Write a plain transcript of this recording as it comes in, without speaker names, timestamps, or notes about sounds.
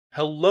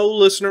Hello,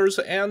 listeners,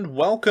 and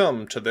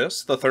welcome to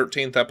this, the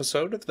 13th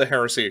episode of the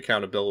Heresy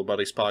Accountability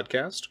Buddies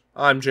podcast.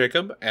 I'm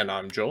Jacob, and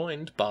I'm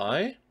joined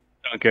by...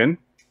 Duncan.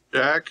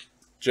 Jack.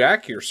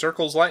 Jack, your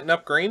circle's lighting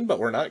up green, but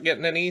we're not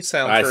getting any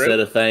sound I through said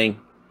it. a thing.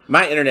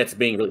 My internet's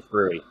being really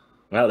screwy.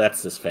 Well,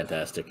 that's just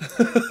fantastic.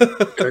 We're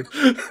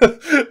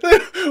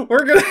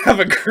going to have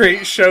a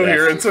great show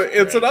here. It's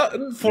an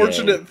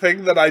unfortunate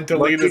thing that I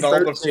deleted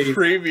all the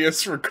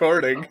previous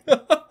recording.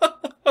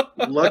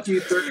 Lucky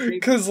 13.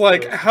 Because,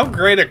 like, how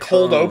great a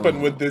cold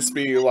open would this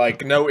be?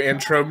 Like, no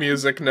intro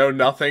music, no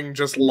nothing,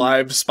 just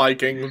live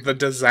spiking the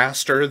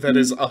disaster that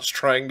is us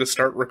trying to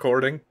start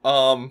recording.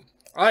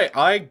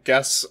 I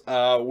guess,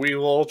 we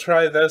will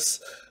try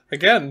this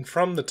again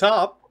from the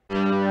top.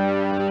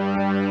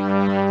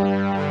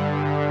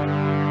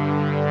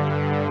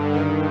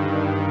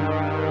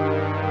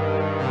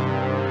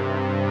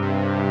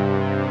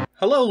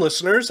 Hello,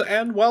 listeners,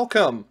 and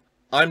welcome.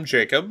 I'm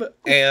Jacob,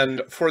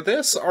 and for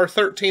this, our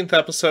 13th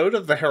episode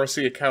of the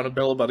Heresy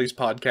Accountability Buddies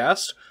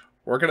podcast,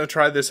 we're going to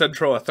try this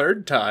intro a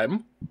third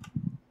time.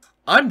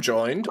 I'm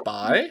joined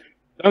by...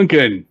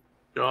 Duncan.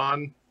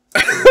 John.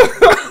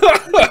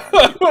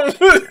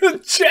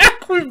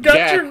 Jack, we've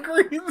got your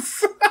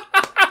greens.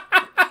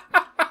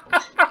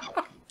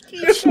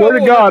 Swear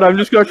to God, I'm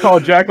just going to call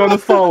Jack on the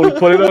phone and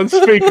put it on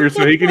speaker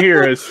so he can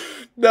hear us.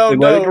 No,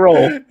 let it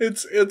roll.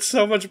 It's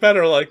so much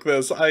better like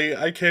this.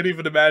 I can't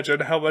even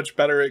imagine how much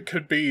better it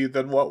could be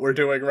than what we're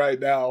doing right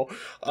now.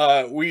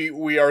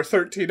 We are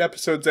 13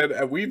 episodes in,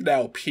 and we've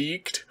now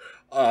peaked.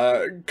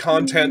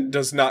 Content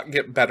does not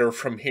get better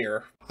from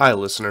here. Hi,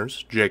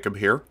 listeners. Jacob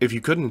here. If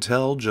you couldn't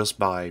tell just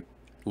by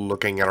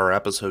looking at our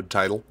episode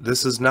title,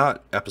 this is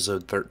not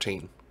episode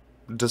 13,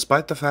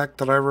 despite the fact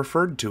that I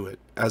referred to it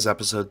as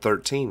episode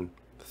 13.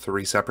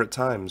 3 separate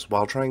times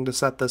while trying to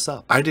set this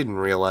up. I didn't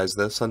realize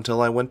this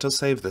until I went to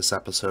save this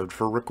episode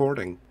for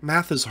recording.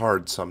 Math is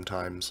hard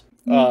sometimes.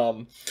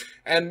 We're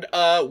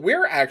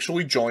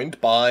actually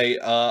joined by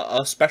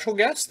a special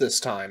guest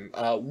this time.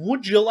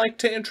 Would you like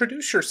to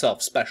introduce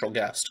yourself, special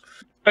guest?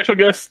 Special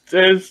guest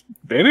is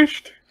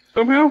vanished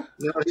somehow?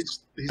 No,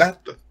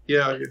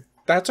 yeah.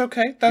 That's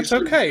okay. That's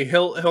okay.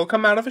 He'll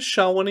come out of his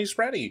shell when he's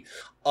ready.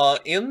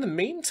 In the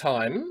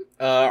meantime,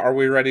 are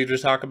we ready to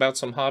talk about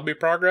some hobby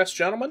progress,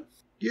 gentlemen?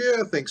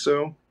 Yeah, I think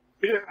so.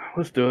 Yeah,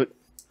 let's do it.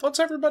 What's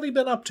everybody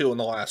been up to in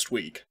the last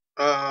week?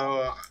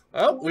 Oh,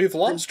 we've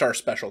lost our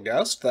special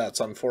guest. That's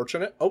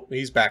unfortunate. Oh,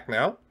 he's back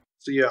now.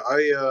 So yeah,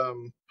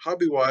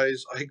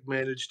 hobby-wise, I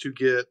managed to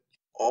get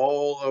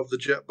all of the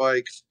jet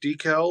bikes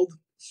decaled.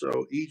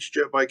 So each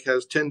jet bike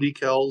has 10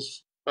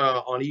 decals.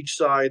 On each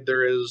side,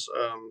 there is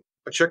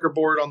a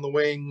checkerboard on the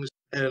wings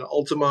and an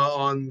Ultima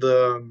on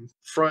the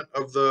front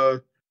of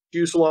the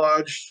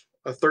fuselage.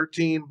 A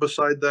 13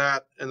 beside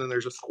that, and then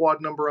there's a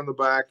squad number on the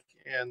back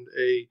and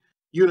a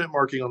unit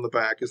marking on the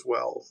back as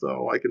well,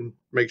 so I can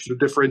make sure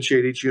to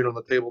differentiate each unit on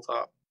the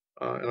tabletop.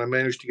 And I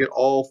managed to get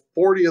all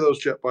 40 of those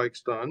jet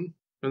bikes done,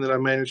 and then I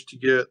managed to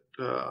get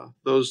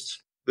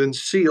those then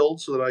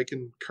sealed so that I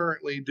can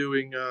currently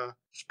doing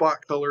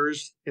spot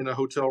colors in a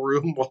hotel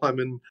room while I'm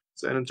in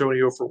San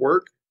Antonio for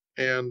work.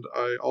 And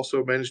I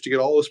also managed to get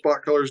all the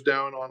spot colors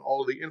down on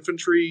all of the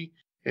infantry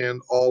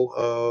and all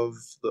of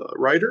the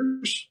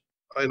riders.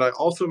 And I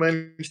also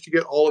managed to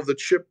get all of the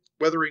chip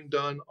weathering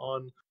done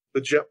on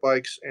the jet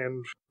bikes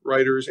and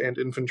riders and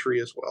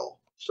infantry as well.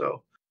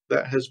 So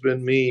that has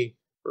been me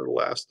for the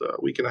last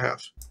week and a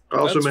half. I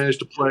also managed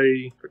to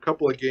play a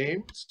couple of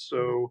games.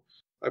 So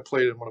I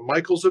played in one of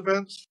Michael's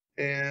events,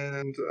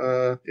 and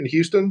in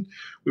Houston,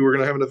 we were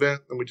going to have an event,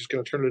 and we're just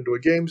going to turn it into a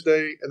games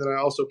day. And then I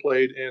also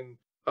played in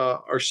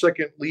our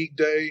second league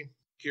day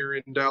here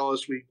in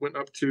Dallas. We went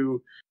up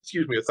to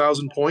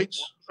 1,000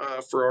 points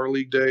for our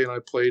league day, and I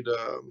played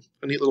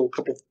a neat little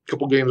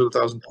couple games with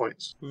 1,000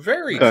 points.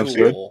 Very cool.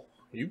 Good.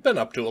 You've been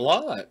up to a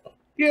lot.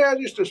 Yeah,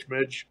 just a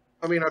smidge.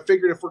 I mean, I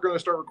figured if we're going to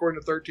start recording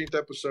the 13th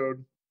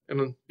episode, and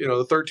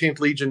the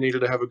 13th Legion needed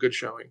to have a good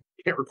showing.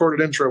 Can't record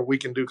an intro, we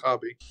can do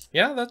hobby.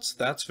 Yeah,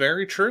 that's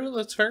very true.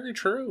 That's very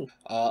true.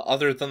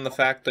 Other than the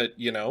fact that,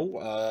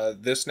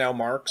 this now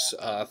marks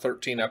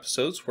 13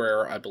 episodes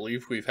where I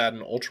believe we've had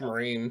an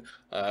Ultramarine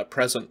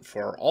present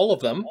for all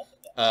of them,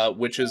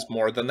 which is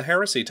more than the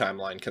Heresy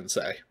timeline can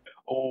say.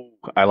 Oh,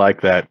 I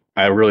like that.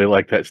 I really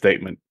like that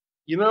statement.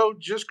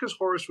 Just because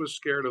Horus was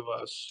scared of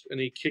us, and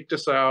he kicked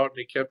us out, and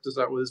he kept us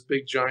out with his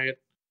big, giant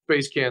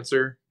space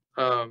cancer,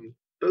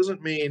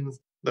 doesn't mean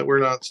that we're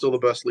not still the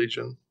best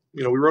Legion.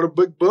 We wrote a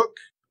big book.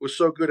 It was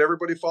so good,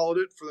 everybody followed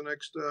it for the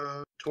next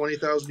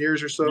 20,000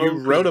 years or so. You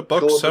wrote a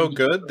book so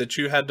good that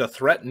you had to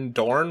threaten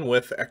Dorn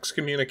with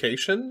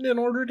excommunication in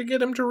order to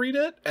get him to read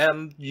it,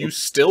 and you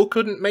still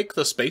couldn't make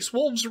the Space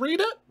Wolves read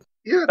it?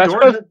 Yeah,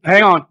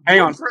 hang on.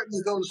 Threatened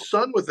his own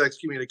son with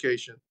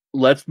excommunication.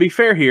 Let's be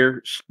fair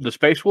here. The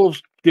Space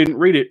Wolves didn't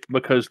read it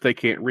because they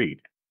can't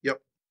read. Yep.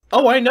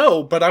 Oh, I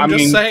know, but I'm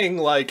just saying,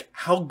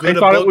 how good a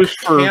book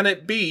can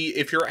it be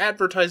if you're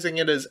advertising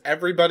it as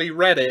everybody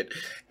read it,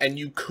 and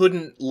you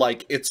couldn't,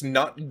 it's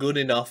not good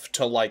enough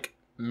to,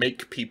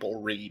 make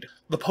people read.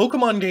 The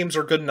Pokemon games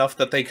are good enough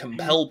that they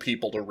compel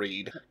people to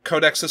read.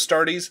 Codex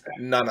Astartes,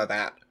 none of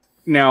that.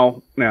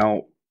 Now,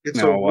 It's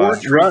No, a war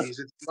Russ- treatise.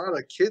 It's not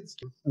a kid's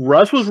game.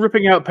 Russ was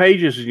ripping out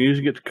pages and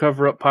using it to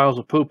cover up piles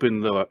of poop in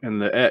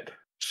the et.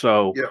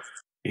 So Yeah.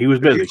 he was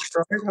Have busy. you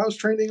tried House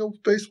Training of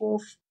Space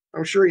Wolf?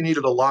 I'm sure he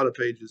needed a lot of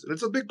pages. And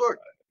it's a big book.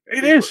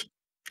 It is.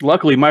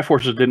 Luckily, my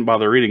forces didn't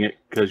bother reading it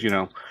because,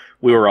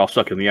 we were all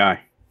stuck in the eye.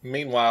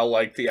 Meanwhile,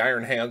 like, the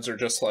Iron Hands are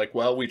just like,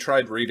 well, we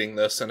tried reading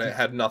this, and it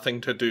had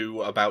nothing to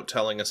do about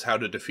telling us how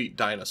to defeat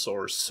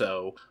dinosaurs,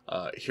 so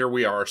here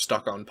we are,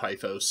 stuck on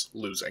Pythos,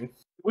 losing.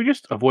 We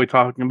just avoid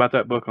talking about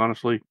that book,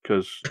 honestly,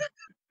 because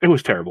it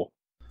was terrible.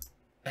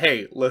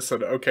 Hey,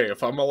 listen, okay,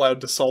 if I'm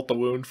allowed to salt the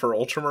wound for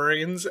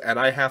Ultramarines, and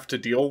I have to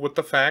deal with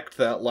the fact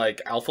that,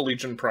 like, Alpha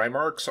Legion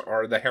Primarchs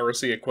are the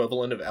heresy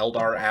equivalent of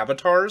Eldar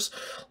avatars,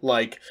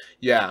 like,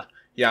 yeah,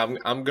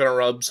 I'm gonna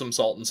rub some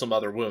salt in some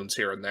other wounds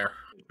here and there.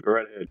 Go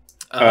right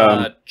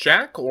ahead.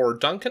 Jack or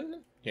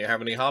Duncan, you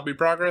have any hobby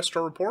progress to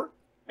report?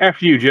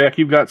 After you, Jack,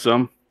 you've got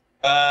some.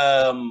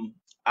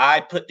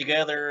 I put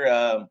together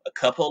a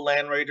couple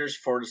Land Raiders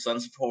for the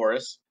Sons of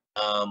Horus.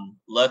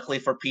 Luckily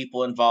for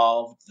people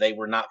involved, they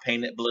were not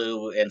painted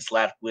blue and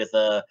slapped with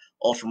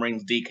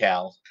Ultramarines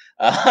decals.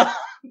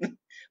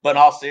 But in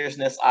all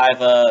seriousness,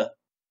 I've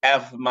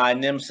have my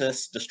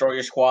Nemesis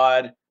Destroyer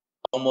Squad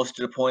almost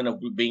to the point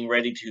of being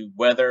ready to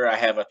weather. I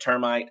have a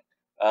Termite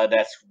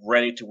that's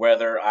ready to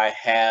weather. I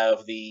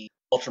have the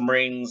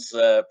Ultramarines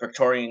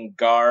Praetorian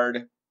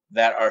Guard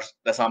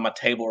that's on my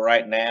table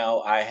right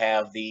now. I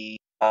have the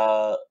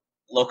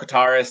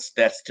Locutarus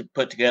that's to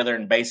put together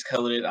and base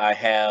coated. I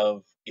have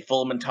the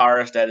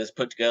Fulmintarus that is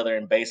put together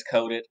and base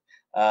coated.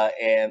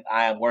 And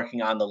I am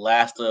working on the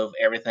last of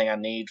everything I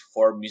need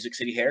for Music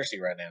City Heresy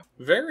right now.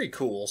 Very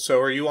cool. So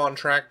are you on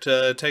track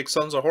to take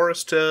Sons of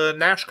Horus to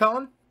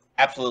NashCon?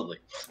 Absolutely.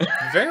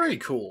 Very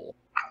cool.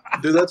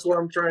 Dude, that's what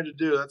I'm trying to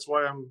do. That's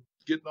why I'm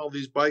getting all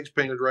these bikes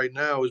painted right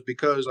now, is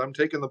because I'm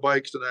taking the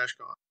bikes to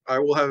NashCon. I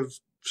will have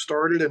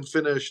started and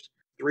finished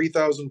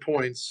 3,000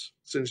 points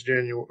since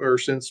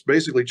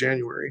basically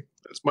January.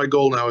 That's my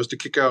goal now, is to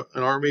kick out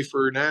an army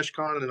for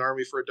NashCon and an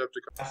army for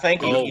Adepticon. I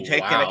think if you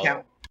take into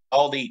account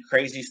all the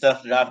crazy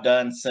stuff that I've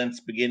done since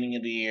beginning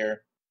of the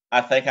year,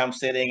 I think I'm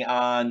sitting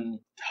on,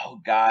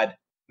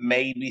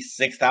 maybe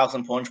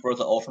 6,000 points worth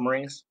of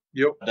Ultramarines.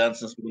 Yep. I've done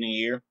since the beginning of the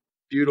year.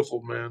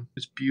 Beautiful, man.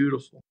 It's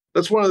beautiful.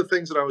 That's one of the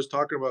things that I was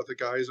talking about, the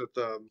guys at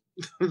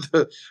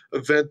the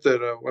event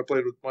that I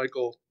played with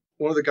Michael.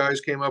 One of the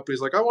guys came up and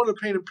he's like, I want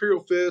to paint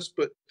Imperial Fist,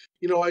 but,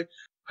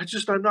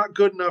 I'm not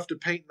good enough to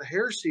paint in the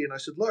Heresy. And I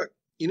said, look,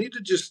 you need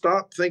to just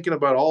stop thinking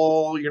about,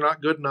 you're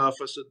not good enough.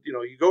 I said,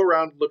 you go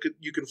around,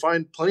 you can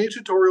find plenty of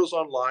tutorials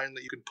online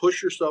that you can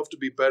push yourself to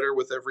be better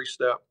with every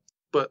step.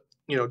 But,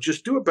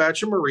 just do a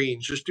batch of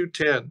Marines, just do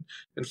 10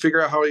 and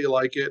figure out how you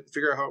like it,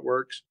 figure out how it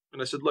works.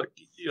 And I said, look,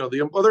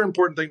 the other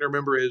important thing to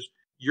remember is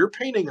you're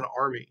painting an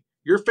army.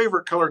 Your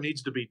favorite color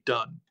needs to be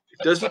done.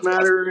 It doesn't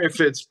matter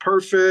if it's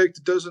perfect.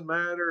 It doesn't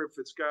matter if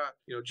it's got,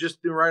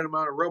 just the right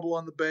amount of rubble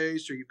on the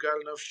base, or you've got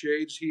enough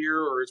shades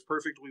here, or it's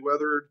perfectly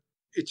weathered.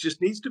 It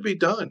just needs to be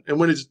done. And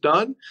when it's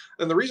done,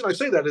 and the reason I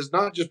say that is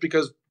not just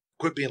because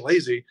quit being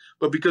lazy,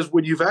 but because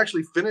when you've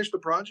actually finished the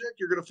project,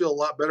 you're going to feel a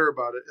lot better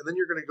about it. And then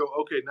you're going to go,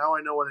 okay, now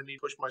I know what I need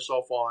to push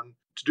myself on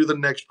to do the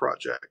next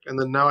project. And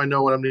then now I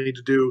know what I need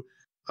to do.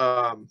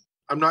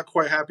 I'm not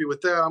quite happy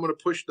with that. I'm going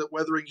to push the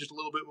weathering just a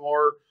little bit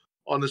more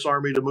on this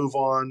army to move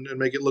on and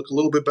make it look a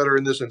little bit better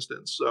in this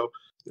instance. So,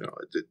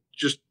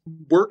 just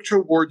work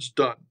towards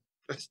done.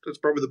 That's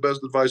probably the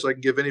best advice I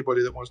can give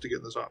anybody that wants to get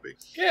in this hobby.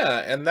 Yeah,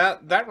 and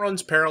that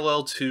runs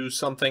parallel to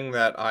something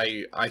that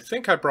I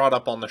think I brought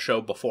up on the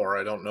show before.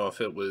 I don't know if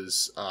it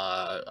was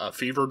a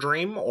fever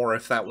dream or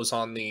if that was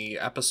on the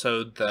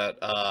episode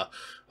that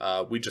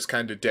we just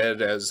kind of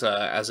did as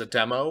a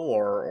demo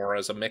or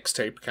as a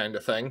mixtape kind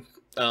of thing.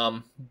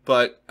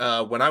 But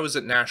when I was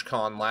at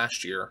NashCon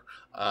last year,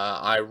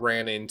 I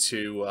ran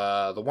into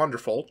the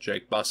wonderful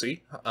Jake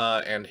Bussey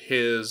and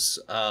his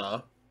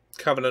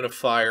Covenant of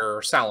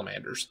Fire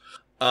salamanders.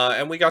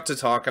 And we got to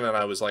talking, and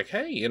I was like,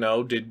 hey,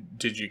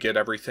 did you get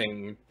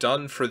everything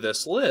done for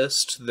this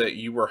list that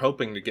you were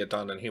hoping to get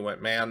done? And he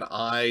went, man,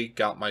 I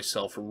got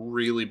myself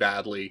really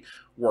badly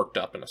worked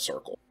up in a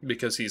circle.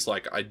 Because he's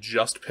like, I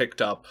just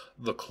picked up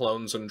the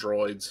Clones and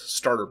Droids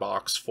starter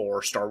box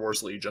for Star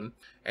Wars Legion.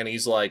 And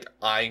he's like,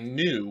 I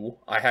knew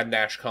I had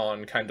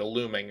NashCon kind of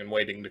looming and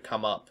waiting to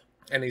come up.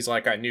 And he's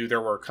like, I knew there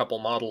were a couple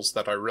models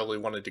that I really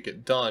wanted to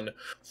get done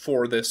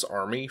for this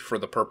army for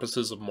the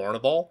purposes of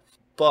Mournival.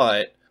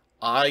 But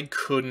I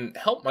couldn't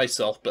help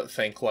myself but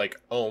think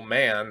like, oh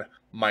man,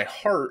 my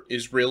heart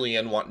is really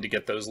in wanting to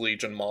get those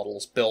Legion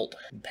models built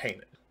and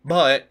painted.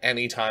 But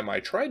anytime I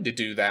tried to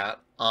do that,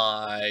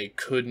 I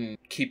couldn't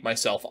keep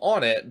myself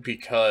on it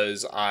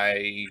because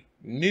I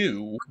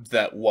knew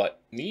that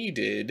what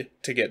needed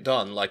to get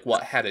done, like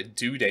what had a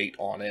due date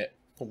on it,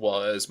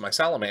 was my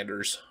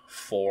salamanders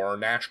for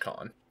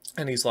NashCon.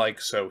 And he's like,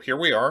 so here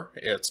we are,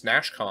 it's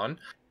NashCon,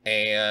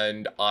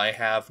 and I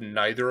have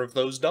neither of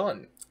those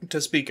done to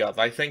speak of.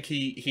 I think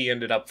he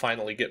ended up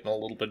finally getting a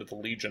little bit of the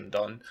Legion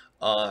done,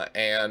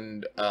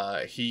 and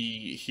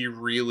he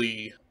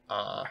really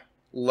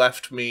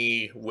left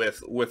me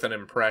with an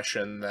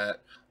impression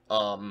that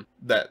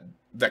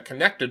that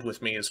connected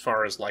with me as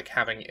far as like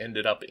having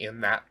ended up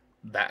in that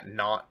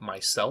knot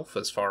myself,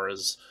 as far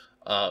as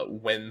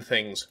when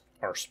things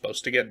are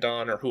supposed to get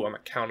done or who I'm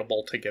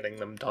accountable to getting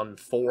them done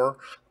for.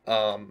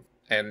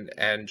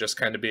 And just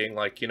kind of being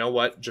like, you know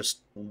what, just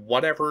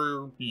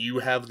whatever you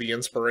have the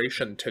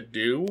inspiration to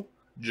do,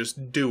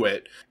 just do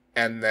it.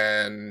 And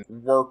then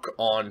work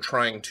on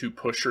trying to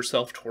push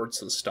yourself towards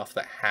the stuff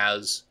that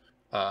has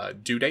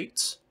due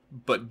dates,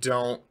 but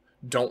don't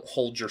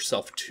hold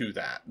yourself to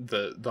that.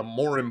 The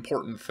more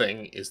important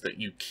thing is that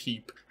you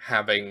keep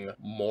having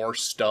more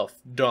stuff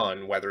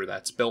done, whether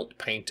that's built,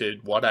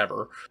 painted,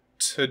 whatever,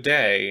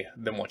 today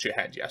than what you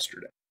had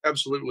yesterday.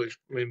 Absolutely.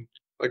 I mean,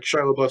 like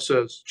Shia LaBeouf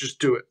says, just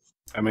do it.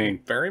 I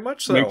mean, very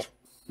much so.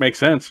 Makes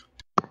sense.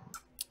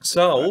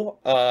 So,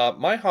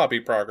 my hobby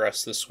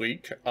progress this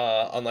week,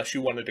 unless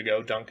you wanted to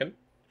go, Duncan.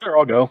 Sure,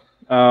 I'll go.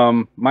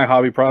 My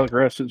hobby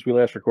progress since we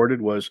last recorded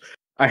was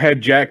I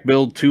had Jack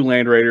build 2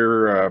 Land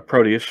Raider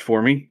Proteus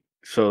for me,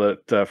 so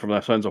that from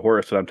the Sons of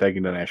Horus that I'm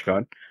taking to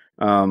NashCon.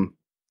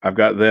 I've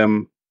got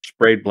them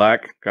sprayed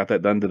black. Got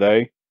that done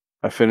today.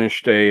 I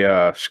finished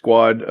a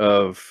squad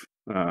of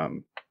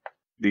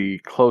the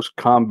close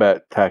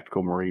combat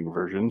tactical marine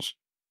versions,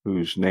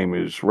 whose name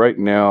is right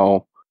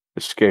now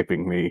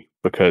escaping me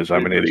because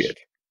I'm an idiot.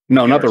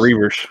 No, not the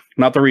Reavers.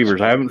 Not the Reavers.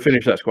 I haven't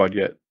finished that squad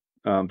yet.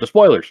 The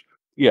Spoilers.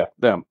 Yeah,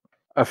 them.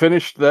 I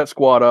finished that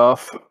squad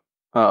off.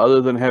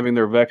 Other than having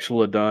their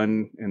Vexilla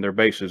done and their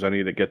bases, I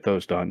need to get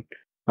those done.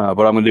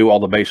 But I'm going to do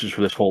all the bases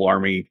for this whole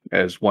army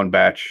as one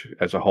batch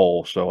as a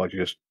whole. So I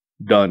just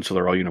done so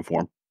they're all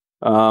uniform.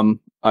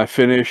 I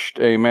finished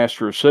a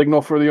Master of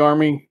Signal for the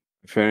army.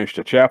 I finished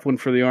a Chaplain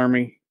for the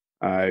army.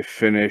 I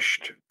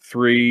finished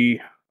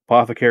 3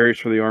 Apothecaries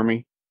for the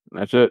army.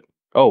 And that's it.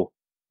 Oh,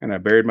 and I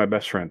buried my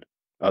best friend,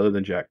 other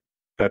than Jack.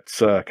 That's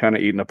kind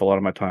of eaten up a lot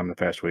of my time the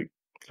past week.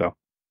 So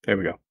there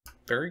we go.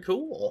 Very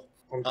cool.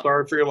 I'm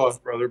sorry for your loss,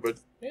 brother, but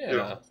yeah. You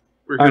know,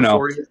 we're good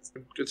for you.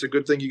 It's a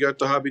good thing you got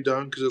the hobby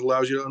done because it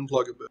allows you to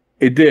unplug a bit.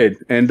 It did,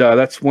 and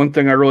that's one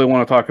thing I really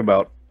want to talk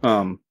about.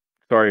 Sorry,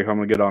 I'm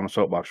going to get on a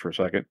soapbox for a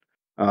second.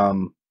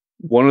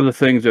 One of the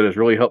things that has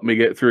really helped me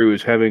get through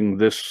is having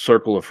this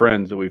circle of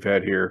friends that we've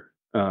had here,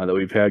 that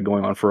we've had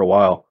going on for a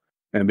while,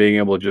 and being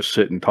able to just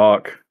sit and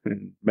talk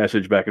and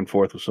message back and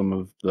forth with some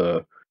of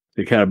the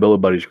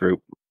Accountability Buddies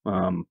group.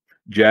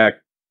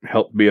 Jack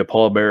helped be a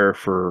pallbearer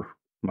for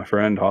my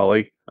friend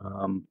Holly.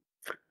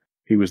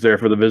 He was there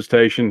for the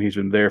visitation. He's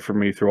been there for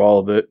me through all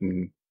of it,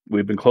 and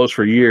we've been close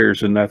for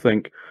years. And I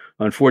think,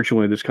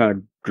 unfortunately, this kind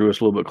of drew us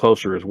a little bit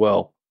closer as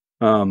well.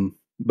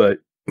 But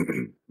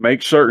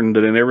make certain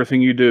that in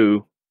everything you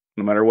do,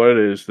 no matter what it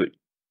is, that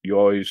you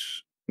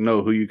always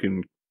know who you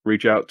can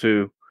reach out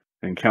to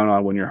and count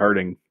on when you're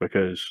hurting,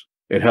 because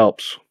it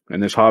helps.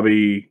 And this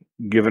hobby,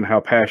 given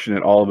how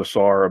passionate all of us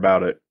are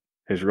about it,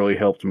 has really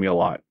helped me a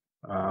lot.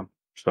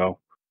 So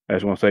I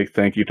just want to say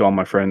thank you to all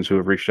my friends who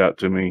have reached out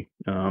to me.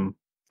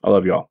 I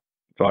love y'all.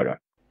 That's all I got.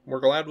 We're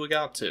glad we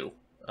got to.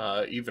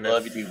 Even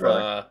love if, you,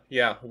 brother.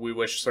 Yeah, we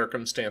wish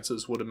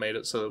circumstances would have made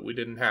it so that we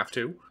didn't have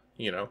to.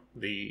 You know,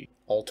 the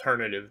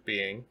alternative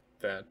being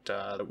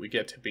that we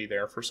get to be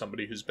there for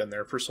somebody who's been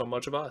there for so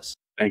much of us.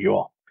 Thank you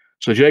all.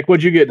 So, Jake,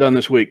 what'd you get done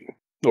this week?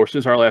 Or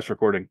since our last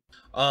recording?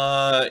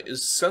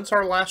 Since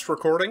our last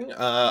recording,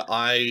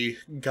 I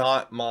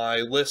got my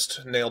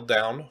list nailed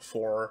down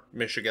for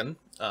Michigan.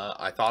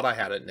 I thought I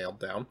had it nailed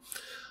down.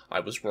 I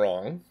was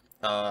wrong.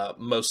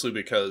 Mostly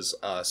because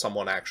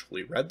someone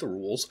actually read the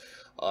rules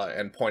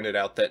and pointed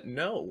out that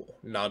no,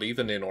 not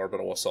even in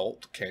Orbital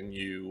Assault can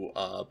you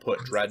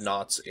put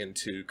Dreadnoughts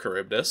into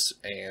Charybdis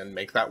and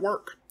make that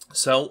work.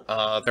 So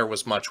there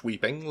was much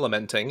weeping,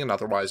 lamenting, and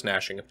otherwise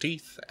gnashing of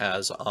teeth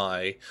as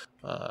I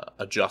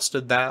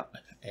adjusted that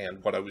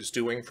and what I was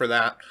doing for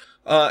that,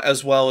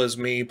 as well as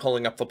me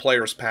pulling up the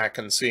players pack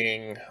and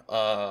seeing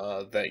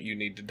that you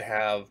needed to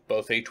have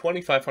both a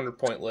 2,500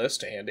 point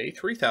list and a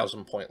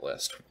 3,000 point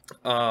list.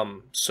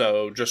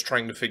 So just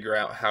trying to figure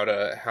out how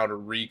to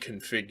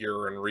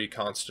reconfigure and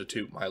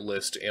reconstitute my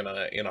list in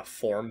a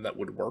form that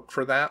would work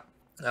for that.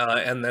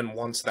 And then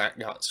once that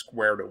got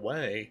squared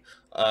away,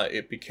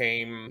 it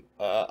became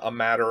a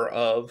matter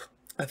of,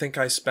 I think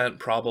I spent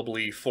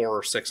probably 4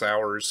 or 6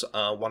 hours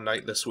one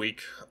night this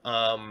week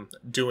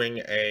doing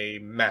a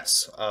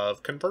mess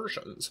of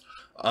conversions.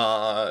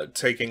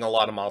 Taking a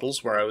lot of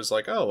models where I was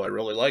like, oh, I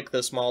really like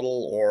this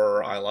model,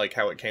 or I like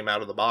how it came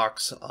out of the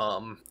box.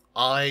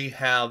 I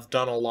have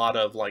done a lot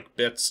of like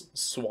bits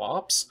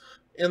swaps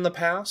in the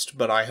past,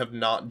 but I have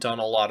not done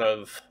a lot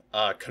of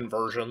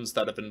conversions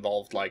that have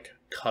involved like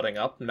cutting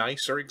up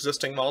nicer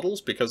existing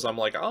models, because I'm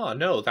like,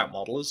 no, that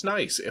model is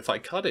nice. If I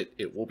cut it,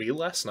 it will be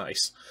less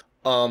nice.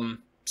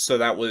 So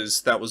that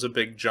was a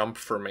big jump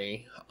for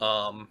me.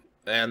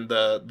 And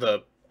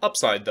the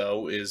upside,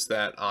 though, is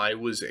that I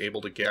was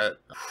able to get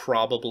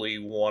probably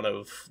one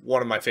of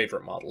my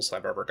favorite models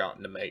I've ever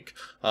gotten to make.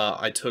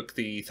 I took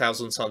the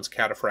Thousand Suns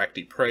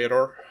Cataphractii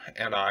Praetor,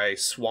 and I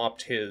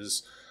swapped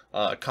his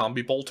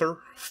combi bolter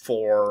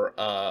for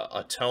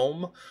a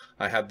tome.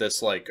 I had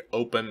this like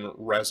open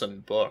resin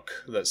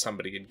book that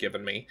somebody had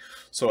given me,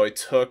 so I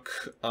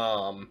took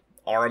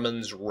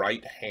Ahriman's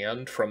right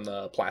hand from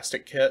the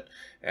plastic kit,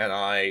 and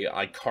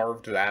I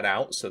carved that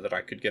out so that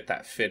I could get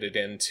that fitted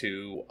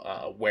into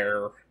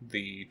where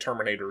the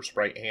Terminator's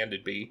right hand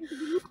would be.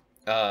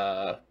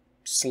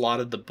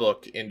 Slotted the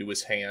book into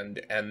his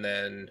hand, and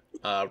then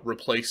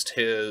replaced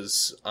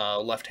his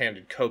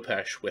left-handed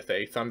Khopesh with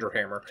a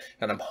Thunderhammer,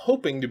 and I'm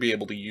hoping to be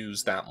able to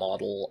use that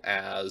model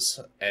as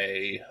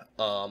a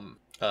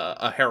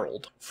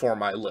herald for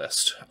my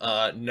list,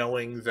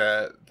 knowing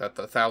that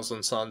the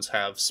Thousand Suns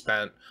have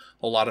spent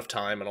a lot of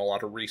time and a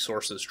lot of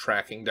resources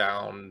tracking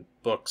down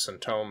books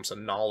and tomes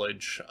and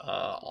knowledge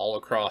all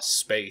across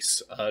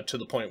space, to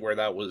the point where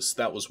that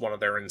was one of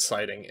their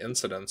inciting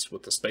incidents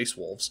with the Space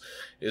Wolves,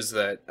 is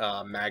that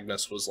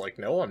Magnus was like,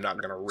 no, I'm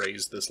not going to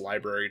raise this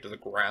library to the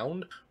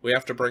ground. We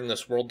have to bring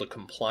this world to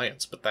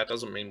compliance, but that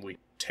doesn't mean we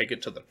take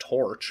it to the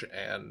Torch.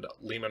 And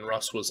Leman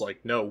Russ was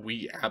like, no,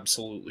 we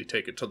absolutely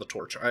take it to the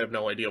Torch. I have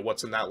no idea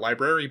what's in that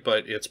library,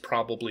 but it's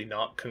probably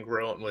not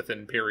congruent with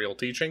Imperial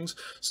teachings,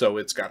 so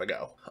it's got to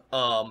go.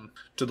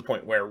 To the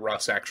point where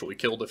Russ actually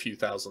killed a few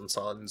Thousand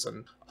Suns,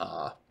 and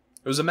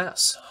it was a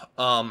mess.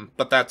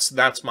 But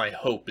that's my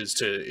hope, is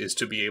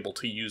to be able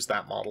to use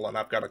that model, and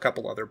I've got a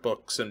couple other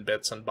books and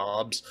bits and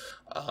bobs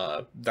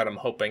that I'm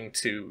hoping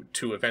to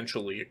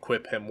eventually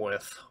equip him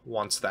with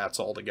once that's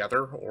all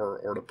together,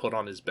 or to put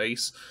on his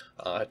base,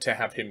 to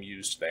have him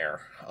used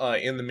there.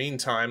 In the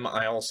meantime,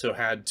 I also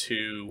had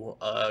to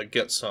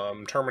get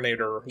some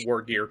Terminator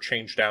war gear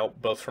changed out,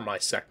 both for my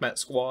Sekhmet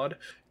squad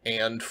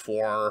and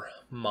for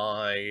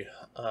my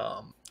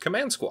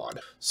command squad.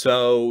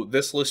 So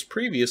this list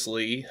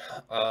previously,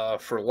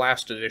 for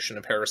last edition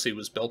of Heresy,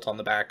 was built on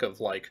the back of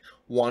like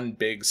one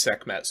big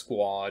Sekhmet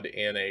squad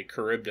in a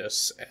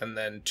Charybdis, and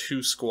then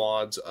 2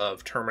 squads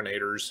of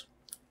Terminators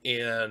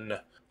in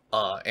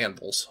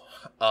Anvils.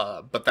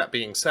 But that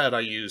being said, I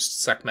used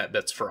Sekhmet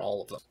bits for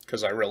all of them,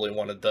 because I really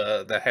wanted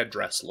the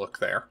headdress look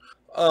there.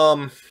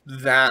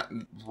 That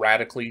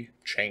radically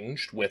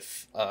changed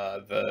with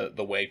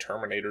the way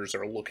Terminators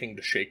are looking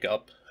to shake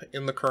up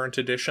in the current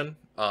edition.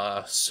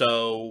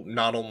 So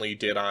not only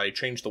did I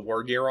change the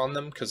war gear on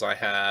them, because I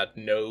had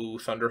no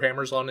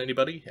Thunderhammers on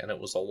anybody, and it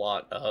was a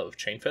lot of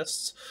Chain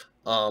Fists.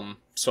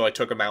 So I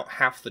took about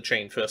half the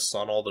Chain Fists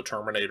on all the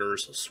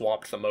Terminators,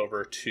 swapped them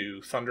over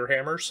to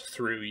Thunderhammers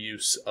through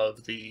use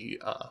of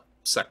the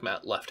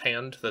Sekhmet left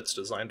hand that's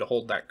designed to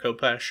hold that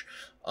Khopesh.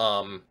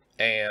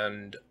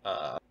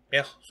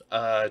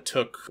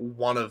 Took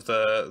one of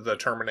the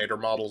Terminator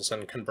models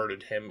and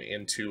converted him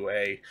into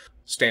a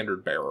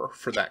standard bearer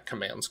for that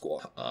command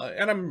squad,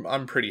 and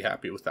I'm pretty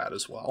happy with that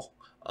as well.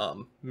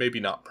 Maybe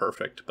not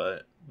perfect,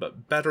 but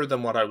better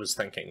than what I was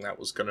thinking that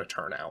was going to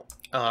turn out.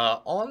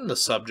 On the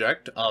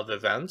subject of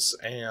events,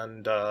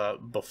 and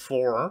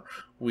before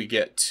we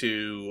get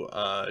to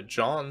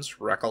John's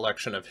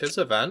recollection of his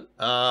event,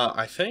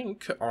 I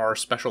think our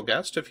special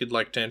guest, if you'd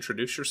like to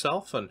introduce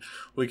yourself, and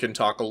we can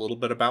talk a little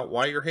bit about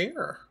why you're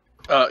here.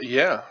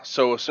 Yeah,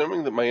 so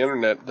assuming that my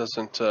internet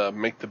doesn't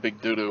make the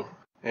big doo-doo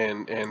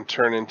and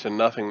turn into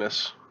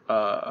nothingness,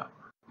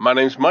 my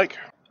name's Mike.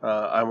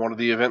 I'm one of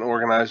the event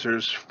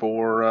organizers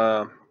for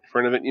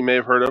an event you may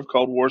have heard of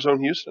called Warzone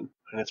Houston,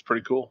 and it's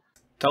pretty cool.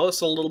 Tell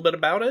us a little bit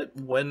about it,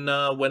 when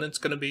it's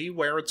going to be,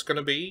 where it's going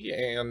to be,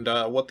 and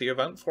what the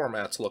event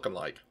format's looking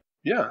like.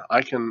 Yeah,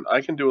 I can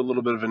do a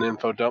little bit of an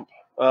info dump.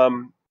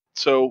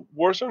 So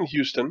Warzone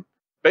Houston,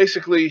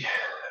 basically,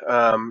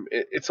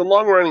 it's a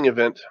long-running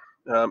event.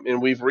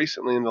 And we've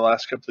recently, in the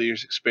last couple of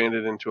years,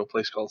 expanded into a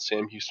place called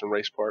Sam Houston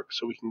Race Park,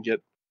 so we can get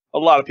a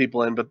lot of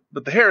people in. But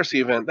the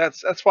Heresy event,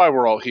 that's why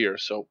we're all here.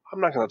 So I'm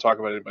not going to talk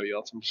about anybody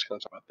else. I'm just going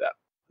to talk about that.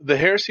 The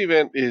Heresy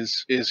event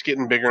is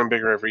getting bigger and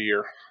bigger every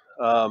year.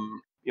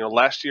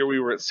 Last year we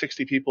were at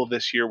 60 people.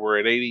 This year we're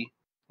at 80.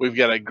 We've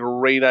got a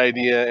great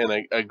idea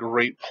and a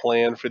great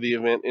plan for the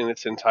event in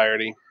its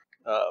entirety.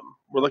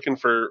 We're looking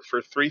for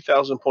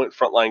 3,000 point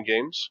frontline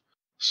games.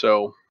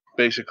 So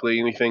basically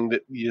anything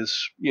that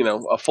is,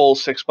 a full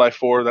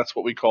 6x4, that's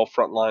what we call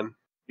frontline.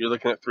 You're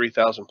looking at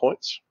 3,000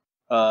 points.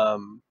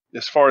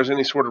 As far as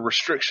any sort of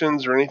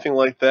restrictions or anything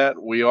like that,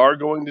 we are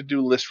going to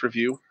do list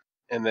review.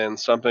 And then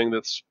something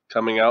that's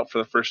coming out for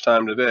the first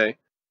time today,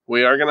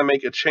 we are going to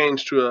make a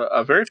change to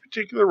a very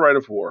particular rite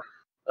of war.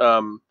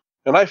 And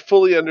I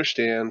fully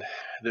understand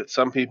that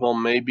some people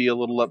may be a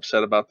little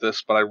upset about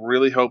this, but I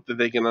really hope that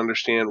they can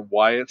understand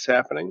why it's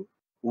happening.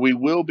 We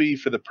will be,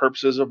 for the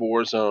purposes of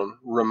Warzone,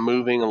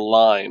 removing a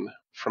line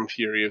from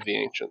Fury of the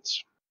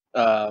Ancients.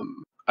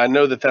 I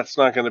know that that's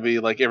not going to be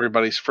like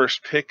everybody's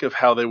first pick of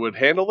how they would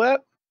handle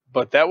that,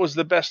 but that was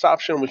the best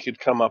option we could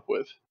come up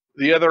with.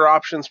 The other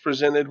options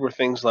presented were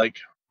things like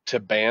to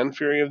ban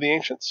Fury of the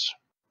Ancients.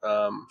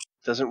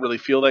 Doesn't really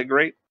feel that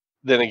great.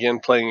 Then again,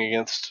 playing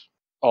against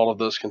all of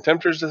those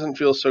Contemptors doesn't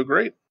feel so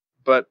great,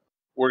 but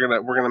we're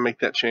gonna make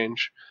that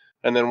change.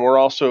 And then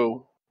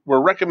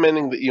we're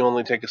recommending that you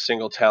only take a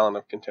single talent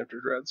of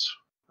Contemptor Dreads.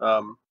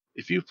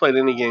 If you've played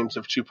any games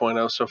of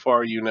 2.0 so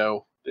far, you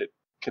know that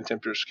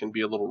Contemptors can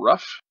be a little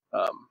rough.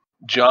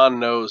 John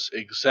knows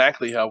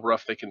exactly how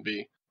rough they can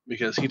be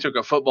because he took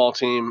a football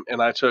team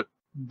and I took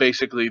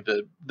basically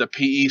the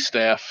PE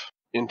staff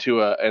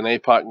into an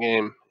APOC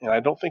game, and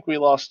I don't think we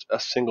lost a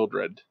single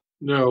dread.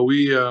 No,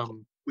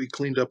 we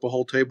cleaned up a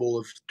whole table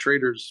of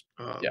traders.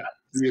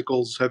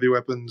 Vehicles, heavy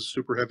weapons,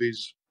 super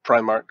heavies,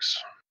 Primarchs.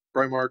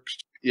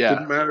 Yeah.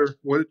 Didn't matter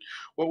what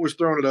was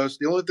thrown at us.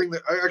 The only thing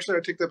that I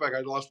take that back.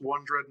 I lost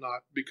one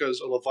dreadnought because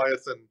a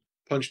Leviathan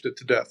punched it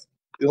to death.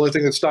 The only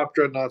thing that stopped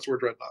dreadnoughts were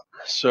dreadnought.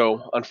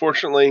 So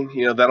unfortunately,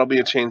 that'll be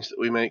a change that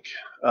we make.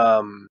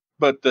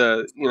 But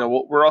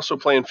we're also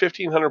playing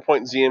 1,500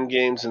 point ZM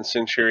games and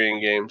Centurion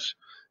games.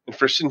 And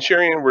for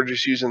Centurion, we're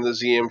just using the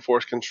ZM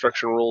Force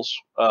Construction rules.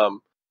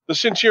 The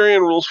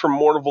Centurion rules from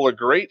Mournival are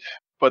great,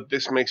 but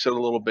this makes it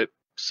a little bit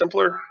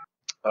simpler.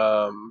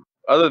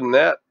 Other than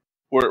that,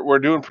 we're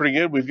doing pretty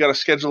good. We've got a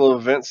schedule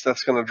of events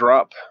that's going to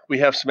drop. We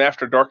have some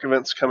After Dark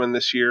events coming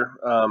this year,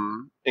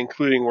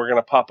 including we're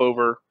going to pop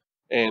over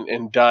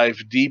and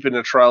dive deep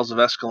into Trials of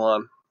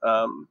Escalon.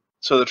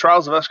 So the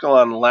Trials of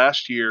Escalon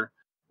last year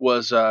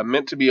was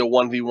meant to be a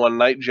 1v1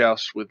 night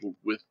joust with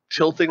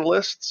tilting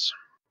lists,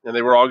 and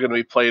they were all going to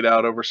be played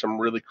out over some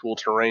really cool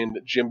terrain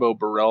that Jimbo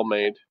Burrell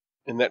made.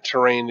 And that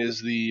terrain is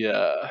the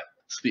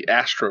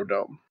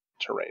Astrodome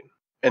terrain.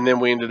 And then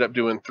we ended up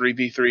doing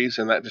 3v3s,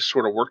 and that just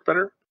sort of worked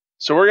better.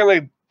 So we're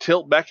going to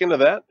tilt back into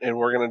that, and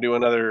we're going to do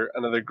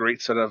another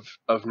great set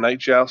of night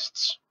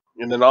jousts.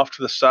 And then off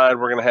to the side,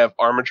 we're going to have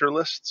armature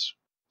lists.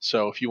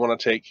 So if you want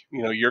to take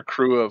your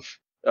crew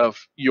of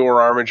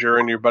your armature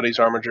and your buddy's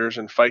armatures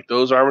and fight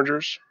those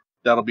armatures,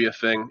 that'll be a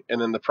thing.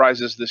 And then the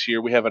prizes this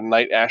year, we have a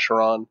Knight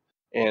Acheron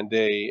and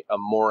a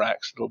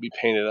Morax that'll be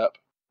painted up.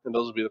 And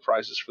those will be the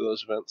prizes for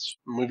those events.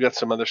 And we've got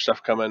some other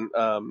stuff coming.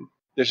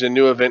 There's a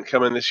new event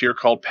coming this year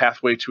called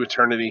Pathway to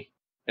Eternity,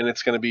 and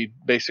it's going to be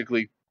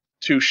basically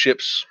 2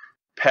 ships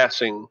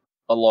passing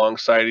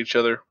alongside each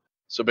other.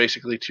 So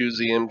basically 2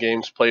 ZM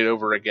games played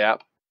over a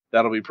gap.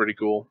 That'll be pretty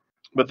cool.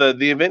 But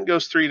the event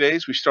goes 3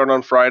 days. We start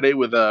on Friday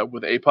with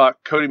APOC.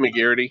 Cody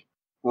McGarity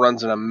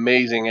runs an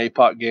amazing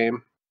APOC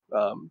game.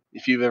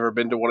 If you've ever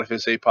been to one of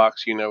his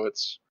APOCs, you know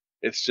it's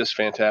just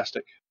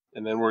fantastic.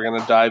 And then we're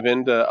going to dive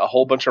into a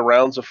whole bunch of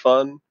rounds of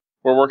fun.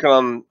 We're working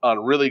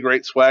on really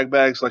great swag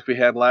bags like we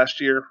had last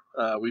year.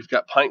 We've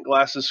got pint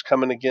glasses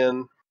coming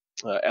again.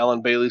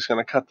 Alan Bailey's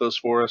going to cut those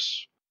for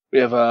us. We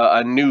have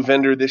a new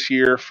vendor this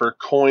year for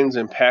coins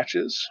and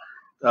patches.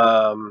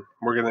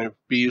 We're going to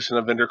be using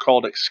a vendor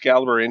called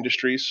Excalibur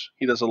Industries.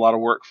 He does a lot of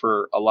work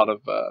for a lot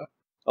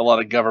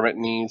of government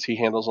needs. He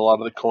handles a lot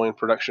of the coin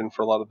production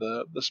for a lot of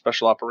the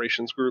special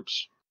operations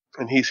groups.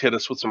 And he's hit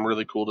us with some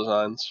really cool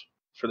designs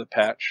for the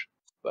patch.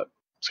 But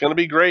it's going to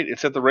be great.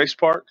 It's at the race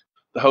park.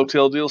 The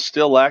hotel deal's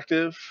still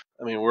active.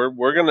 I mean,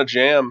 we're going to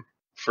jam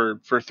for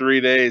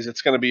 3 days.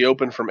 It's going to be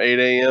open from 8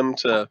 a.m.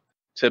 to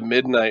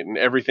midnight and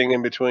everything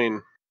in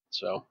between.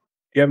 So,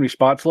 Do you have any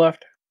spots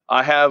left?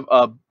 I have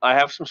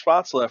some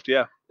spots left,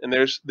 yeah. And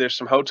there's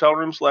some hotel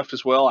rooms left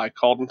as well. I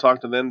called and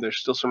talked to them. There's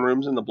still some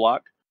rooms in the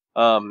block.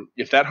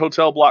 If that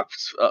hotel block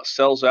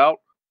sells out,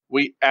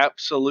 we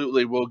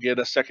absolutely will get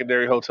a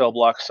secondary hotel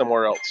block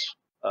somewhere else.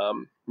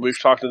 We've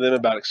talked to them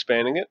about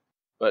expanding it,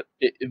 but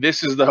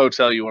this is the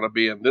hotel you want to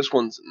be in. This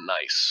one's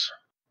nice.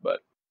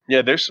 But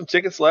yeah, there's some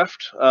tickets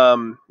left.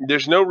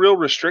 There's no real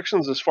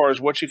restrictions as far as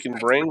what you can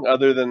bring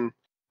other than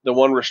the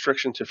one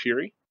restriction to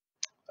Fury.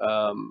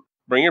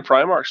 Bring your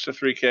Primarchs to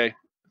 3K.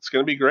 It's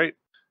going to be great.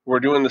 We're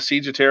doing the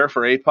Siege of Terra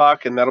for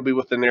APOC, and that'll be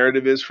what the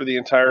narrative is for the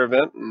entire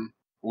event. And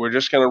we're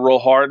just going to roll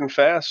hard and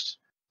fast.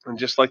 And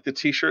just like the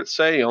t-shirts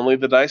say, only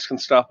the dice can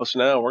stop us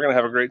now. We're going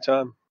to have a great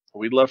time.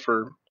 We'd love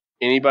for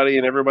anybody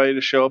and everybody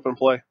to show up and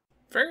play.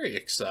 Very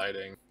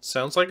exciting.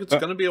 Sounds like it's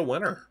going to be a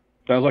winner.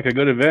 Sounds like a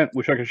good event.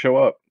 Wish I could show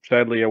up.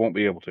 Sadly, I won't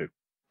be able to.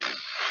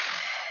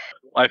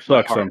 Life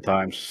sucks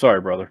sometimes.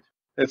 Sorry, brother.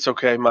 It's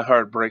okay. My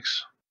heart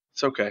breaks.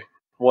 It's okay.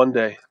 One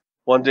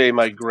day,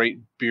 my great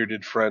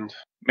bearded friend.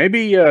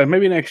 Maybe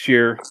next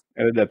year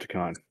at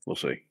Adepticon. We'll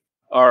see.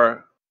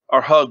 Our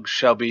hugs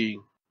shall be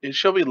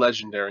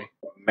legendary.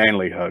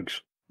 Manly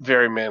hugs.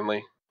 Very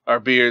manly.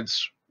 Our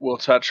beards will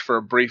touch for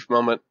a brief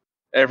moment.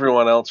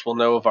 Everyone else will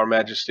know of our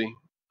majesty.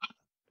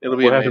 It'll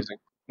be amazing.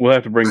 We'll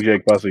have to bring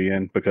Jake Bussey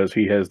in because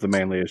he has the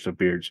manliest of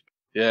beards.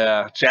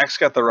 Yeah, Jack's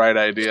got the right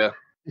idea.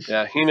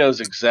 Yeah, he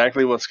knows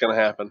exactly what's going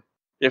to happen.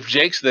 If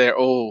Jake's there,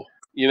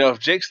 if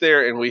Jake's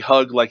there and we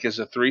hug like as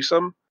a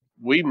threesome,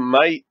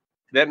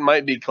 that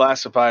might be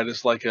classified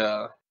as like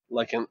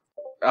an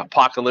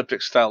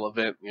apocalyptic style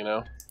event,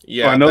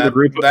 Yeah, I know the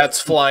group.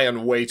 That's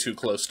flying way too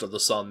close to the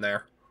sun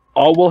there.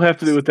 All we'll have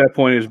to do at that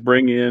point is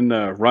bring in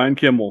Ryan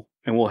Kimmel,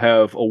 and we'll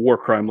have a war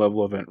crime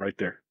level event right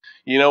there.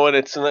 You know what?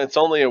 It's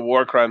only a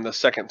war crime the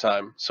second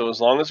time, so as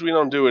long as we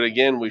don't do it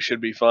again, we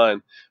should be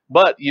fine.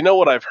 But you know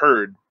what I've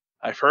heard?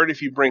 I've heard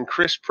if you bring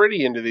Chris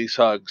Pretty into these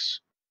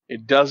hugs,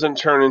 it doesn't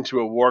turn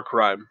into a war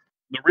crime.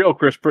 The real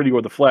Chris Pretty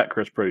or the flat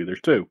Chris Pretty.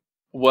 There's two.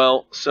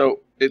 Well, so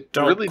it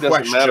Don't really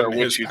doesn't matter question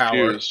which his you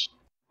power. choose.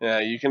 Yeah,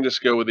 you can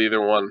just go with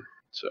either one.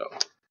 So,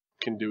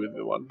 can do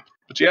either one.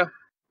 But yeah,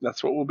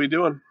 that's what we'll be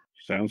doing.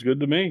 Sounds good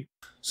to me.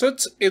 So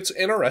it's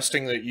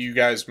interesting that you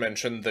guys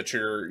mentioned that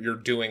you're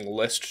doing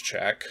list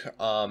check,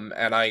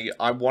 and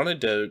I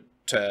wanted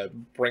to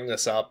bring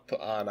this up,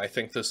 and I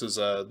think this is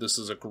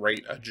a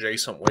great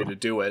adjacent way to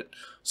do it.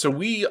 So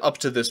we up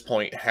to this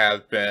point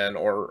have been,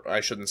 or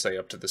I shouldn't say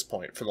up to this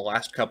point, for the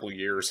last couple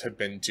years have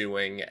been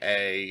doing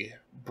a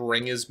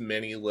bring as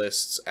many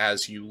lists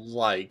as you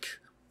like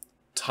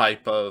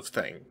type of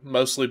thing,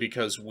 mostly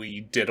because we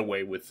did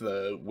away with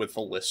the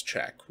list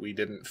check. We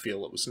didn't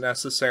feel it was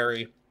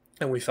necessary,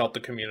 and we felt the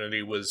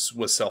community was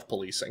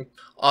self-policing.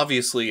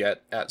 Obviously,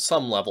 at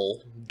some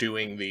level,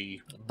 doing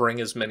the bring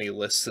as many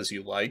lists as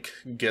you like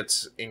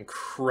gets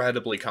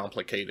incredibly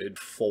complicated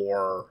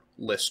for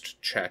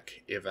list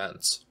check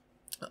events.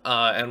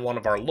 And one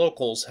of our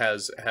locals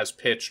has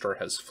pitched or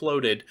has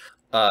floated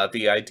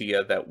the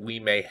idea that we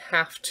may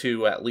have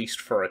to, at least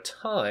for a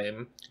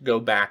time, go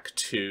back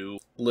to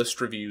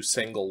list review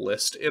single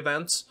list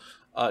events,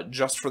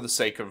 just for the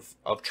sake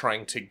of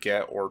trying to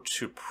get or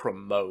to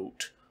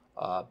promote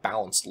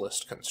balanced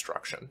list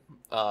construction.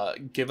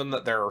 Given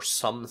that there are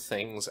some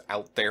things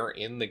out there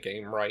in the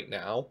game right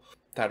now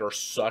that are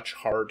such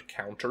hard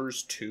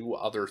counters to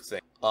other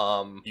things.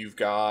 You've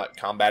got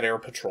Combat Air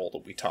Patrol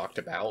that we talked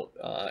about,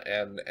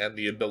 and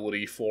the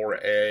ability for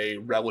a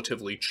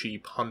relatively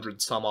cheap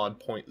 100-some-odd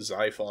point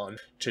Xiphon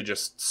to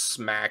just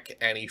smack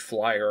any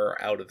flyer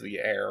out of the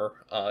air,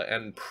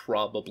 and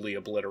probably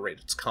obliterate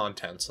its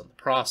contents in the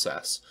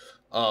process.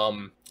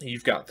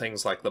 You've got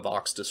things like the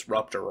Vox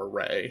Disruptor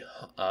Array,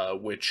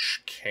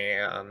 which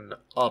can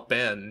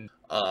upend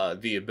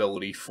the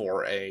ability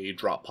for a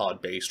drop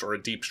pod based or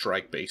a deep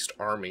strike based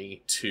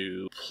army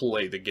to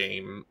play the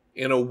game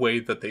in a way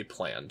that they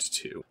planned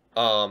to.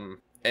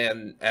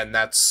 And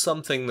that's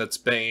something that's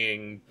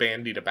being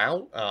bandied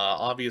about,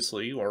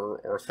 obviously,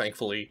 or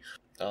thankfully.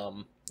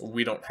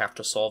 We don't have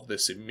to solve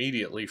this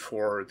immediately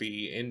for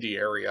the Indy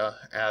area,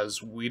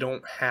 as we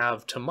don't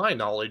have, to my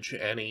knowledge,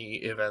 any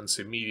events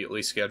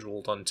immediately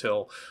scheduled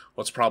until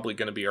what's probably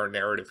going to be our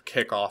narrative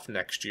kickoff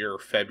next year,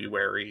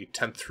 February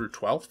 10th through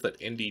 12th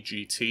at Indy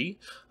GT.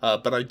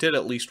 But I did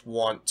at least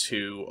want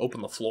to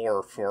open the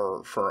floor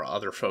for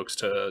other folks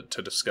to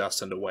discuss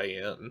and to weigh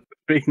in.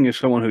 Speaking as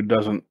someone who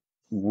doesn't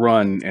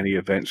run any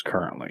events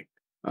currently,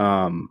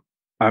 I'm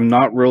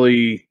not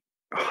really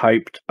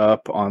hyped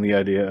up on the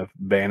idea of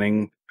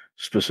banning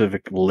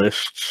specific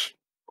lists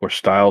or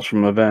styles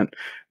from an event.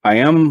 I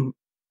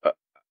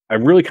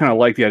really kind of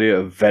like the idea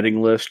of vetting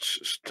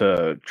lists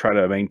to try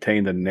to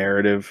maintain the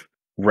narrative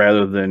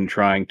rather than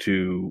trying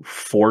to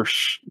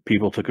force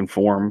people to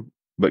conform,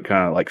 but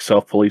kind of like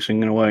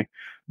self-policing in a way.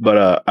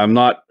 But I'm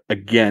not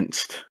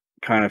against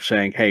kind of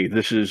saying, hey,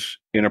 this is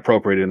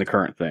inappropriate in the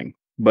current thing.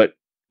 But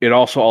it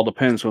also all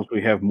depends once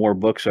we have more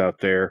books out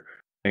there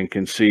and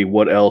can see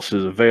what else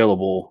is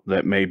available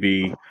that may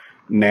be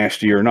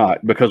nasty or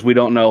not, because we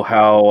don't know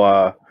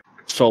how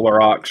Solar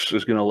Ox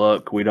is going to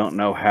look. We don't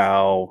know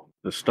how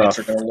the stuff.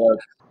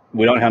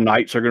 We don't know how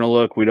Knights are going to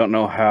look. We don't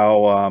know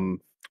how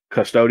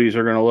Custodies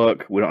are going to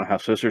look. We don't know how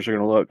Sisters are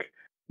going to look.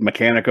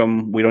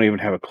 Mechanicum, we don't even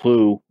have a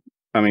clue.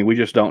 I mean, we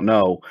just don't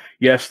know.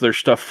 Yes, there's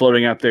stuff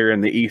floating out there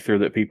in the ether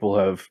that people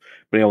have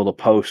been able to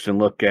post and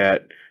look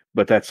at,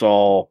 but that's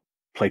all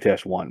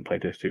playtest 1,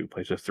 playtest 2,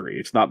 playtest 3.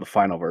 It's not the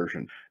final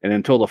version. And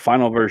until the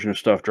final version of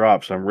stuff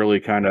drops, I'm really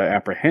kind of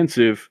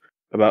apprehensive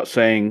about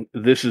saying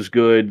this is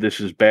good,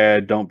 this is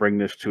bad, don't bring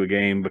this to a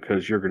game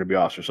because you're going to be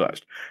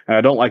ostracized. And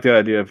I don't like the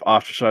idea of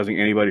ostracizing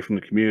anybody from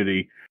the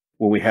community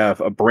when we have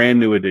a brand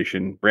new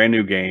edition, brand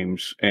new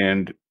games,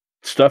 and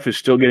stuff is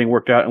still getting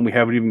worked out and we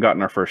haven't even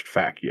gotten our first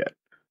FAQ yet.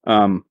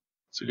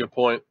 That's a good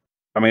point.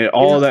 I mean,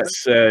 all of that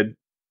said,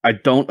 I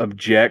don't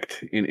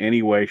object in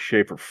any way,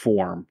 shape, or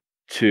form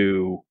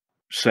to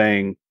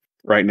saying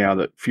right now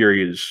that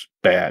Fury is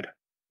bad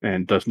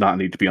and does not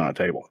need to be on a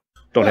table.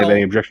 Don't have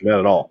any objection to that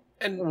at all.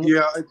 And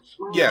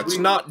it's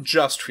not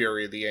just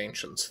Fury of the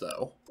Ancients,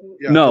 though.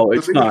 Yeah, no,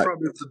 it's not. The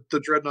problem is the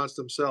Dreadnoughts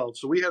themselves.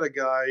 So we had a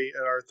guy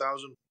at our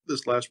 1,000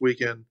 this last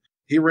weekend.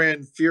 He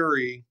ran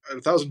Fury at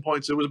 1,000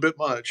 points. It was a bit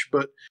much,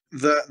 but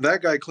that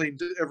guy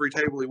cleaned every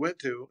table he went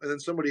to. And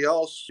then somebody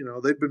else,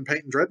 they'd been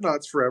painting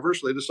Dreadnoughts forever,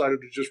 so they decided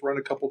to just run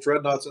a couple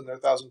Dreadnoughts in their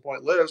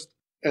 1,000-point list.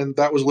 And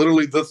that was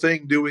literally the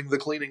thing doing the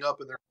cleaning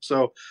up in there.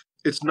 So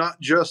it's not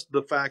just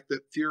the fact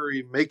that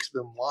Fury makes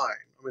them line.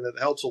 I mean, it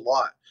helps a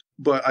lot.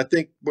 But I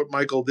think what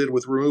Michael did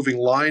with removing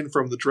line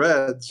from the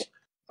dreads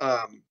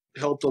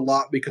helped a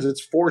lot because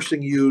it's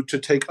forcing you to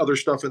take other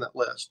stuff in that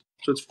list.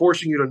 So it's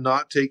forcing you to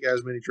not take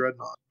as many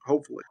dreadnoughts,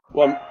 hopefully.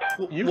 Well,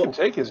 you can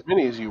take as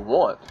many as you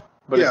want.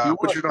 But if you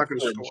want you're not going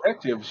to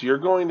objectives, you're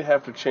going to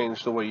have to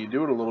change the way you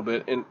do it a little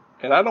bit. And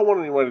I don't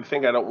want anyone to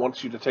think I don't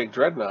want you to take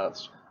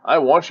dreadnoughts. I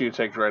want you to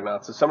take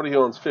dreadnoughts. As somebody who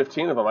owns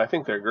 15 of them, I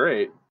think they're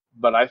great.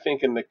 But I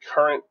think in the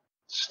current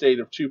state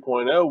of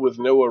 2.0 with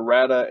no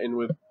errata and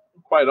with,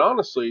 quite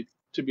honestly,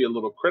 to be a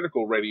little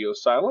critical, radio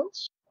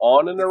silence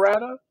on an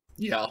errata.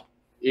 Yeah.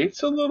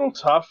 It's a little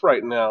tough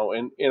right now,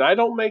 and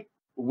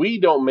we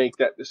don't make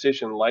that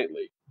decision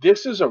lightly.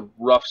 This is a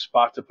rough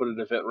spot to put an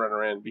event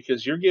runner in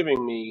because you're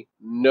giving me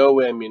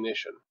no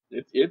ammunition.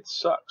 It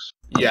sucks.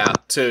 Yeah,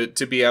 to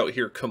be out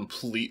here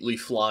completely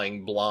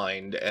flying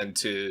blind and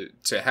to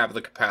have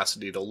the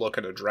capacity to look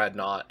at a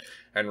Dreadnought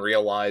and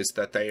realize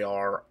that they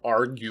are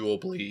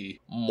arguably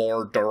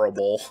more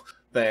durable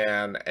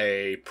than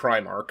a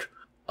Primarch.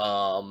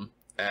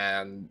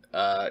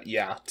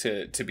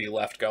 To be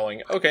left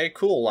going, okay,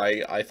 cool,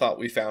 I thought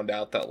we found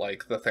out that,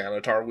 like, the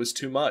Thanatar was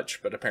too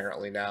much, but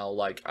apparently now,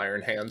 like,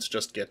 Iron Hands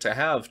just get to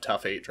have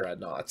tough 8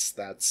 Dreadnoughts.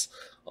 That's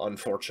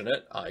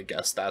unfortunate. I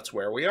guess that's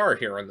where we are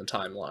here in the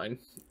timeline.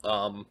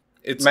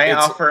 May I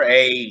offer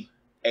a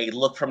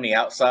look from the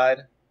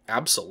outside?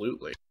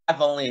 Absolutely.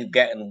 I've only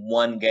gotten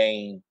one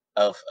game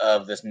of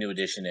this new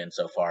edition in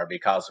so far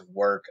because of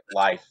work,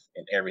 life,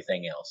 and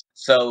everything else.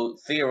 So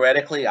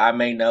theoretically, I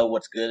may know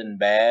what's good and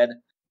bad,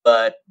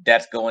 but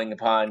that's going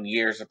upon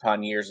years of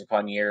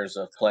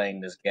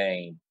playing this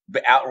game.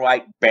 But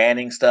outright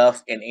banning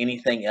stuff and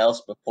anything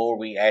else before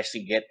we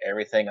actually get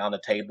everything on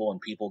the table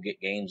and people get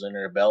games under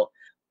their belt,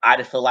 I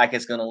just feel like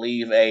it's going to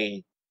leave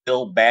a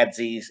still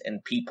badsies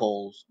in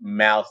people's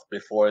mouth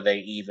before they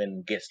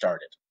even get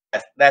started.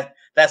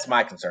 That's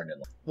my concern.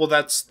 Well,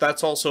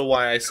 that's also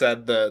why I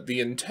said the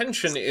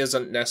intention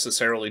isn't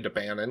necessarily to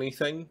ban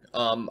anything.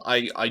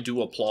 I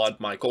do applaud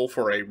Michael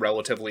for a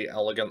relatively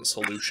elegant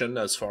solution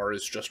as far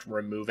as just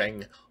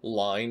removing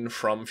line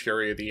from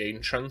Fury of the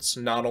Ancients,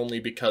 not only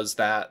because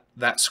that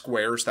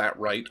squares that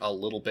right a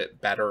little bit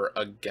better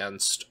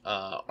against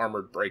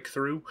Armored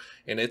Breakthrough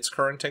in its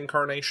current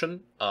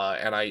incarnation,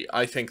 and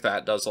I think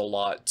that does a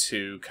lot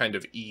to kind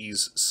of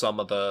ease some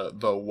of the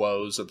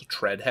woes of the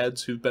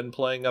Treadheads who've been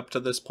playing up to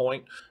this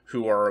point,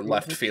 who are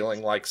left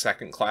feeling like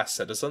second-class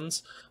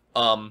citizens.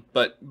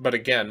 But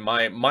again,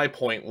 my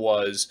point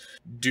was,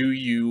 do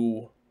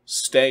you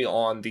stay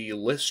on the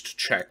list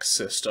check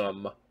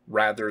system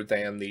rather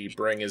than the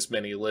bring as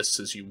many lists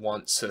as you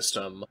want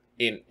system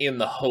in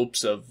the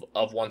hopes of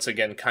once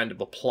again kind of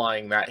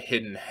applying that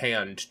hidden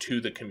hand to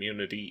the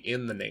community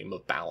in the name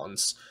of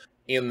balance,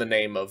 in the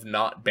name of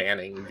not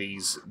banning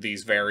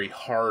these very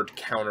hard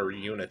counter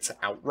units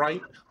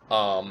outright,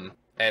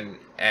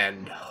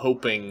 and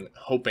hoping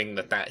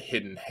that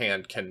hidden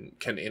hand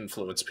can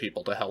influence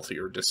people to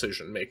healthier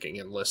decision making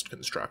in list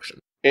construction.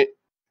 And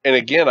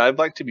again, I'd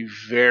like to be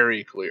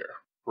very clear,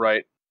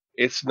 right?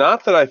 It's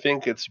not that I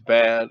think it's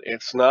bad.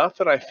 It's not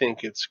that I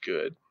think it's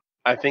good.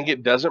 I think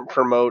it doesn't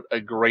promote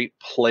a great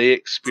play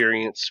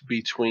experience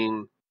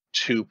between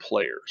two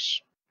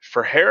players.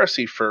 For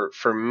Heresy, for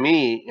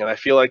me, and I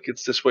feel like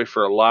it's this way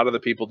for a lot of the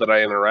people that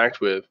I interact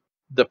with,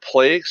 the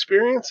play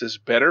experience is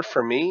better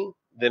for me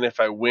than if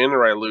I win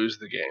or I lose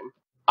the game.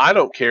 I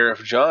don't care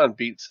if John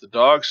beats the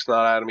dog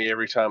snot out of me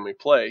every time we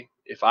play.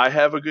 If I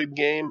have a good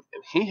game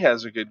and he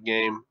has a good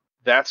game,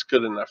 that's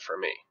good enough for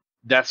me.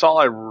 That's all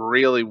I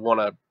really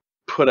want to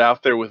put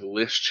out there with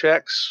list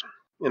checks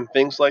and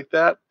things like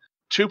that.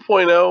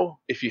 2.0,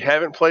 if you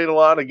haven't played a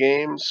lot of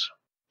games,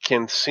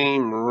 can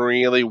seem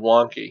really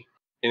wonky.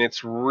 And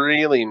it's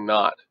really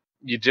not.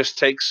 You just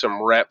take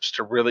some reps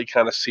to really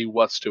kind of see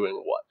what's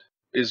doing what,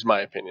 is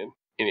my opinion.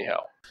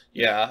 Anyhow.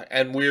 Yeah,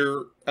 and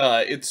we're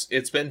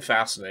it's been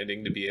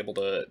fascinating to be able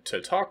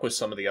to talk with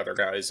some of the other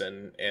guys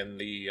in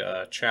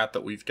the chat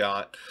that we've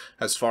got,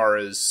 as far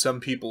as some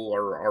people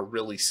are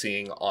really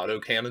seeing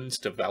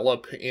autocannons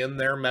develop in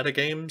their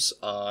metagames,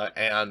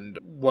 and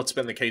what's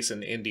been the case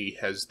in Indy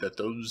has that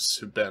those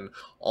have been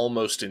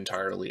almost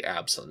entirely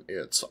absent.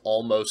 It's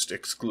almost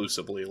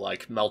exclusively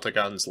like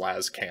Meltaguns,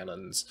 las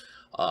cannons,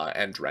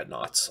 and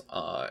dreadnoughts,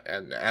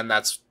 and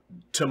that's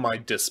to my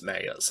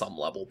dismay at some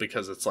level,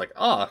 because it's like,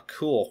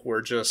 cool,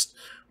 we're just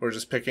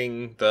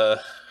picking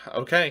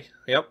okay,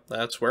 yep,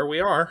 that's where we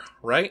are,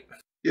 right?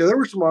 Yeah, there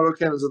were some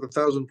autocannons at the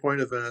 1,000-point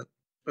event.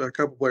 A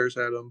couple players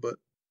had them, but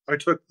I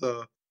took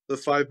the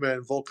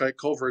 5-man Volkite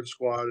Culverin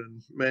squad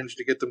and managed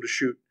to get them to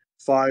shoot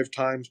 5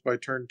 times by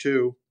turn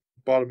 2,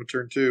 bottom of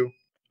turn 2.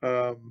 I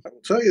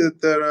will tell you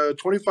that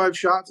 25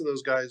 shots of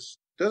those guys,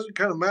 doesn't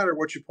kind of matter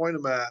what you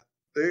point them at.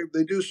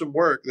 They do some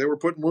work. They were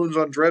putting wounds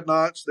on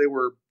dreadnoughts. They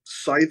were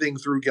scything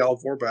through Gal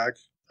Vorbak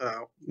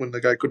when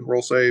the guy couldn't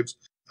roll saves.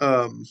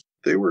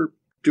 They were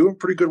doing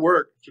pretty good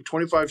work. So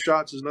 25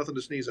 shots is nothing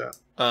to sneeze at.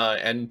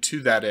 And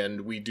to that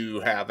end, we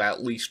do have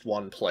at least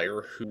one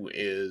player who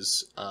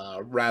is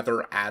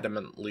rather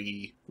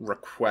adamantly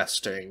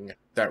requesting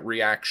that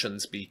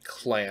reactions be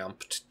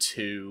clamped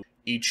to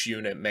each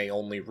unit may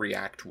only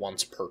react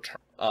once per turn,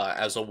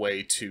 as a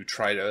way to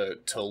try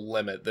to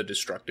limit the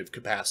destructive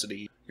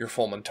capacity. Your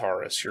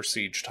Fulmentaris, your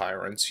Siege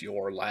Tyrants,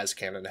 your las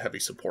cannon heavy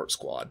support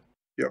squad.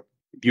 Yep.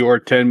 Your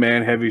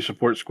 10-man heavy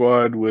support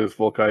squad with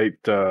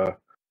Volkite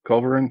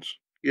Culverins?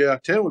 Yeah,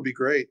 10 would be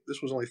great.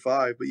 This was only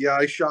 5. But yeah,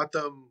 I shot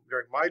them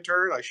during my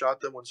turn. I shot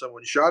them when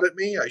someone shot at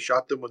me. I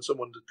shot them when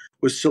someone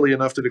was silly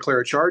enough to declare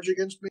a charge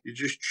against me. You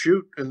just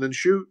shoot, and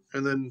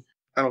then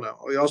I don't know.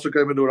 We also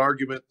came into an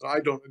argument that I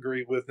don't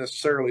agree with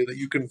necessarily, that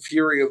you can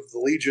Fury of the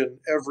Legion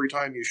every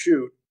time you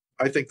shoot.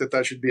 I think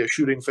that should be a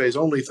shooting phase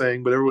only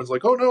thing, but everyone's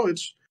like, oh no,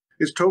 it's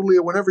totally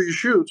a whenever you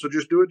shoot, so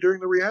just do it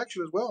during the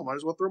reaction as well. Might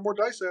as well throw more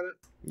dice at it.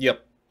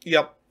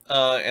 Yep.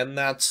 And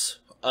that's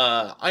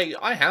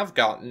I have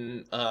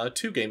gotten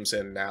 2 games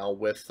in now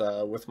with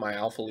my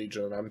Alpha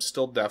Legion. I'm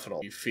still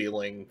definitely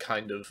feeling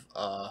kind of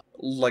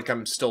like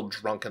I'm still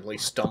drunkenly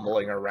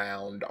stumbling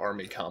around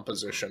army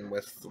composition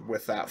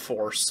with that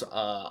force.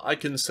 I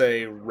can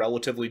say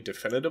relatively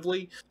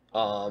definitively,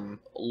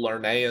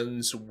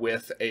 Lernaeans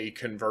with a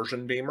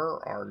conversion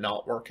beamer are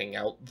not working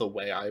out the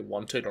way I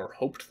wanted or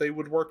hoped they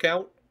would work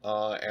out.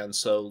 And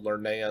so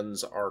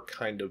Lernaeans are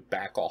kind of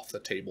back off the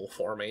table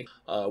for me,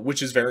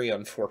 which is very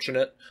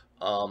unfortunate.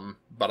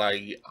 But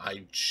I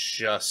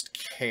just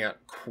can't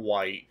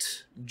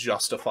quite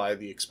justify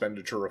the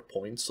expenditure of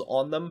points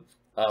on them,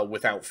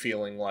 without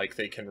feeling like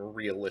they can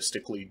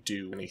realistically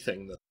do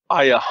anything that...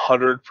 I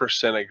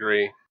 100%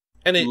 agree.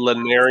 And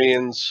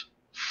Lenarians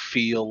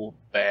feel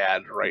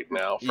bad right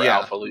now for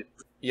Alpha Legion.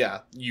 Yeah,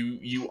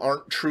 you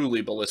aren't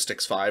truly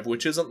Ballistics 5,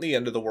 which isn't the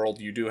end of the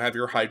world. You do have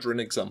your Hydran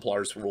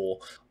Exemplars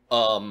rule,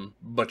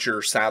 but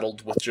you're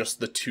saddled with just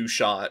the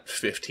 2-shot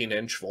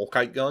 15-inch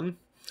Volkite gun.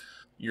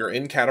 You're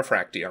in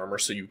Cataphractii armor,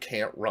 so you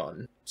can't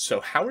run.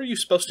 So how are you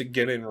supposed to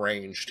get in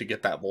range to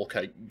get that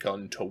Volkite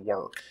gun to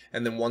work?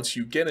 And then once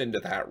you get into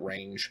that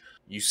range,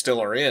 you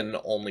still are in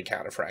only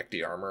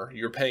Cataphractii armor.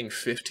 You're paying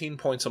 15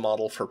 points a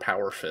model for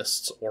Power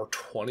Fists, or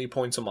 20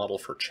 points a model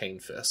for Chain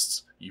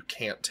Fists. You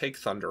can't take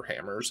Thunder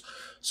Hammers,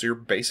 so you're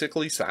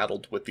basically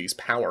saddled with these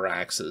Power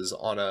Axes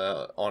on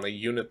a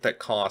unit that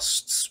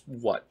costs,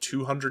 what,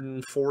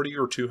 240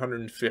 or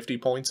 250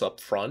 points up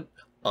front?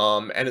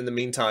 And in the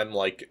meantime,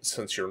 like,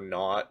 since you're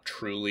not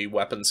truly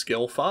weapon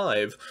skill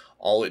 5,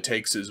 all it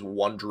takes is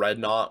one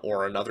Dreadnought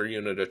or another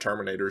unit of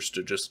Terminators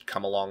to just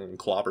come along and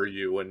clobber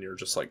you, and you're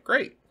just like,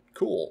 great,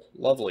 cool,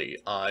 lovely.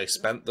 I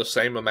spent the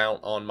same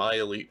amount on my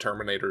elite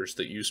Terminators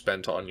that you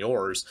spent on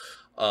yours,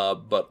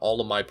 but all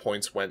of my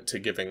points went to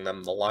giving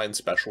them the line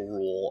special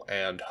rule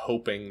and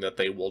hoping that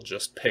they will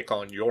just pick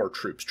on your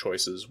troops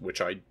choices,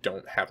 which I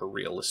don't have a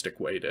realistic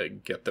way to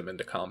get them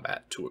into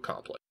combat to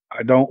accomplish.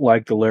 I don't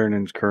like the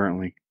Lernans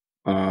currently.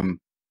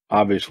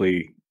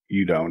 Obviously,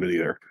 you don't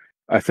either.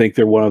 I think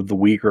they're one of the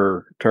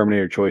weaker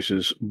Terminator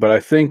choices, but I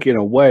think in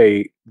a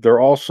way they're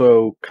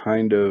also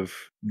kind of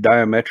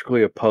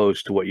diametrically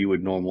opposed to what you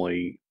would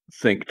normally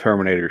think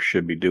Terminators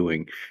should be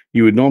doing.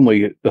 You would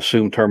normally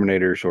assume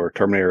Terminators or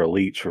Terminator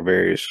elites for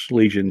various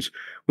legions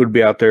would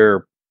be out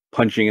there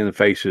punching in the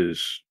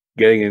faces,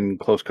 getting in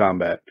close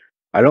combat.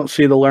 I don't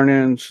see the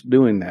Lernans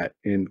doing that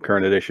in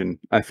current edition.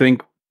 I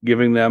think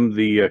giving them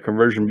the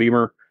conversion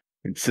beamer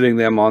and sitting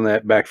them on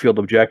that backfield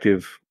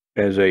objective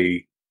as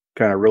a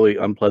kind of really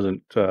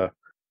unpleasant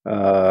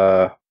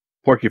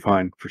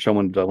porcupine for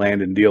someone to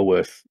land and deal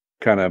with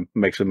kind of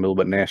makes them a little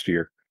bit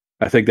nastier.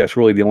 I think that's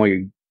really the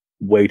only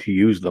way to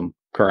use them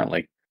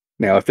currently.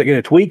 Now, if they get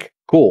a tweak,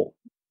 cool.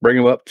 Bring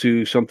them up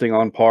to something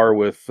on par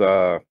with,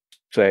 say,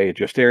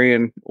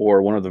 Justarian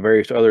or one of the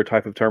various other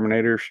type of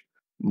Terminators.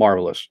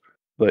 Marvelous.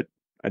 But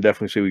I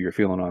definitely see what you're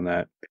feeling on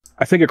that.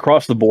 I think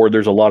across the board,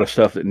 there's a lot of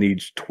stuff that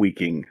needs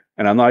tweaking,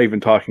 and I'm not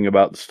even talking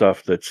about the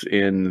stuff that's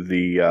in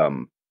the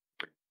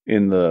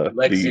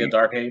Legacy of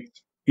Dark Age.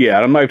 Yeah,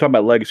 I'm not even talking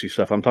about legacy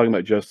stuff. I'm talking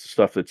about just the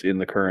stuff that's in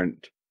the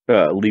current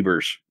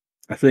Libers.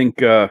 I think,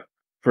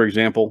 for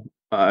example,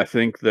 I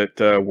think that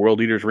World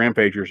Eaters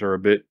Rampagers are a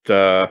bit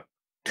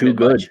too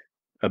good,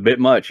 a bit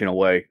much in a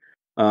way.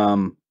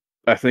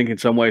 I think in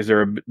some ways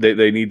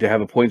they need to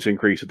have a points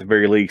increase at the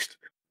very least.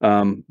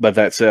 But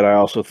that said, I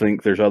also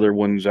think there's other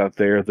ones out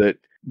there that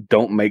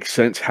don't make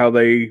sense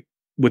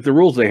with the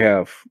rules they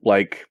have,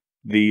 like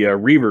the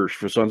Reavers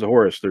for Sons of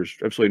Horus. There's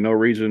absolutely no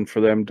reason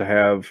for them to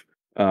have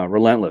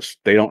Relentless.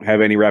 They don't have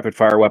any rapid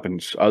fire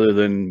weapons other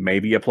than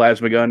maybe a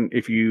plasma gun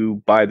if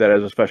you buy that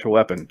as a special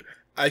weapon.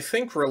 I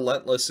think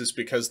Relentless is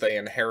because they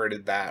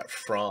inherited that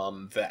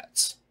from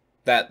vets.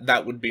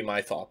 That would be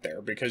my thought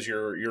there, because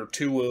you're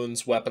 2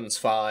 wounds, weapons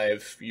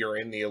 5, you're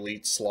in the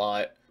elite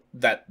slot.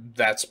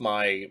 That's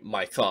my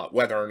thought.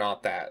 Whether or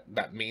not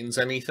that means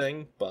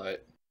anything,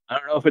 but I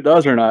don't know if it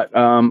does or not.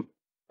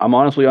 I'm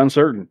honestly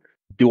uncertain.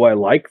 Do I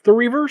like the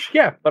Reavers?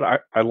 Yeah,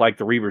 but I like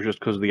the Reavers just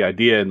because of the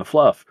idea and the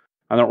fluff.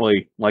 I don't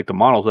really like the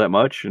models that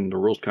much, and the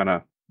rules kind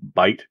of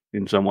bite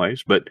in some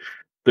ways. But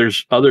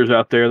there's others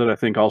out there that I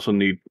think also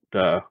need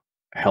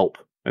help,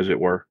 as it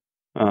were.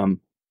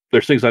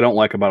 There's things I don't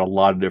like about a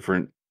lot of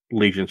different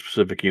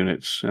Legion-specific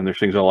units, and there's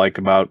things I like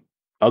about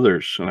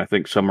others, and I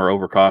think some are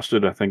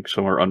overcosted. I think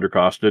some are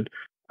undercosted.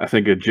 I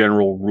think a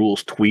general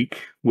rules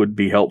tweak would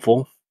be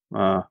helpful,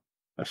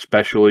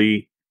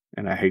 especially,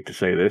 and I hate to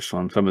say this,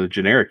 on some of the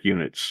generic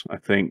units. I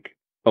think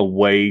a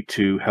way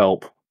to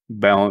help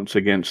balance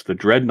against the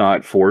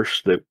Dreadnought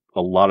force that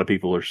a lot of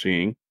people are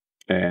seeing,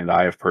 and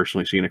I have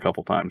personally seen a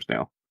couple times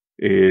now,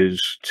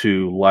 is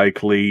to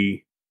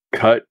likely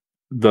cut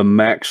the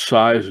max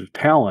size of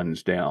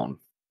Talons down.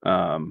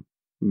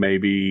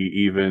 Maybe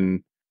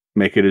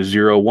make it a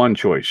 0-1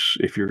 choice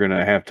if you're going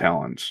to have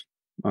Talons,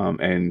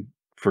 and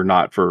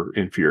not for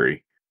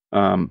Infuri.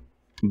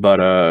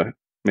 But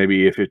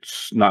maybe if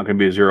it's not going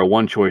to be a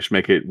 0-1 choice,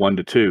 make it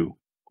 1-2,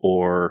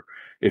 or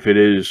if it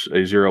is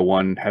a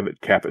 0-1, have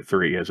it cap at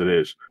 3 as it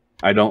is.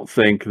 I don't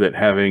think that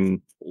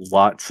having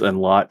lots and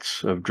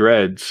lots of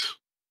dreads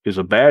is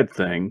a bad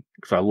thing,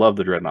 because I love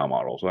the Dreadnought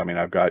models. I mean,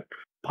 I've got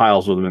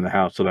piles of them in the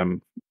house that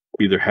I'm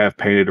either have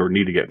painted or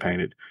need to get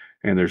painted,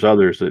 and there's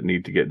others that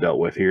need to get dealt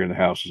with here in the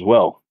house as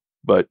well.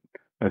 But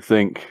I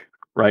think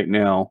right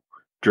now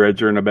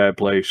dreads are in a bad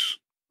place.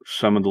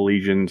 Some of the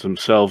legions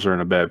themselves are in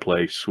a bad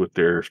place with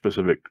their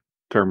specific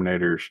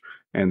terminators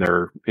and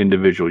their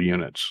individual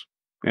units,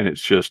 and it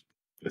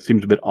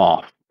seems a bit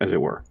off, as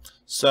it were.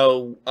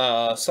 So,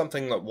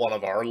 something that one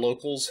of our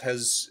locals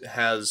has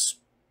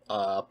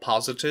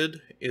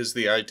posited is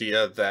the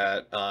idea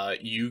that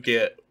you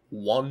get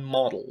one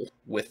model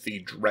with the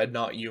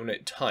Dreadnought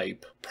unit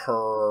type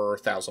per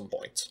 1,000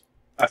 points.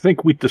 I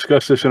think we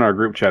discussed this in our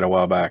group chat a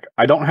while back.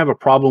 I don't have a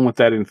problem with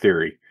that in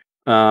theory.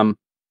 I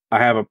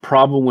have a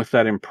problem with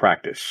that in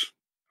practice.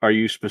 Are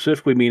you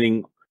specifically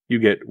meaning you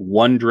get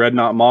one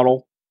Dreadnought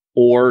model,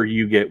 or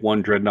you get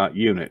one Dreadnought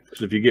unit?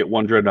 Because if you get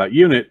one Dreadnought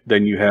unit,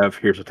 then you have,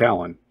 here's a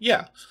Talon.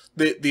 Yeah,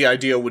 the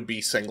idea would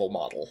be single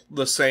model.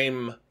 The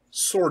same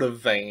sort of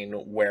vein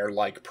where,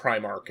 like,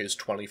 Primarch is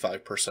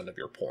 25% of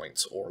your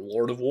points, or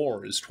Lord of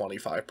War is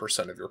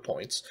 25% of your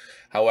points.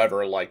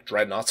 However, like,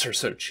 Dreadnoughts are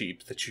so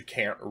cheap that you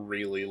can't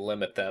really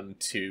limit them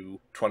to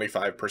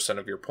 25%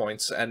 of your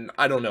points. And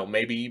I don't know,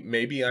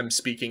 maybe I'm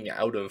speaking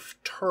out of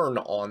turn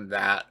on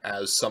that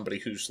as somebody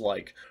who's,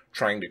 like,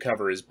 trying to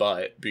cover his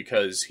butt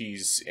because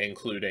he's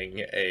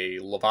including a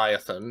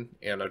Leviathan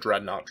in a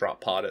Dreadnought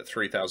drop pod at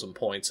 3,000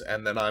 points,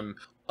 and then I'm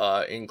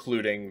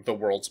including the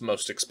world's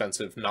most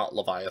expensive not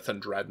Leviathan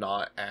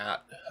Dreadnought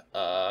at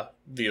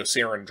the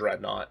Osiris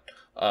Dreadnought,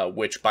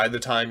 which by the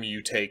time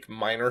you take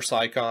minor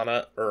psychic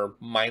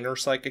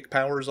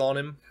powers on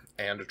him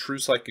and a true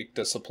psychic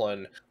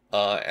discipline,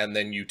 and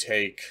then you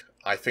take,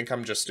 I think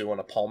I'm just doing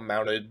a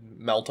palm-mounted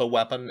Melta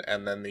weapon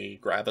and then the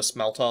Gravis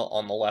Melta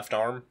on the left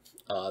arm,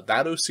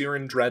 that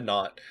Osiris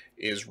Dreadnought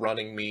is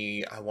running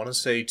me, I want to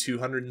say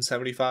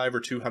 275 or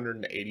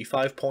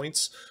 285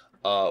 points,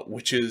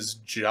 which is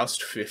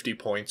just 50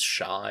 points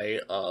shy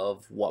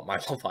of what my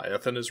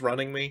Leviathan is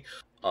running me.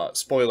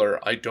 Spoiler,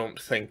 I don't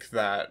think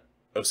that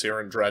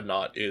Osiris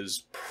Dreadnought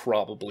is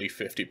probably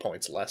 50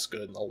 points less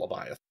good than the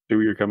Leviathan. See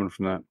where you're coming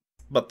from that.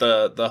 But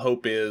the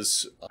hope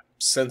is,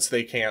 since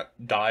they can't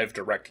dive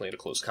directly into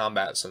close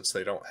combat, since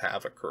they don't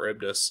have a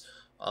Charybdis,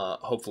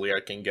 hopefully I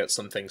can get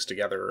some things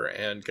together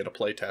and get a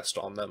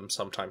playtest on them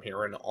sometime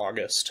here in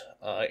August,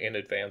 in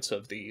advance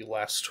of the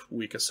last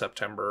week of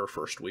September,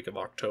 first week of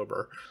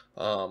October,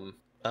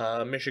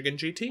 Michigan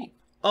GT.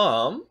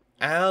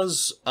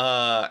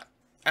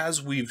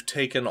 As we've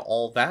taken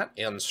all that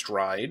in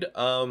stride,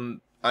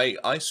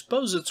 I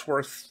suppose it's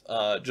worth,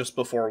 just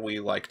before we,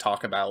 like,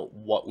 talk about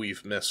what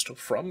we've missed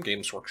from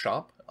Games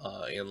Workshop,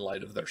 in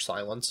light of their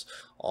silence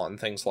on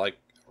things like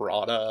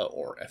errata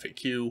or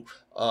FAQ,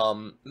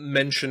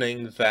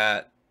 mentioning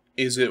that,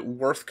 is it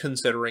worth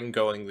considering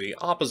going the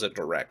opposite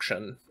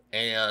direction?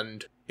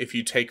 And if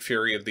you take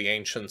Fury of the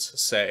Ancients,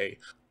 say,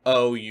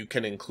 oh, you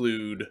can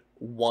include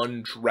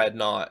one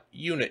Dreadnought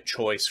unit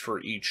choice for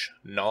each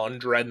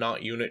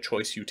non-Dreadnought unit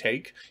choice you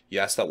take.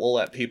 Yes, that will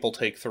let people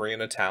take 3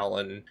 in a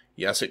Talon.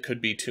 Yes, it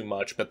could be too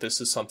much, but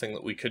this is something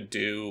that we could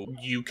do.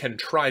 You can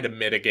try to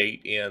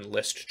mitigate in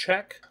list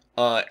check,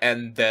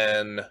 and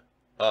then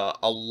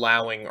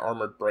allowing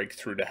Armored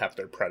Breakthrough to have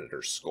their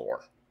Predators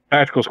score.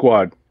 Tactical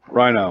Squad,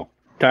 Rhino.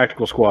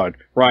 Tactical Squad,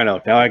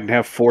 Rhino. Now I can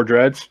have 4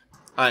 dreads?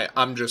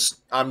 I'm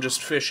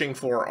just fishing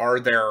for, are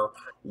there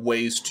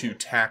ways to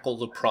tackle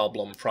the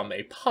problem from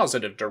a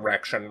positive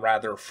direction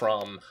rather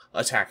from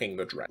attacking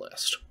the dread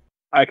list?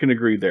 I can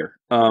agree there.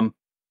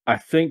 I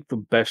think the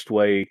best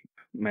way,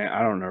 man,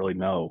 I don't really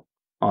know,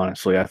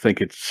 honestly. I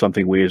think it's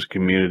something we as a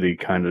community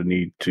kind of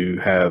need to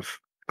have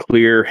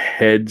clear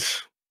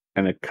heads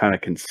and a kind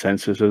of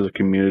consensus as a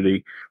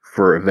community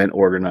for event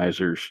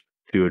organizers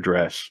to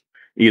address,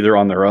 either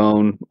on their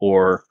own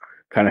or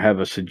kind of have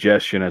a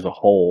suggestion as a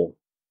whole,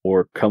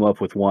 or come up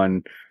with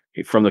one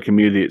from the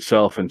community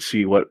itself and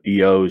see what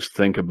EOs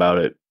think about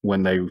it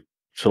when they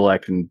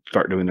select and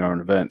start doing their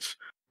own events.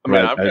 I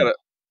mean,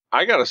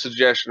 I got a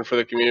suggestion for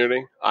the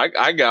community.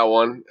 I got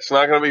one. It's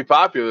not going to be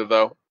popular,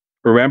 though.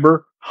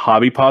 Remember,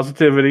 hobby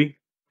positivity.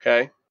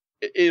 Okay.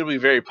 It'll be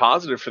very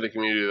positive for the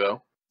community,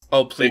 though.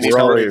 Oh, please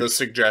tell me the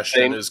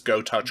suggestion is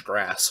go touch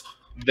grass.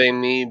 They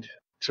need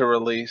to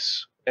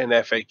release an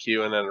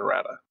FAQ and an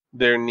errata.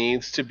 There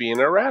needs to be an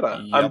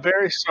errata. Yep. I'm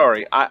very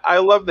sorry. I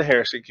love the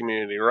Heresy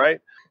community, right?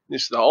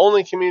 This is the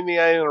only community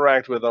I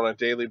interact with on a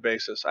daily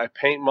basis. I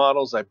paint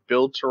models. I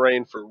build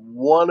terrain for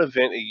one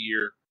event a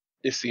year.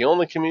 It's the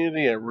only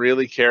community I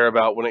really care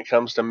about when it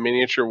comes to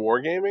miniature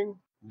wargaming.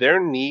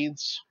 There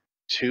needs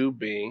to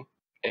be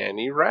an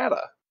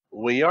errata.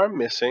 We are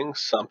missing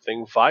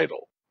something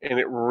vital. And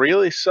it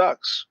really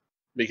sucks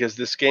because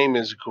this game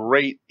is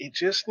great. It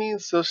just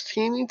needs those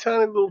teeny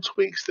tiny little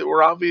tweaks that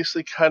were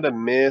obviously kind of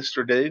missed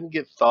or didn't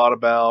get thought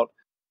about.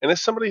 And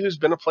as somebody who's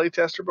been a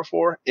playtester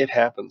before, it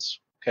happens.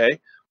 Okay,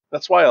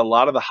 that's why a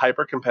lot of the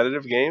hyper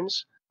competitive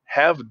games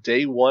have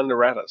day one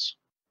erratas.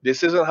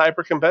 This isn't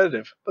hyper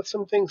competitive, but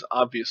some things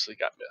obviously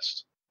got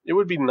missed. It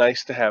would be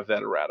nice to have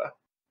that errata,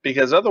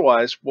 because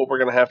otherwise, what we're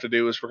going to have to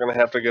do is we're going to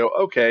have to go,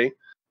 okay,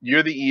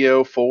 you're the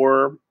EO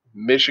for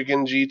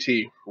Michigan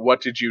GT.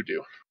 What did you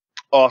do?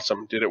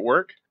 Awesome. Did it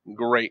work?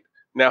 Great.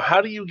 Now,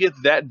 how do you get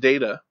that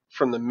data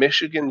from the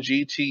Michigan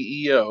GT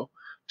EO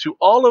to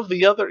all of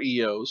the other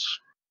EOs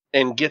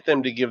and get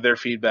them to give their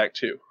feedback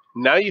too?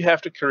 Now you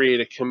have to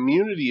create a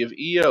community of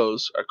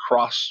EOs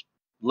across,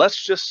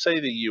 let's just say,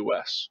 the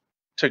US,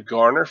 to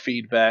garner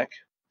feedback,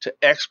 to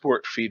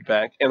export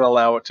feedback, and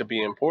allow it to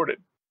be imported.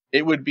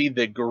 It would be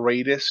the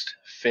greatest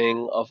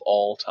thing of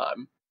all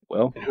time.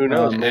 Well, and who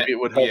knows? Maybe it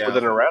would help with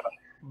an errata.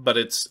 But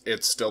it's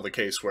still the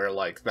case where,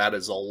 like, that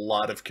is a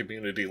lot of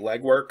community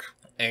legwork,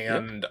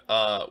 and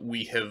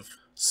we have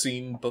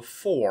seen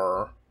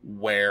before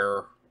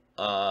where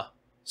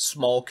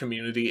small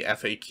community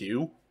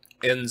FAQ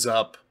ends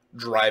up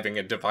driving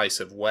a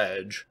divisive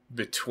wedge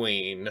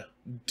between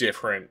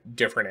different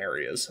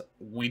areas.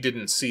 We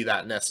didn't see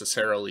that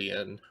necessarily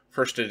in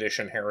first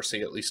edition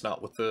Heresy, at least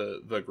not with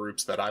the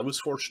groups that I was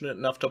fortunate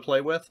enough to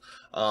play with,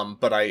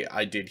 but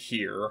I did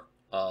hear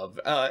of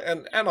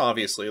and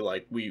obviously,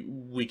 like,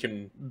 we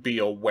can be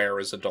aware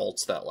as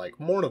adults that, like,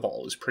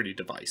 Mournival is pretty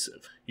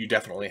divisive. You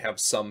definitely have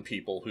some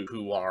people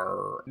who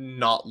are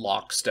not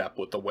lockstep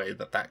with the way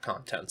that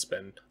content's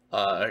been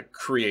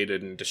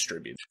created and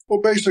distributed.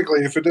 Well,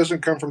 basically, if it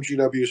doesn't come from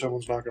GW,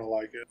 someone's not going to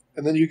like it.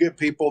 And then you get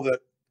people that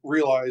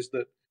realize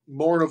that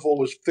Mournival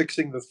was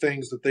fixing the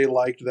things that they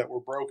liked that were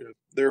broken.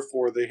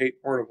 Therefore, they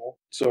hate Mournival.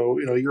 So,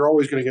 you're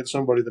always going to get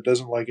somebody that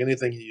doesn't like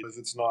anything if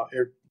it's not.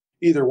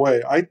 Either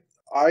way,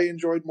 I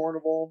enjoyed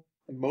Mournival.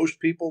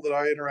 Most people that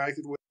I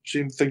interacted with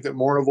seemed to think that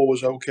Mournival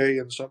was okay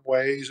in some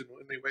ways, and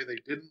in the way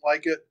they didn't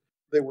like it,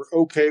 they were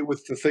okay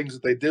with the things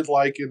that they did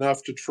like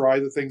enough to try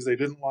the things they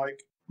didn't like.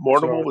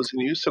 Mournival was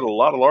in use at a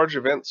lot of large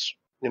events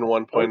in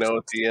 1.0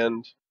 at the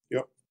end.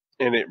 Yep.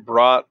 And it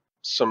brought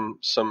some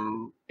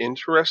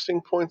interesting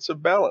points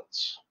of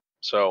balance.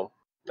 So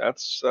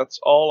that's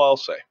all I'll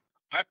say.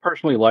 I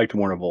personally liked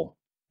Mournival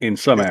in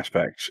some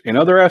aspects. In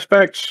other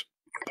aspects,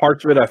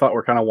 parts of it I thought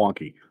were kind of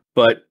wonky.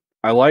 But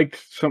I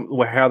liked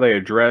how they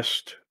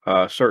addressed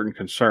certain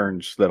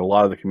concerns that a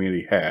lot of the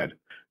community had.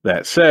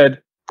 That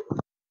said,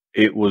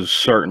 it was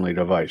certainly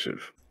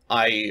divisive.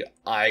 I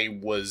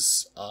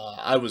was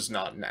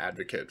not an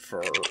advocate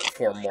for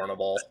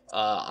Mournival.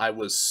 I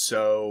was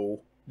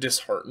so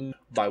disheartened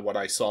by what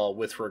I saw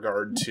with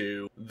regard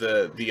to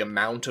the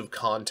amount of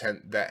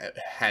content that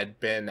had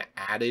been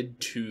added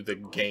to the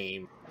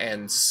game,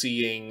 and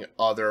seeing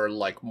other,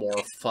 like,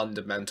 more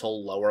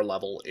fundamental lower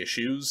level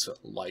issues,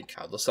 like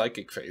how the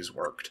psychic phase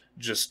worked,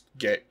 just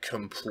get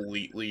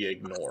completely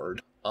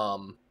ignored.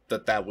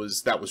 That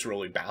was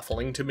really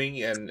baffling to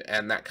me, and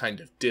that kind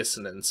of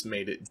dissonance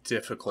made it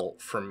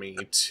difficult for me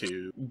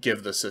to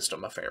give the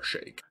system a fair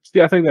shake.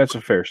 Yeah, I think that's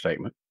a fair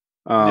statement.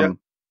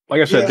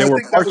 Like I said, there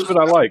were parts of it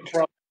I liked.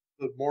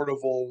 The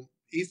Mournival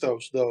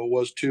ethos, though,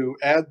 was to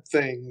add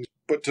things,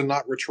 but to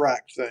not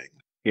retract things.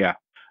 Yeah.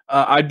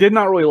 I did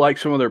not really like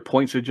some of their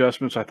points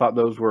adjustments. I thought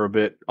those were a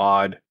bit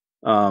odd,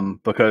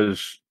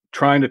 because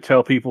trying to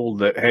tell people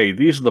that, hey,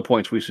 these are the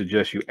points we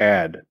suggest you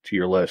add to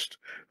your list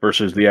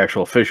versus the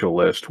actual official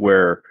list,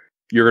 where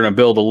you're going to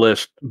build a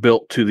list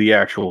built to the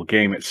actual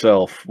game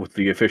itself with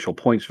the official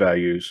points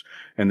values,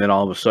 and then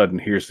all of a sudden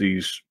here's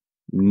these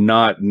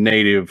not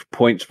native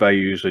points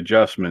values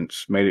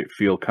adjustments, made it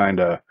feel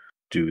kind of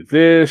do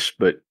this,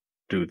 but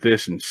do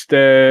this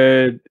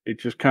instead. It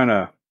just kind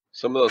of...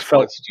 Some of those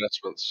points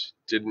adjustments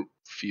didn't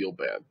feel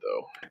bad,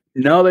 though.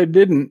 No, they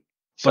didn't,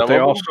 but they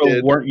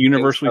also weren't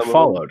universally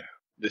followed.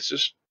 This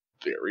is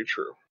very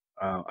true.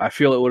 I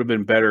feel it would have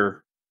been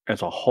better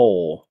as a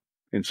whole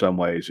in some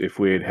ways if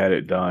we had had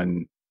it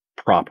done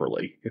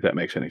properly, if that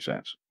makes any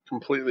sense.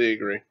 Completely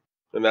agree.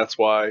 And that's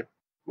why,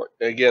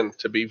 again,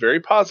 to be very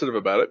positive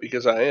about it,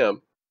 because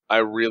I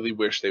really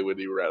wish they would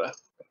errata.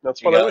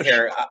 That's what I wish.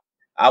 Here,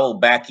 I will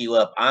back you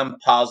up. I'm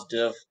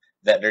positive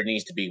that there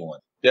needs to be one.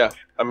 Yeah,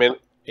 I mean,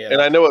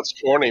 and I know it's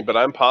corny, but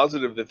I'm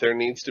positive that there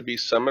needs to be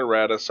some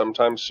errata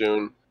sometime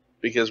soon,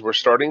 because we're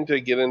starting to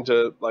get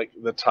into, like,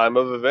 the time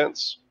of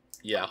events.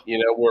 Yeah.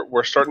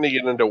 We're starting to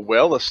get into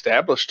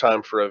well-established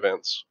time for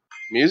events.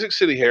 Music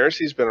City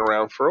Heresy's been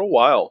around for a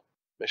while.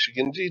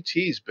 Michigan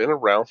GT's been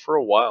around for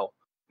a while.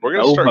 We're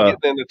going to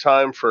start getting into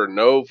time for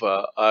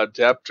Nova,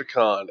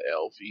 Adepticon,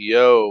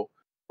 LVO.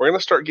 We're going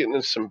to start getting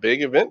into some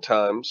big event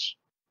times.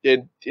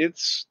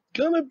 It's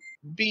going to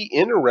be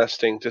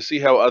interesting to see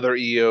how other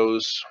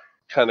EOs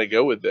kind of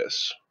go with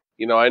this.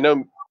 I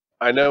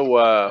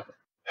know,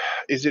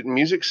 is it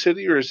Music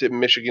City or is it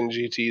Michigan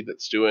GT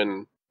that's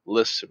doing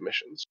list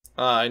submissions?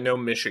 I know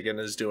Michigan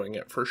is doing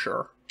it for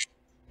sure.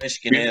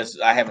 Michigan is.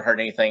 I haven't heard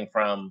anything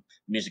from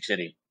Music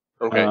City.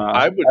 Okay,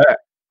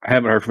 I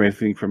haven't heard from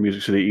anything from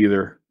Music City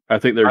either. I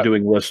think they're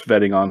doing list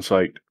vetting on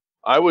site.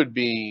 I would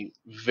be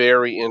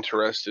very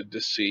interested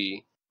to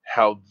see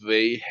how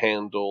they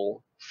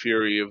handle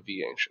Fury of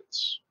the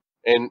Ancients,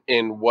 and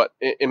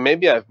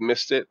maybe I've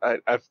missed it.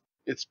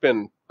 It's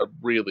been a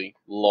really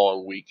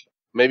long week.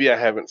 Maybe I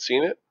haven't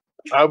seen it.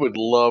 I would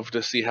love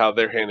to see how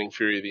they're handling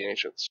Fury of the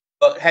Ancients.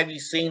 But have you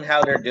seen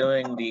how they're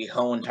doing the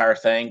whole entire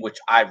thing, which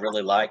I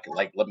really like?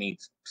 Like, let me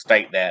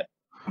state that.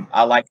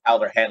 I like how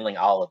they're handling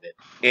all of it.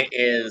 It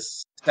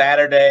is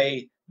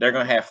Saturday. They're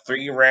going to have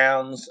 3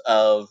 rounds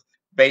of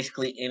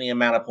basically any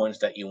amount of points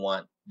that you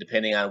want,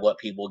 depending on what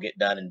people get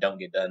done and don't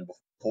get done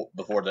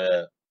before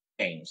the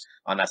games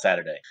on that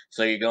Saturday.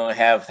 So you're going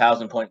to have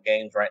 1,000-point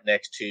games right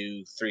next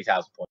to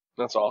 3,000 points.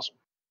 That's awesome.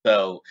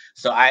 So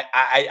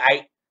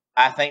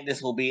I think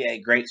this will be a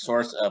great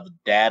source of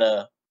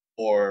data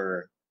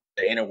for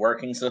the inner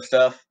workings of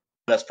stuff.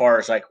 But as far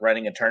as like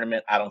running a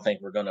tournament, I don't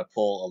think we're going to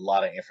pull a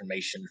lot of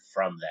information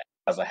from that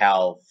because of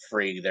how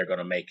free they're going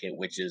to make it,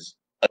 which is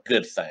a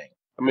good thing.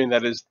 I mean,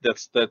 that's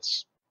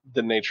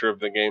the nature of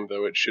the game,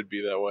 though. It should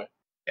be that way.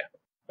 Yeah.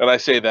 And I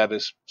say that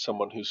as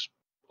someone who's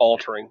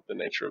altering the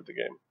nature of the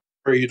game.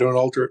 Or you don't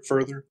alter it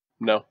further?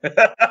 No. I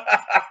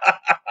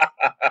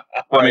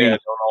mean, mean,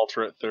 don't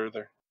alter it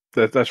further.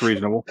 That's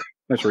reasonable.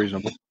 That's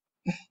reasonable.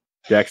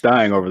 Jack's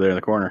dying over there in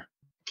the corner.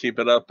 Keep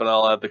it up, and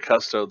I'll add the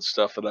custode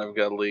stuff that I've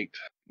got leaked.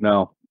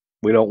 No,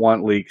 we don't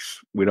want leaks.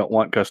 We don't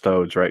want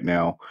custodes right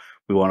now.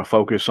 We want to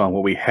focus on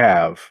what we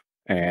have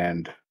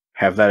and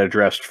have that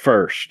addressed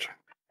first.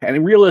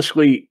 And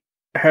realistically,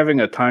 having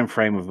a time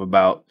frame of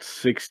about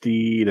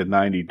 60 to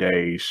 90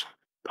 days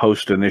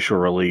post initial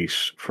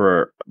release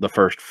for the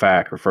first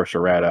FAQ or first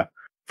errata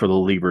for the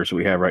levers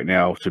we have right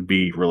now to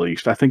be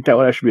released, I think that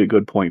would actually be a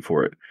good point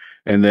for it.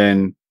 And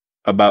then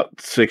about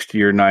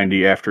 60 or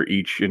 90 after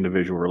each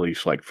individual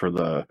release, like for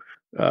the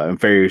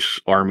various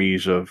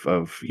armies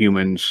of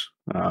humans,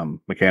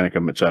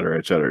 Mechanicum, et cetera,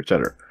 et cetera, et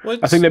cetera.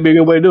 I think that'd be a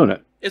good way of doing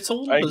it. It's a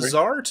little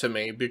bizarre to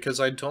me because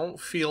I don't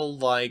feel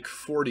like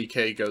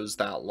 40K goes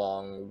that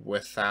long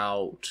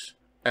without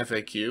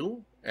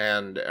FAQ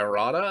and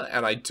errata,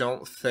 and I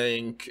don't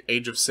think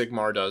Age of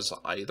Sigmar does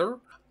either.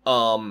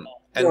 No,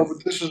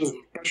 but this is a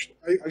special.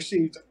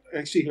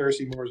 I see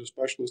Heresy more as a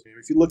specialist game.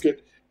 If you look at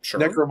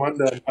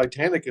Necromunda and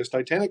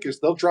Titanicus,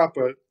 they'll drop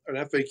an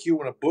FAQ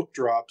when a book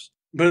drops,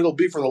 but it'll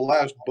be for the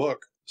last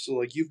book. So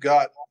like you've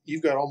got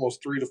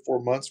almost 3 to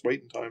 4 months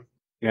waiting time.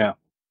 Yeah.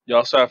 You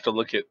also have to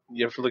look at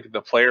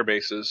the player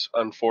bases.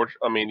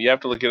 You have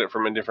to look at it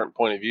from a different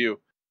point of view.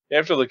 You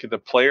have to look at the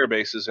player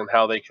bases and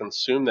how they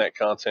consume that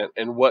content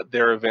and what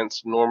their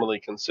events normally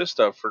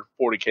consist of for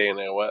 40K and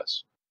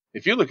AOS.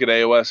 If you look at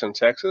AOS in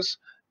Texas,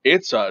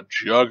 it's a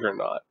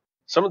juggernaut.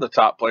 Some of the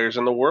top players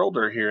in the world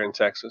are here in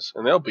Texas,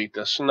 and they'll beat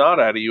the snot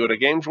out of you at a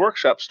Games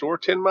Workshop store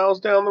 10 miles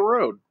down the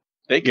road.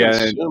 They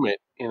consume it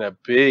in a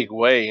big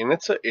way, and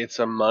it's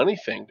a money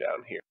thing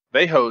down here.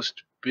 They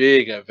host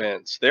big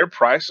events. Their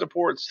price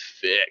support's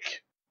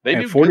thick.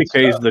 And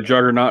 40K is the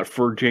juggernaut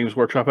for Games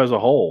Workshop as a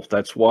whole.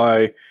 That's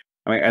why,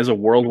 I mean, as a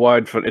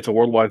worldwide, it's a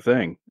worldwide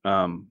thing.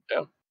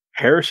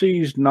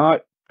 Heresy's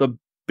not the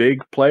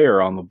big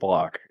player on the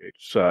block.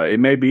 It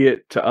may be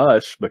it to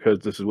us because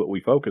this is what we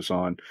focus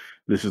on.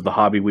 This is the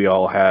hobby we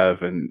all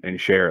have and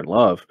share and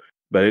love.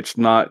 But it's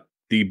not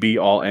the be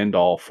all end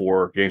all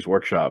for Games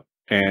Workshop.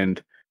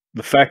 And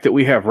the fact that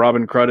we have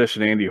Robin Cruddas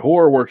and Andy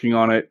Hoare working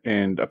on it,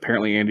 and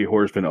apparently Andy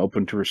Hoare has been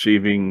open to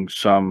receiving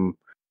some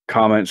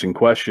comments and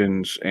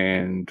questions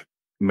and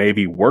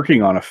maybe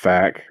working on a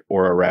FAQ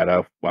or a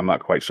errata, I'm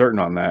not quite certain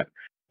on that,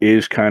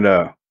 is kind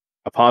of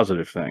a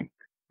positive thing.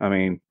 I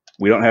mean,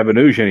 we don't have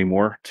Anuj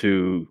anymore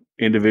to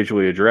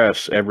individually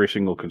address every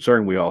single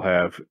concern we all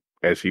have,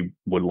 as he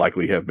would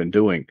likely have been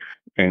doing.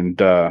 And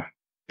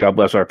God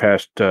bless our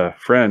past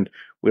friend,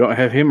 we don't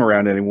have him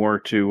around anymore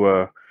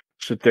to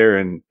sit there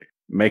and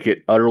make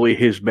it utterly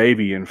his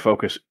baby and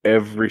focus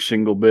every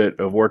single bit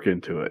of work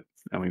into it.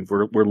 I mean,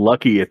 we're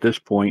lucky at this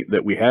point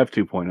that we have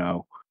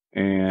 2.0,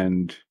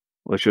 and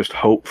let's just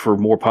hope for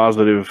more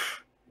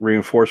positive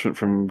reinforcement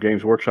from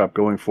Games Workshop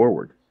going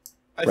forward,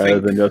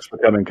 rather than just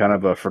becoming kind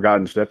of a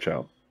forgotten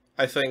stepchild.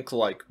 I think,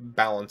 like,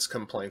 balance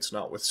complaints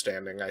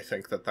notwithstanding, I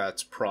think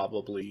that's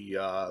probably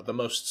the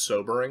most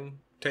sobering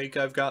take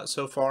I've got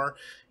so far,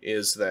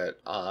 is that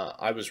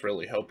I was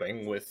really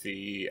hoping with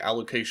the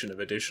allocation of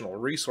additional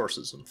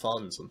resources and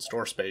funds and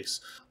store space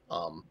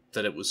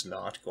that it was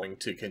not going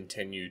to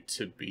continue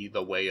to be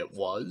the way it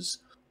was.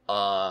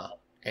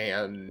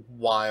 And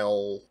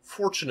while,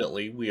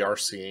 fortunately, we are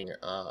seeing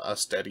a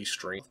steady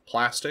stream of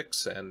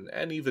plastics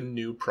and even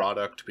new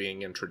product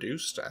being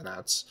introduced, and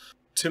that's,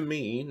 to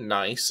me,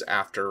 nice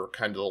after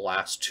kind of the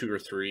last 2 or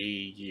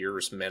 3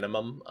 years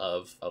minimum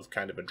of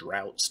kind of a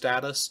drought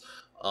status.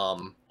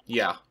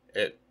 Yeah,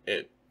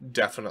 it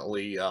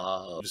definitely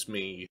gives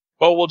me...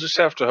 Well, we'll just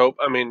have to hope.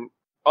 I mean,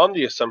 on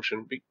the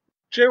assumption,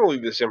 generally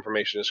this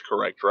information is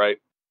correct, right?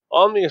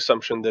 On the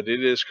assumption that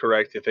it is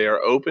correct, if they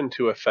are open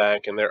to a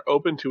FAQ and they're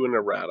open to an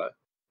errata,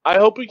 I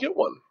hope we get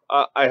one.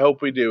 I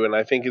hope we do, and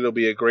I think it'll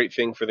be a great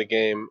thing for the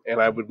game.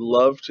 And I would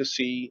love to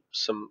see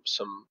some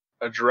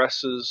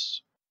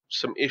addresses,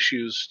 some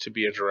issues to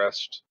be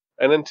addressed.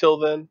 And until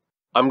then,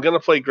 I'm gonna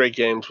play great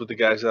games with the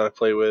guys that I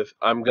play with.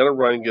 I'm gonna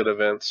run good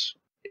events.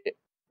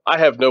 I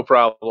have no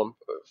problem.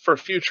 For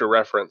future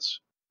reference,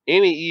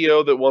 any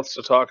EO that wants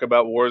to talk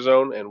about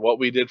Warzone and what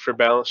we did for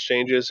balance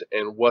changes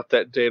and what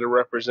that data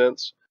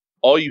represents,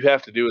 all you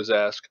have to do is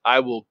ask. I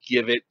will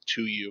give it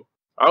to you.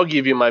 I'll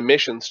give you my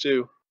missions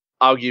too.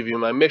 I'll give you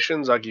my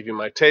missions. I'll give you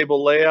my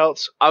table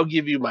layouts. I'll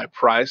give you my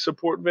prize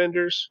support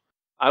vendors.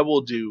 I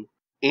will do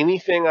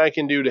anything I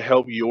can do to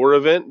help your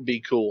event be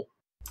cool.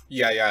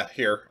 Yeah,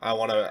 here. I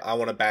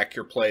wanna back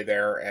your play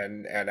there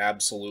and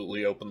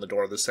absolutely open the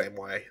door the same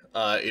way.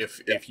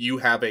 If you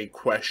have a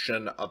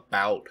question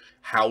about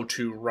how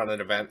to run an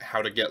event,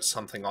 how to get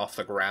something off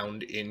the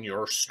ground in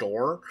your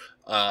store,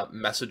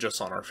 message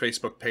us on our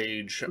Facebook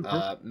page,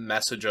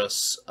 message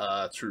us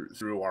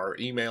through our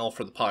email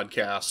for the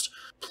podcast.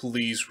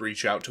 Please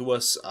reach out to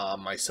us,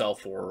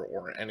 myself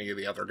or any of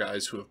the other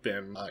guys who have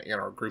been in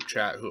our group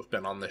chat, who have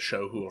been on the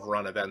show, who have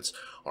run events,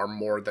 are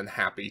more than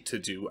happy to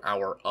do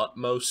our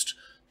utmost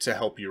to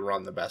help you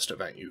run the best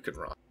event you can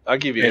run. I'll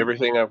give you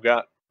everything I've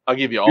got. I'll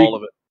give you all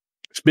of it.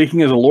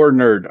 Speaking as a lore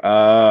nerd,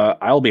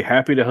 I'll be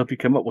happy to help you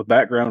come up with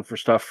background for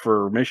stuff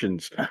for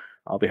missions.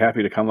 I'll be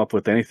happy to come up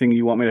with anything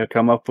you want me to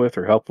come up with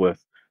or help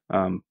with.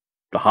 The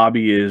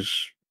hobby is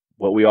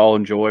what we all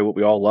enjoy, what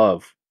we all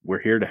love.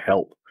 We're here to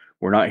help.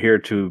 We're not here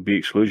to be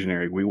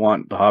exclusionary. We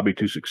want the hobby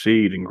to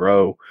succeed and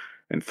grow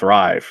and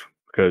thrive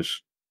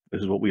because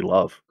this is what we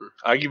love.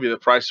 I give you the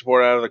price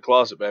support out of the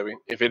closet, baby.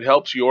 If it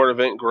helps your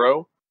event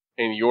grow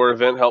and your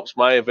event helps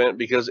my event,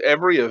 because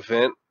every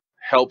event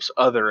helps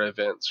other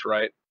events,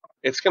 right?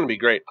 It's going to be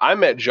great. I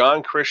met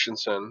John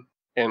Christensen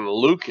and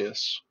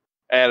Lucas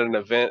at an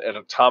event at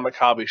Atomic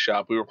Hobby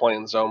Shop. We were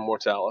playing Zone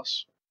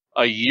Mortalis.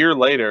 A year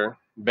later,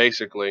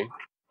 basically,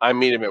 I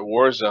meet him at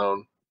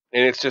Warzone,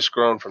 and it's just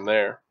grown from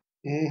there.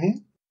 Mm-hmm.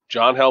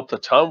 John helped a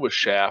ton with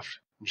Shaft.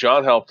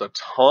 John helped a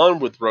ton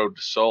with Road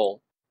to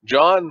Soul.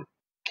 John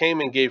came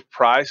and gave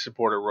prize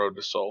support at Road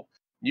to Soul.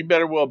 You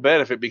better well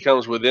bet if it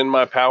becomes within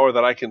my power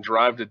that I can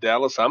drive to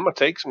Dallas, I'm going to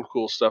take some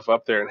cool stuff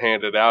up there and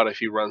hand it out if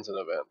he runs an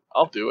event.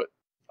 I'll do it.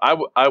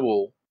 I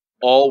will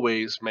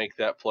always make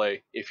that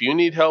play. If you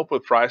need help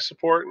with prize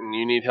support and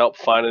you need help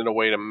finding a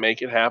way to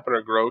make it happen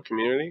or grow a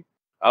community,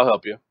 I'll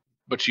help you.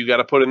 But you got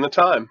to put in the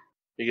time,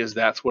 because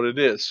that's what it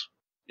is.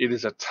 It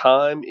is a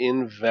time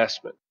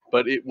investment,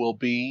 but it will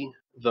be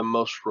the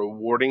most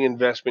rewarding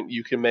investment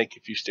you can make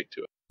if you stick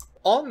to it.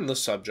 On the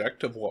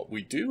subject of what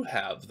we do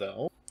have,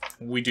 though,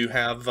 we do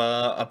have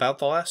about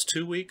the last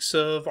 2 weeks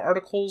of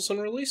articles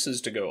and releases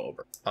to go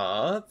over.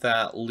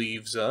 That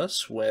leaves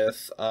us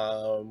with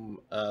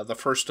the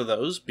first of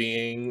those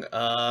being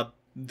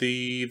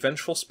the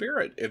Vengeful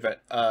Spirit event,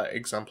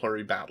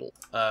 exemplary battle.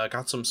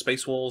 Got some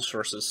Space Wolves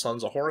versus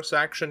Sons of Horus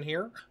action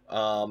here.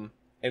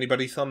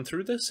 Anybody thumb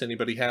through this?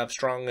 Anybody have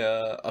strong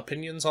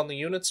opinions on the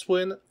units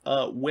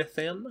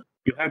within?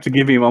 You'll have to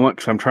give me a moment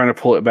because I'm trying to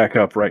pull it back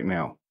up right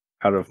now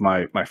out of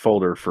my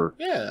folder for.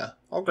 Yeah,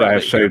 I'll grab I it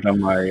have saved here. on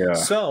my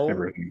So,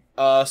 everything.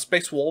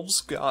 Space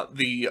Wolves got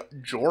the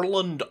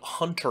Jorlund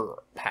Hunter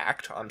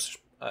Pact.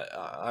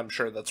 I'm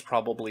sure that's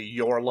probably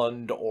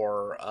Yorlund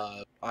or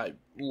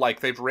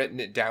like they've written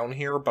it down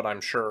here, but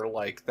I'm sure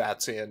like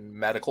that's in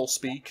medical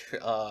speak,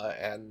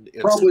 and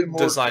it's Probably more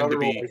designed to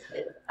be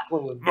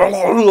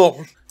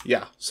like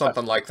yeah,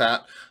 something like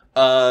that.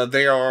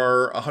 They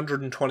are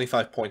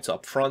 125 points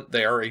up front.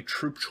 They are a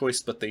troop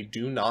choice, but they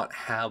do not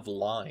have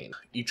line.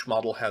 Each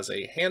model has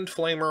a hand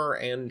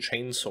flamer and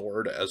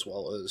chainsword, as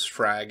well as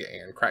frag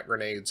and crack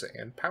grenades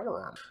and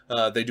power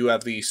arm. They do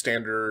have the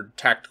standard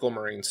tactical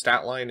marine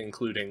stat line,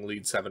 including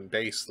lead 7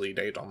 base, lead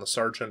 8 on the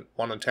sergeant,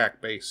 1 attack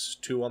base,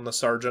 2 on the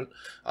sergeant.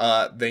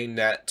 They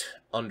net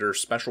under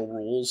special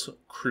rules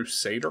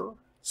Crusader,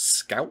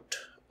 Scout.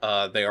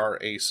 They are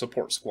a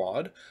support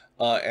squad.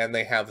 And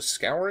they have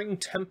Scouring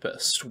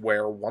Tempest,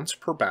 where once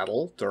per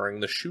battle during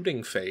the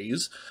shooting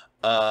phase,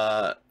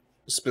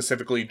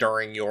 specifically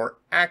during your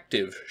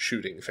active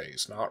shooting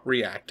phase, not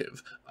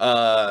reactive,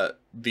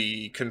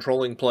 the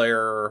controlling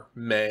player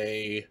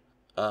may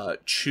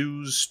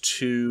choose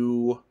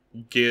to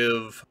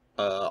give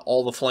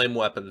all the flame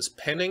weapons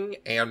pinning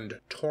and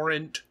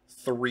torrent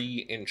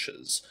 3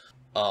 inches.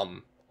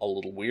 A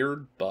little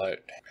weird,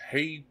 but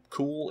hey,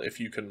 cool if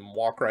you can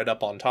walk right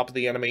up on top of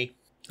the enemy.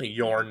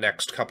 Your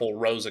next couple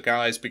rows of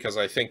guys, because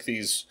I think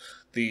these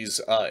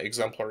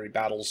exemplary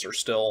battles are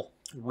still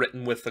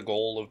written with the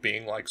goal of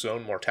being like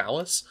Zone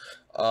Mortalis.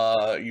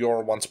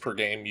 Your once per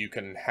game, you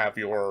can have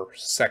your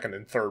second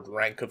and third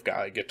rank of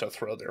guy get to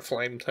throw their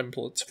flame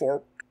templates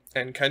forward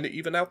and kind of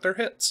even out their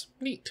hits.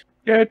 Neat.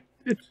 Yeah,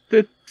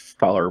 it's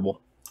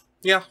tolerable.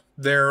 Yeah,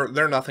 they're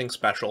nothing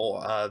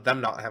special.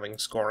 Them not having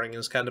scoring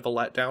is kind of a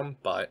letdown,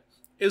 but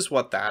is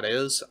what that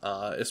is,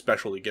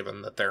 especially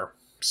given that they're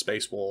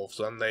Space Wolves,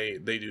 and they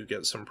do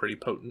get some pretty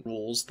potent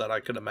rules that I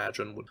could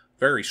imagine would be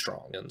very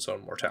strong in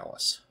Zone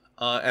Mortalis.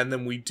 And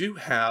then we do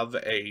have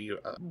a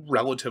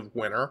relative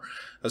winner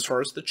as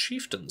far as the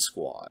Chieftain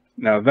squad.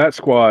 Now that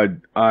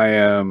squad, I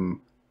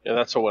am. Yeah,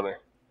 that's a winner.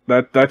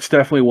 That's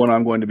definitely one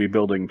I'm going to be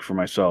building for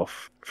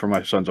myself, for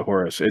my Sons of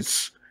Horus.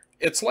 It's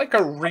like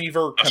a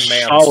Reaver a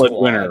command solid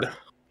squad. winner.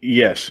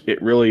 Yes,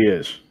 it really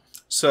is.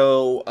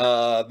 So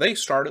they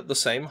start at the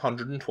same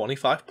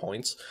 125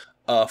 points.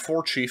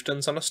 4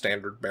 chieftains and a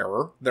standard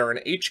bearer. They're an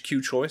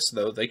HQ choice,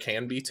 though they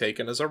can be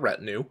taken as a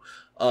retinue.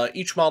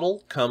 Each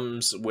model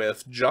comes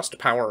with just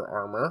power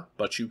armor,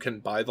 but you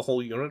can buy the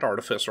whole unit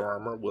artificer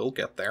armor. We'll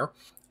get there.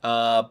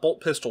 Bolt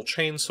pistol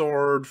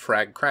chainsword,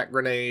 frag crack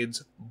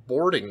grenades,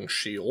 boarding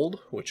shield,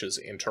 which is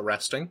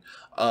interesting.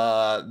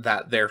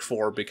 That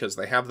therefore, because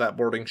they have that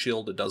boarding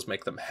shield, it does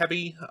make them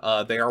heavy.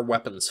 They are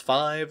weapons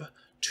 5,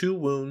 2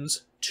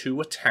 wounds,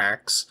 2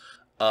 attacks.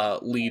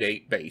 Lead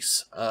 8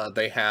 base.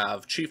 They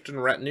have Chieftain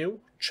Retinue,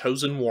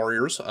 Chosen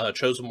Warriors.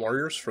 Chosen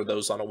Warriors, for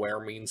those unaware,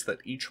 means that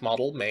each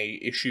model may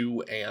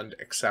issue and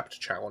accept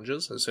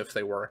challenges as if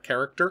they were a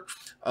character.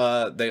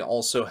 They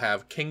also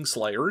have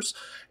Kingslayers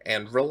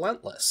and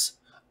Relentless.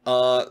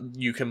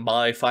 You can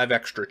buy 5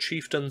 extra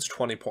Chieftains,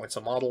 20 points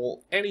a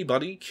model.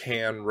 Anybody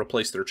can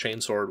replace their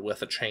chainsword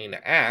with a chain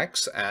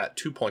axe at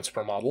 2 points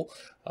per model.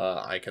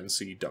 I can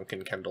see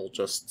Duncan Kendall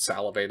just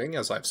salivating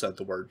as I've said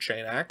the word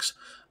chain axe.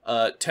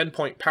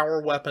 10-point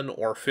power weapon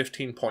or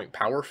 15-point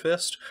power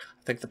fist.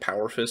 I think the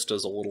power fist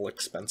is a little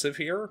expensive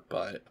here,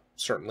 but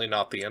certainly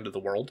not the end of the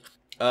world.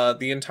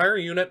 The entire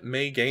unit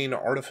may gain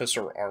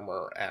artificer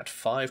armor at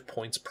 5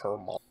 points per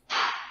model.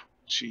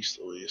 Jeez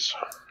Louise.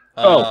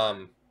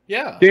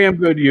 Yeah. Damn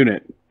good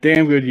unit.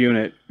 Damn good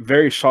unit.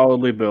 Very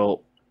solidly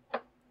built.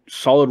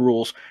 Solid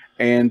rules.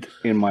 And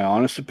in my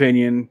honest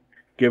opinion,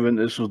 given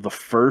this was the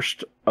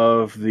first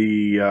of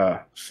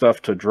the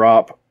stuff to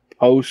drop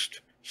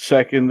post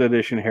 2nd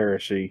edition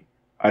Heresy,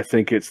 I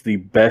think it's the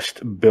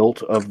best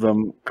built of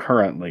them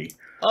currently.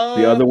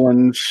 The other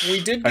ones...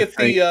 We did get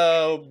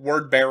the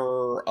Word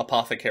Bearer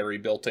Apothecary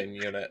built-in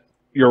unit.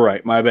 You're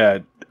right, my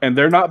bad. And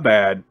they're not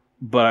bad,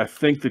 but I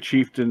think the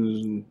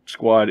Chieftain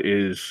squad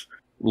is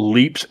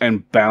leaps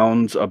and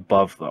bounds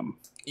above them.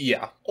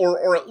 Yeah,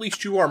 or at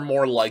least you are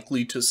more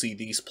likely to see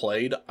these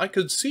played. I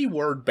could see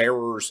Word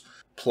Bearers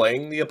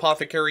playing the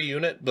Apothecary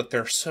unit, but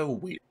they're so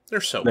weird.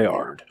 They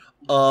are.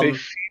 They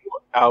feel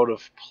out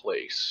of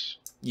place.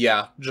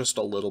 Yeah, just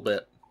a little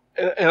bit.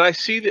 And I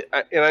see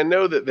that, and I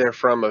know that they're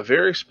from a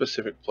very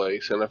specific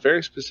place and a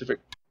very specific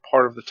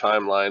part of the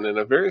timeline and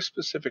a very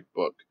specific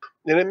book,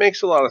 and it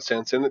makes a lot of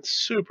sense and it's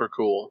super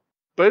cool,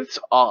 but it's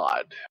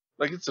odd.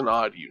 Like, it's an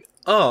odd unit.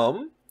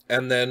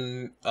 And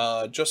then,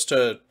 just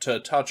to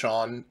touch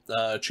on,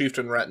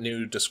 Chieftain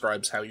Retinue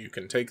describes how you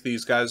can take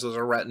these guys as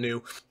a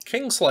retinue.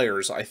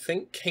 Kingslayers, I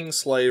think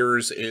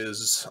Kingslayers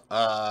is,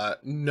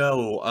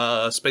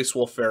 no, Space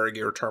Wolf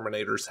Varigear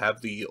Terminators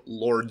have the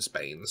Lord's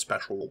Bane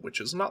special rule,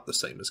 which is not the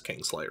same as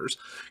Kingslayers.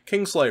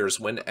 Kingslayers,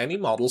 when any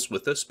models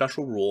with this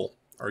special rule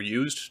are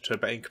used to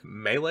make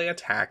melee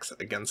attacks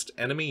against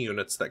enemy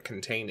units that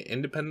contain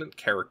independent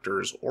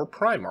characters or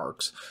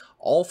Primarchs,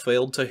 all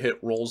failed to hit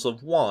rolls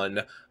of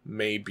 1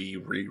 may be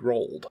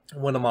re-rolled.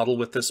 When a model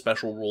with this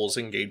special rule is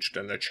engaged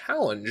in a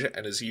challenge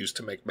and is used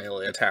to make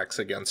melee attacks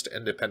against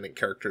independent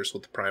characters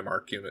with the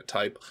Primarch unit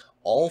type,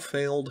 all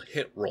failed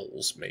hit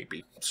rolls may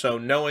be. So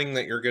knowing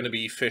that you're going to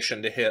be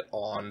fishing to hit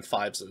on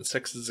 5s and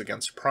 6s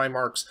against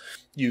Primarchs,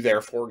 you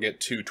therefore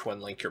get to twin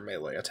link your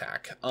melee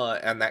attack.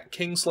 And that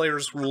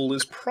Kingslayer's rule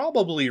is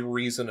probably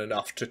reason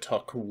enough to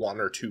tuck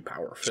 1 or 2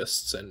 power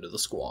fists into the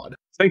squad.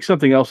 I think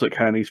something else that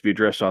kind of needs to be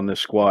addressed on this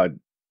squad,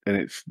 and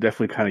it's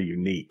definitely kind of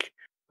unique.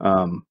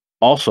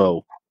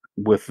 Also,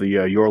 with the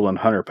Yorlin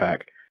Hunter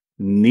pack,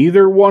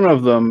 neither one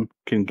of them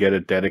can get a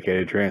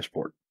dedicated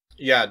transport.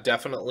 Yeah,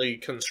 definitely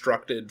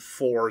constructed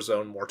for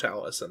Zone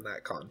Mortalis in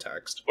that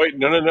context. Wait,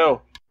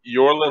 no.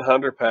 Yorlin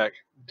Hunter pack,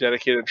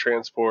 dedicated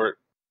transport.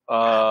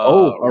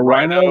 A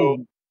Rhino,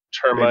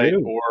 Termite,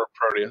 or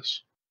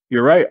Proteus.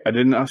 You're right. I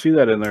did not see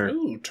that in there.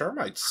 Ooh,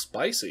 Termite's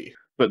spicy.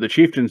 But the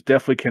Chieftains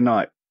definitely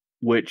cannot,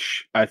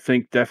 which I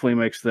think definitely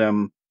makes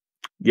them,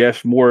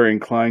 yes, more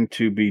inclined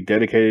to be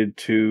dedicated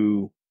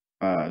to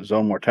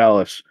Zone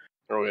Mortalis.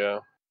 Oh, yeah.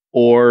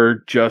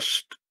 Or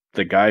just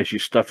the guys you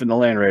stuff in the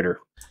Land Raider.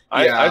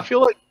 Yeah. I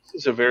feel like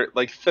this is a very,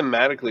 like,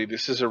 thematically,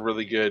 this is a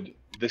really good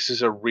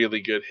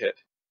hit.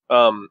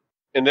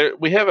 And there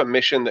we have a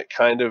mission that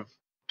kind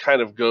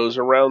of goes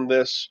around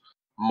this,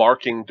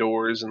 marking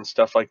doors and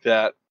stuff like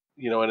that,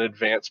 an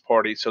advance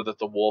party so that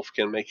the wolf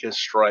can make his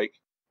strike.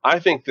 I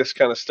think this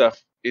kind of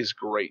stuff is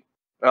great.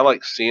 I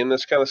like seeing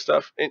this kind of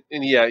stuff. And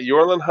yeah,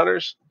 Yorlin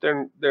Hunters,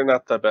 they're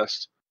not the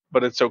best,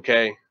 but it's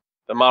okay.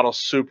 The model's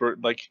super,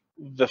 like,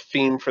 the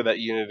theme for that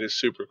unit is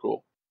super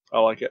cool. I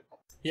like it.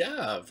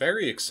 Yeah,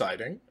 very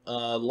exciting.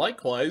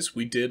 Likewise,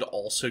 we did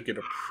also get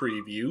a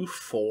preview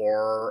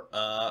for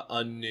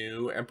a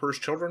new Emperor's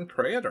Children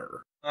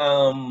Praetor.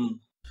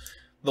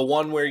 The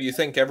one where you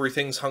think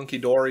everything's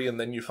hunky-dory, and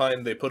then you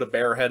find they put a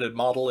bare-headed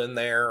model in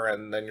there,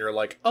 and then you're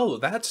like, oh,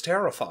 that's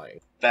terrifying.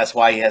 That's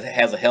why he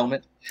has a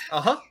helmet?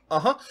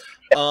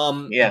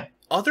 Yeah.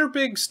 other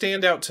big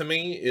standout to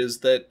me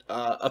is that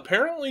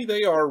apparently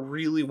they are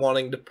really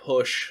wanting to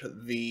push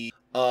the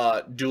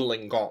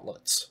dueling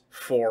gauntlets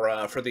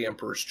for the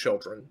Emperor's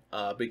Children,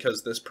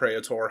 because this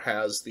Praetor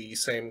has the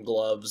same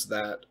gloves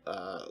that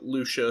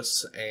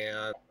Lucius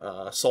and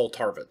Sol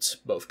Tarvitz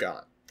both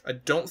got. I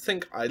don't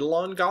think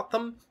Eidolon got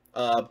them,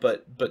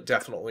 but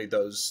definitely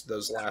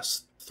those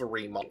last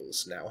 3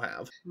 models now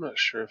have. I'm not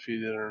sure if he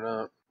did or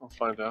not. I'll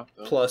find out,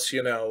 though. Plus,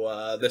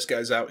 this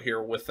guy's out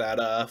here with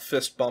that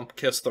fist bump,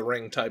 kiss the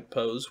ring type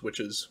pose, which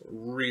is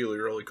really,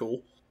 really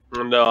cool.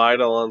 No,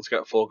 Eidolon's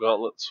got full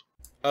gauntlets.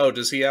 Oh,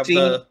 does he have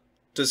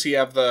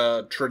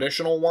the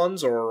traditional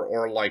ones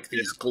or like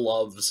these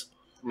gloves?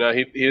 No,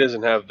 he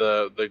doesn't have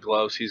the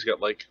gloves. He's got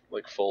like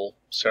full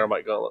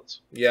ceramite gauntlets.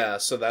 Yeah,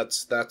 so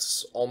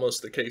that's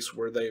almost the case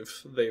where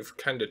they've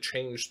kind of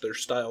changed their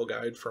style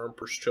guide for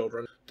Emperor's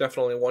Children.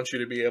 Definitely want you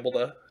to be able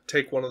to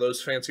take one of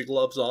those fancy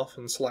gloves off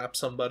and slap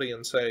somebody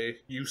and say,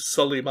 "You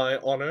sully my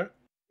honor."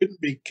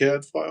 Couldn't be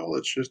CAD file.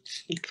 It's just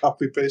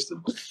copy pasted.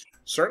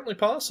 Certainly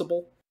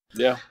possible.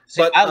 Yeah,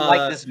 See, But, I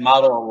like this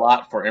model a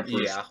lot for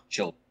Emperor's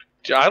Children.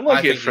 I like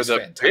I it think for he's the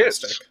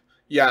fantastic. bits.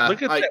 Yeah,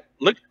 Look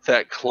at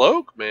that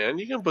cloak, man.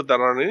 You can put that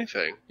on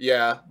anything.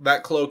 Yeah,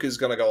 that cloak is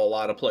going to go a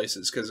lot of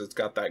places because it's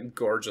got that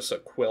gorgeous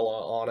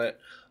Aquila on it.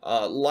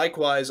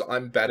 Likewise,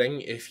 I'm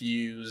betting if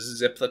you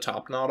zip the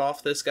top knot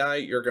off this guy,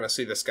 you're going to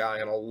see this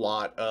guy in a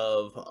lot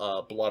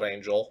of Blood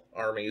Angel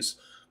armies,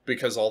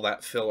 because all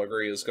that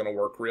filigree is going to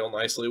work real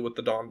nicely with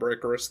the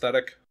Dawnbreaker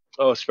aesthetic.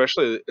 Oh,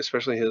 especially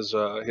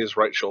his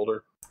right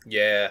shoulder.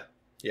 Yeah,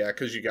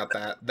 because you got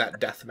that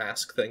death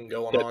mask thing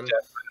going That on. death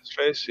on his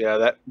face.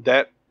 Yeah,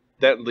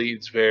 that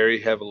leads very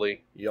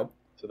heavily Yep.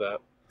 to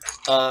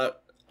that.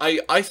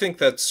 I think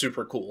that's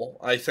super cool.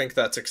 I think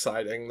that's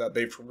exciting that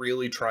they've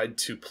really tried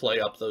to play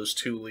up those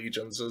 2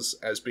 legions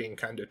as being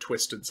kind of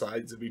twisted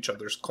sides of each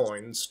other's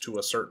coins to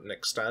a certain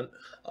extent.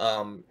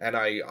 And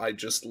I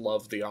just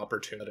love the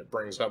opportunity it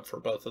brings up for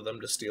both of them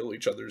to steal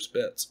each other's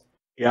bits.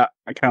 Yeah,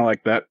 I kind of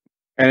like that.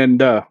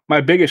 And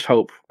my biggest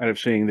hope out of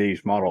seeing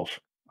these models,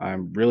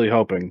 I'm really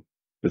hoping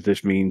that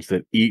this means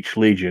that each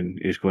legion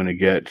is going to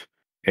get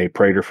a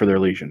Praetor for their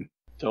legion.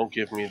 Don't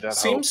give me that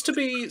Seems to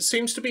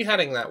be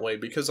heading that way,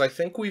 because I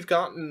think we've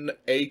gotten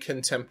a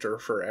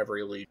Contemptor for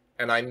every legion,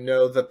 and I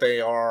know that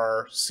they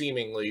are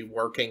seemingly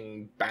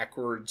working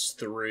backwards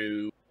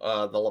through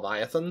the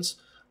Leviathans,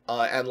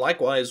 and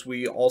likewise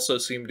we also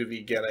seem to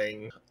be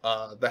getting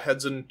the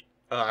heads and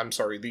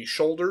the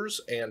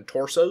shoulders and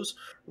torsos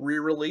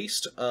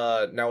re-released.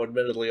 Now,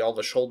 admittedly, all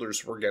the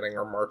shoulders we're getting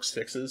are Mark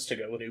 6s to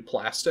go with new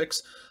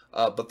plastics,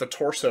 but the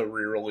torso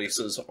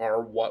re-releases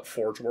are what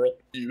Forge World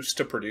used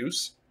to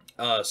produce.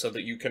 So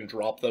that you can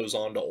drop those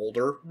onto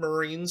older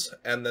Marines,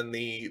 and then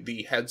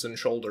the heads and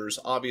shoulders,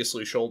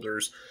 obviously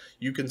shoulders,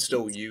 you can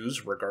still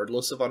use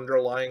regardless of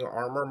underlying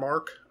armor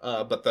mark,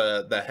 but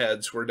the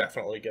heads, we're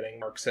definitely getting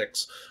Mark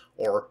 6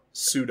 or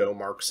pseudo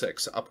Mark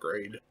 6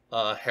 upgrade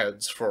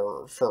heads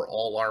for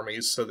all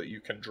armies, so that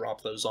you can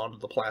drop those onto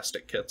the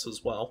plastic kits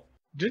as well.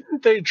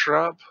 Didn't they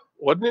drop?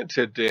 Wasn't it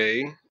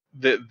today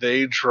that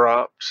they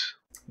dropped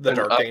The an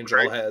Dark Angel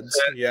upgrade heads?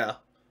 set? Yeah.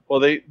 Well,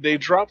 they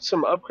dropped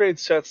some upgrade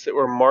sets that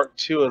were Mark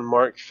II and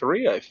Mark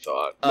III, I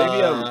thought.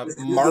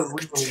 Maybe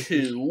Mark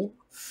II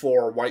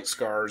for White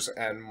Scars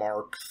and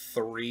Mark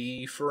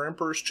III for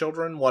Emperor's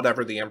Children.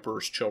 Whatever the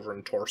Emperor's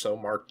Children torso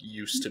mark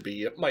used to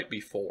be. It might be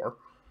 4.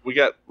 we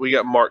got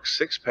Mark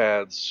VI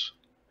pads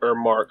or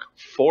Mark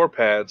IV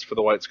pads for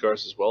the White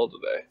Scars as well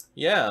today.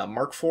 Yeah,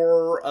 Mark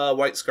IV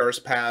White Scars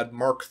pad,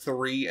 Mark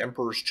III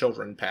Emperor's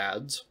Children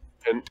pads.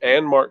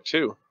 And Mark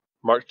II.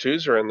 Mark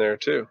IIs are in there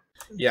too.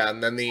 Yeah,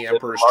 and then the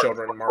Emperor's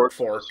Children Mark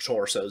IV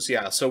torsos.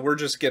 Yeah, so we're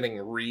just getting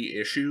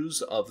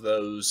reissues of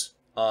those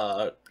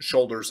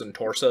shoulders and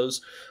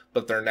torsos,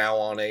 but they're now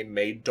on a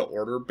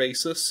made-to-order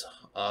basis,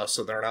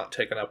 so they're not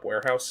taking up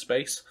warehouse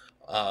space.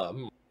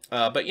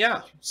 But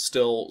yeah,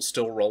 still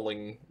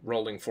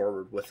rolling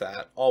forward with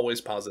that.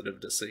 Always positive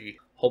to see.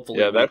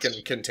 Hopefully we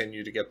can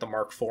continue to get the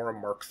Mark IV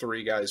and Mark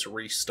III guys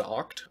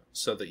restocked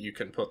so that you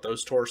can put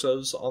those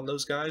torsos on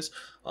those guys.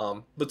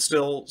 But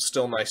still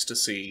nice to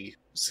see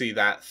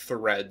that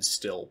thread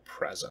still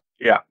present.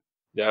 Yeah,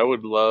 I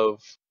would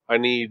love... I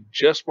need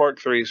just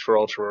Mark IIIs for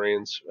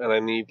Ultramarines, and I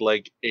need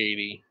like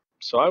 80.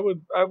 So I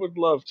would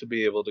love to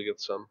be able to get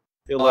some.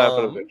 It'll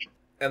happen eventually.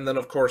 And then,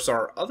 of course,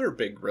 our other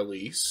big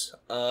release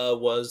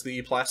was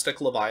the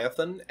Plastic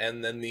Leviathan,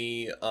 and then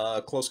the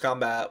Close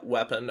Combat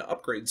Weapon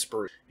Upgrade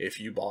Sprue, if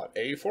you bought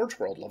a Forge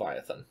World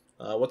Leviathan.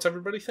 What's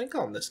everybody think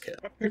on this kit?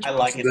 I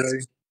like it.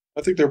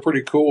 I think they're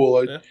pretty cool.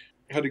 I Yeah.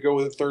 had to go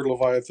with a third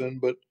Leviathan,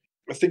 but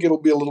I think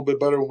it'll be a little bit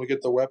better when we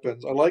get the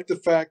weapons. I like the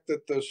fact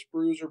that the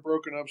sprues are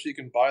broken up so you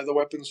can buy the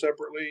weapons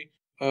separately,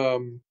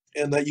 and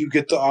that you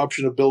get the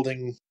option of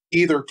building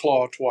either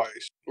claw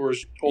twice. or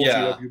holds you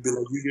Yeah. up. You'd be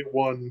like, you get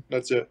one.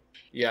 That's it.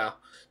 Yeah,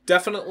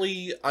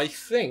 definitely. I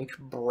think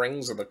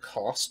brings the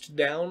cost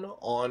down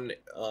on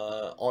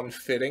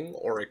fitting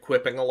or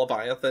equipping a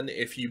Leviathan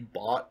if you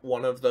bought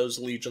one of those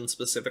Legion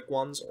specific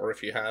ones, or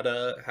if you had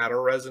a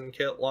resin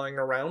kit lying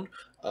around,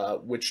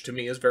 which to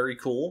me is very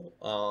cool.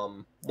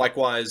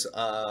 Likewise,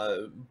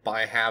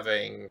 by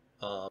having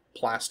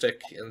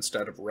plastic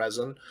instead of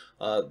resin,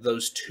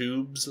 those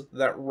tubes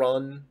that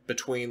run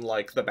between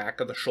like the back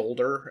of the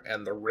shoulder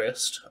and the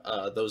wrist,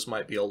 those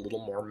might be a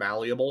little more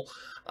malleable.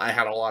 I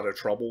had a lot of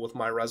trouble with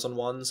my resin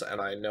ones,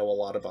 and I know a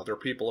lot of other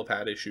people have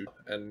had issues,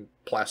 and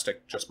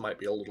plastic just might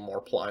be a little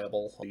more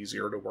pliable,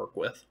 easier to work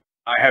with.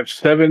 I have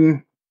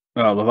 7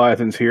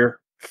 Leviathans here,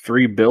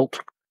 3 built,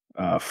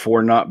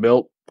 4 not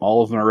built,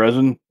 all of them are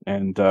resin,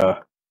 and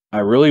I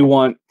really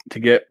want to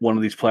get one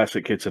of these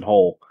plastic kits in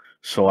whole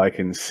so I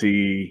can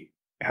see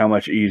how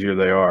much easier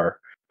they are.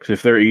 Because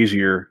if they're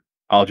easier,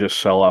 I'll just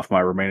sell off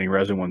my remaining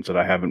resin ones that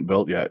I haven't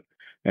built yet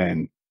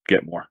and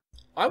get more.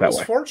 I That was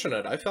way.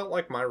 fortunate. I felt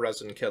like my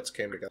resin kits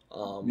came together.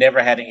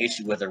 Never had an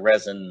issue with a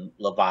resin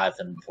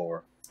Leviathan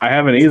before. I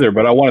haven't either,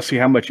 but I want to see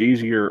how much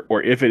easier,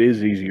 or if it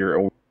is easier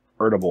or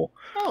convertible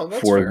Oh,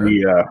 that's for fair.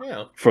 the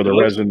Yeah. for the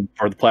resin,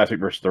 for the plastic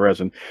versus the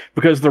resin.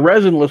 Because the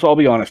resin, let's all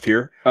be honest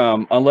here,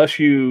 unless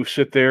you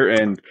sit there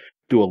and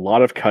do a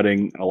lot of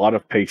cutting, a lot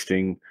of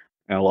pasting,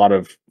 and a lot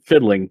of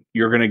fiddling,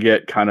 you're going to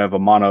get kind of a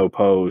mono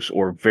pose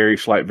or very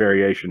slight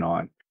variation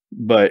on.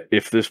 But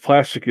if this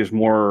plastic is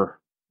more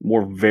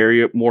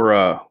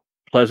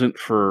pleasant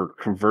for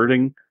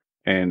converting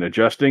and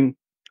adjusting,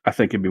 I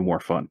think it'd be more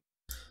fun.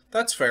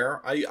 That's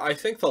fair. I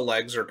think the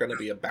legs are going to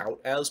be about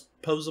as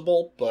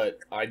posable, but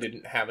I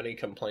didn't have any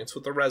complaints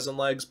with the resin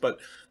legs, but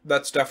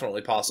that's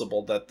definitely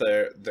possible that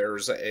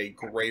there's a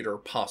greater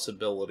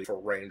possibility for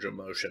range of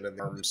motion in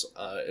the arms,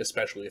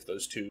 especially if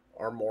those two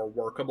are more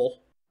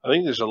workable. I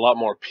think there's a lot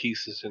more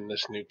pieces in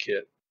this new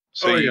kit.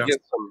 So Oh, you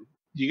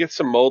yeah. get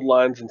some mold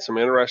lines in some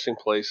interesting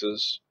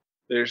places.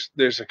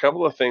 There's a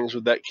couple of things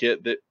with that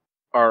kit that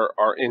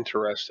are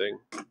interesting.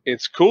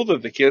 It's cool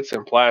that the kit's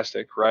in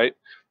plastic, right?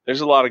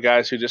 There's a lot of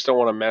guys who just don't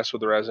want to mess with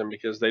the resin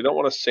because they don't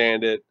want to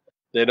sand it.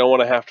 They don't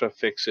want to have to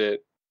fix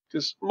it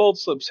because mold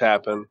slips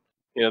happen.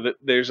 You know,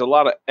 there's a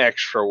lot of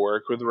extra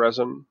work with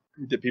resin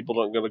that people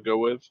don't going to go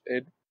with.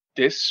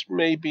 This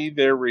may be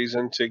their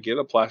reason to get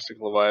a plastic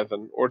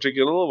Leviathan or to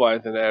get a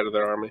Leviathan out of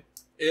their army.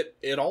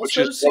 It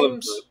also is one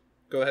of seems... the-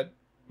 Go ahead.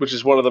 Which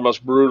is one of the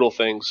most brutal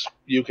things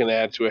you can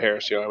add to a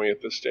heresy army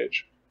at this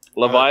stage.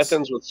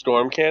 Leviathans with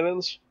storm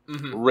cannons,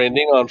 Mhm.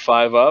 rending on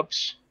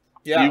 5-ups.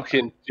 Yeah. You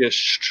can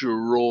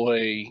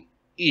destroy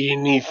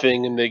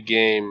anything in the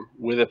game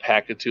with a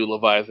pack of 2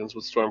 Leviathans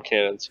with storm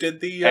cannons.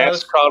 Did the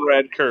Ask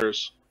Conrad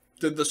Kurz.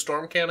 did the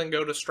storm cannon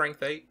go to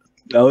strength 8?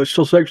 No, it's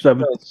still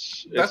 7.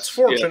 That's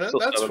fortunate. still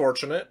That's 7.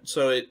 fortunate.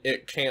 So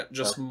it can't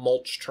just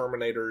mulch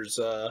Terminators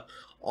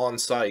on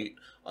site.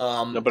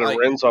 No, but it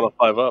rends on a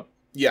 5-up.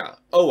 Yeah.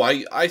 Oh,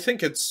 I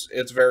think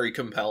it's very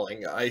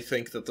compelling. I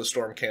think that the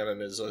storm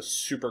cannon is a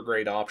super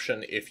great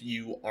option if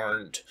you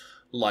aren't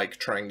like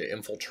trying to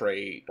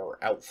infiltrate or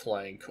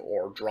outflank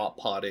or drop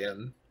pod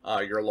in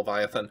your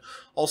Leviathan.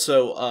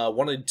 Also,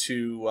 wanted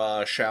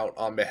to shout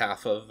on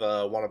behalf of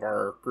one of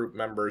our group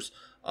members.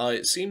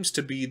 It seems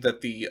to be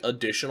that the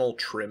additional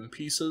trim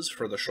pieces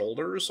for the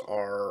shoulders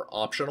are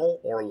optional,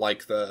 or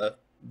like the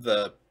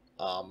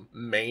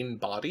main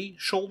body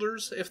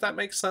shoulders, if that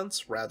makes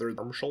sense, rather than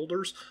arm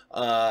shoulders.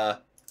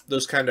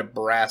 Those kind of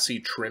brassy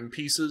trim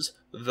pieces,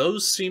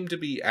 those seem to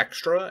be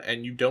extra,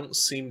 and you don't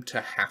seem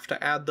to have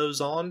to add those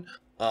on.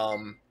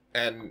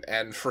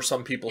 And for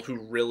some people who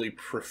really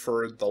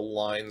preferred the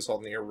lines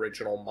on the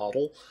original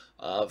model,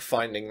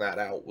 finding that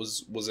out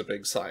was a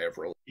big sigh of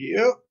relief.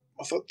 Yep.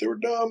 I thought they were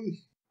dumb.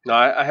 No,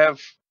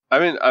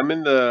 I'm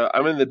in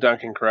the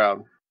Duncan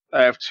crowd.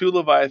 I have 2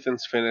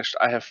 Leviathans finished.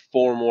 I have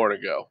 4 more to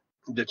go.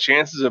 The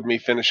chances of me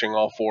finishing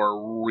all 4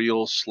 are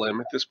real slim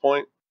at this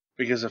point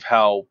because of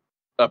how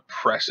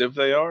oppressive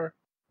they are.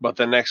 But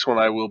the next one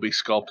I will be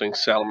sculpting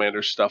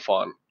Salamander stuff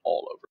on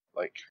all over.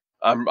 Like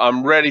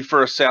I'm ready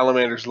for a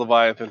Salamander's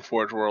Leviathan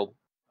Forge World.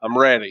 I'm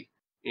ready.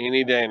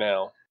 Any day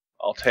now.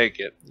 I'll take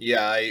it.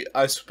 Yeah,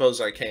 I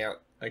suppose I can't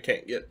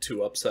get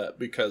too upset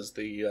because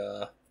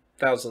the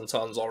Thousand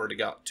Suns already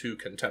got 2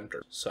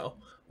 Contemptors, so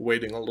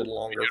waiting a little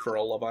longer for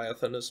a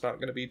Leviathan is not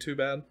going to be too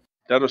bad.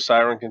 Shadow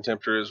Siren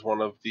Contemptor is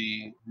one of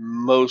the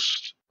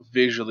most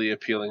visually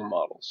appealing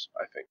models,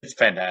 I think. It's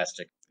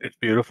fantastic. It's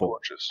beautiful.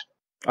 Gorgeous.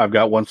 I've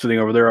got one sitting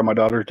over there on my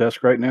daughter's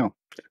desk right now.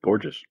 It's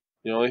gorgeous.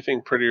 The only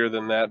thing prettier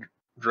than that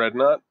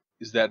Dreadnought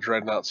is that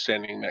Dreadnought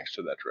standing next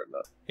to that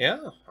Dreadnought.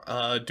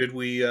 Yeah. Did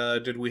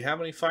we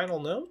have any final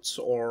notes,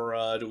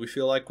 or do we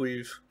feel like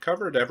we've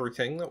covered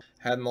everything that we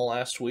had in the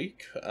last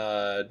week?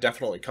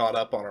 Definitely caught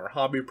up on our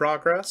hobby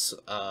progress.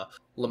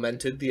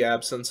 Lamented the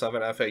absence of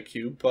an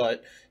FAQ,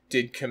 but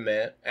did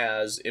commit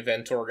as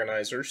event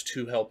organizers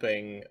to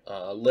helping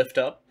lift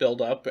up,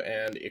 build up,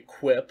 and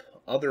equip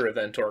other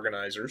event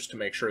organizers to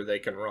make sure they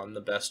can run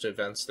the best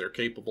events they're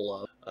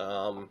capable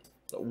of.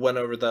 went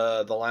over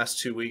the last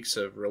 2 weeks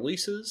of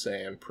releases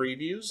and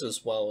previews,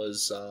 as well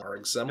as our Did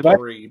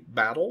exemplary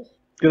battle.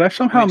 I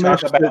somehow We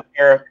miss talk about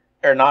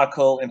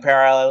Aeronautical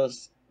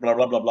Imperialis, blah,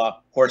 blah, blah, blah,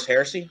 Horse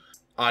Heresy?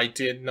 I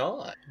did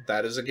not.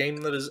 That is a game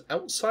that is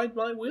outside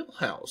my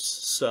wheelhouse.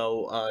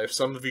 So if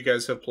some of you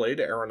guys have played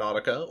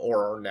Aeronautica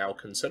or are now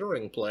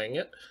considering playing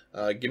it,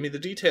 give me the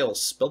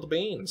details. Spill the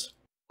beans.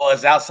 Well,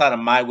 it's outside of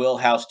my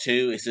wheelhouse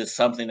too. It's just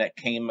something that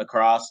came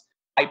across.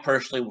 I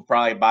personally would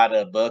probably buy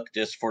the book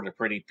just for the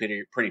pretty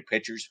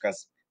pictures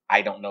because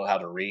I don't know how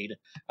to read.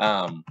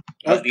 I've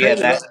But yeah,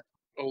 painted that up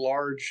a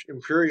large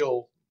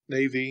Imperial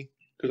Navy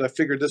because I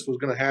figured this was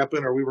going to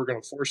happen or we were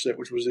going to force it,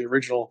 which was the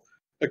original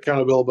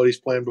Accountability Buddies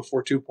plan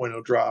before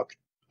 2.0 dropped.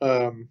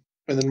 And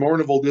then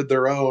Mournival did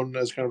their own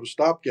as kind of a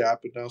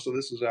stopgap, but now so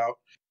this is out.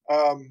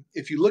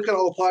 If you look at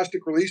all the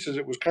plastic releases,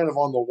 it was kind of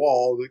on the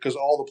wall because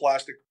all the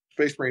plastic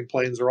Space Marine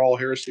planes are all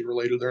Heresy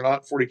related. They're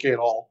not 40K at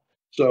all.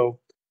 So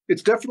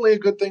it's definitely a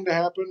good thing to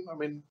happen. I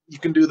mean, you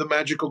can do the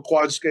magical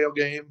quad scale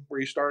game where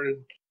you started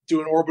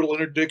doing orbital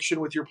interdiction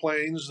with your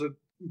planes that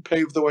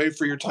pave the way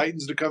for your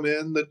Titans to come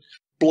in that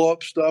blow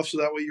up stuff so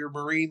that way your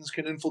Marines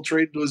can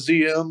infiltrate into a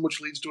ZM,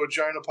 which leads to a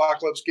giant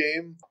apocalypse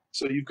game.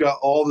 So you've got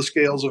all the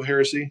scales of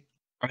Heresy.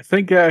 I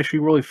think it actually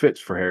really fits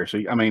for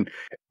Heresy. I mean,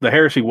 the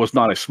Heresy was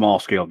not a small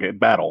scale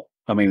battle.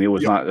 I mean, it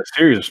was not a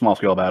series of small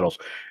scale battles.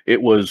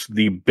 It was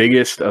the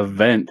biggest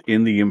event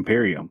in the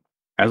Imperium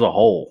as a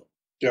whole.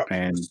 Yeah,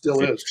 and it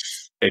still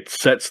is. It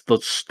sets the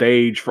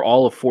stage for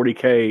all of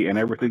 40K and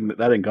everything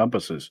that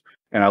encompasses.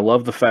 And I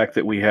love the fact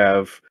that we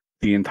have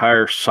the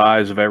entire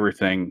size of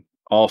everything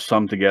all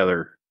summed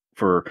together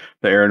for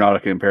the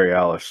Aeronautica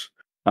Imperialis,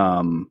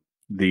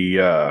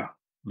 the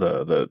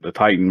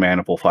Titan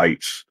Maniple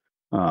fights,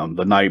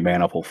 the Knight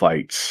Maniple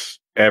fights,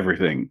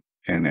 everything,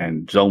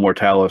 and Zone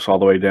Mortalis all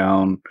the way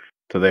down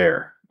to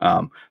there.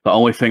 The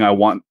only thing I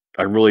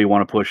really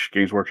want to push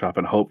Games Workshop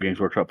and hope Games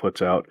Workshop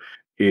puts out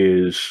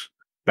is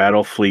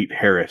Battlefleet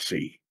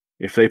Heresy.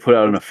 If they put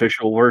out an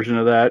official version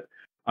of that,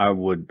 I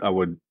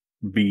would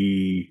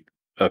be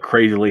a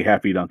crazily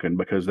happy Duncan,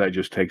 because that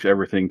just takes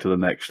everything to the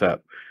next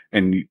step.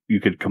 And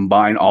you could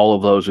combine all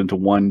of those into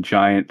one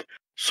giant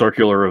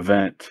circular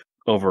event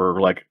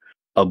over like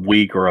a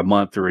week or a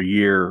month or a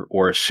year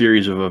or a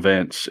series of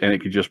events, and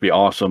it could just be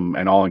awesome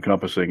and all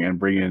encompassing and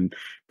bring in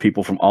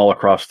people from all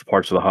across the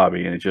parts of the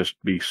hobby, and it just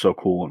be so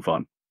cool and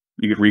fun.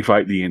 You could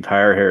refight the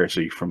entire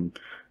Heresy from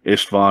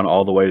Istvan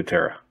all the way to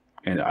Terra,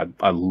 and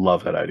I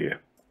love that idea.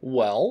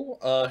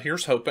 Well,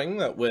 here's hoping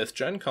that with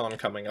Gen Con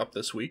coming up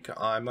this week,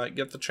 I might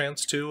get the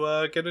chance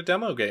to get a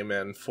demo game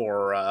in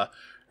for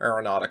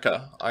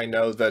Aeronautica. I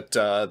know that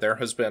there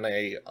has been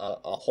a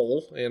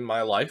hole in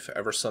my life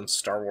ever since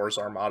Star Wars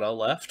Armada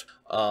left,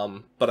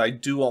 but I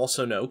do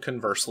also know,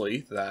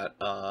 conversely, that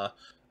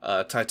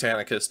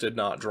Titanicus did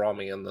not draw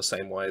me in the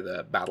same way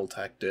that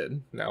Battletech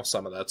did. Now,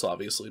 some of that's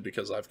obviously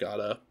because I've got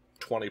a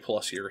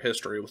 20-plus year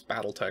history with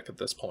Battletech at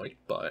this point,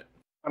 but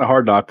kind of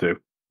hard not to.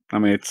 I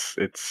mean,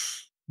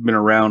 it's been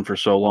around for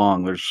so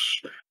long.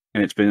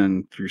 And it's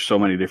been through so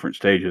many different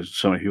stages.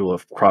 So many people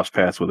have crossed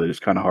paths with it. It's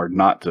kind of hard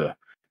not to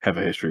have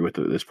a history with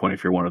it at this point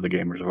if you're one of the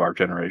gamers of our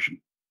generation.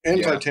 And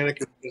yeah.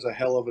 Titanic is a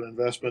hell of an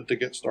investment to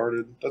get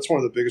started. That's one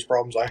of the biggest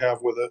problems I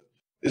have with it.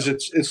 Is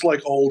it's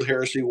like old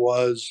Heresy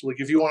was. Like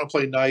if you want to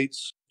play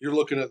Knights, you're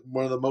looking at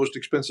one of the most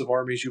expensive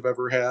armies you've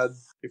ever had.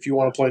 If you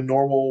want to play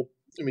normal,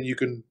 I mean, you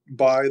can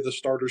buy the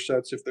starter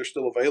sets if they're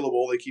still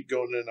available. They keep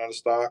going in and out of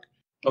stock.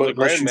 Oh, the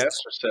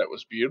Grandmaster set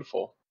was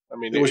beautiful. I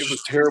mean, it was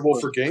just terrible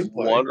for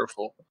gameplay.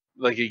 Wonderful.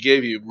 Like, it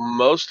gave you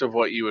most of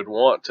what you would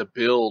want to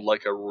build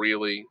like a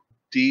really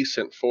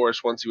decent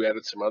force once you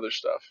added some other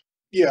stuff.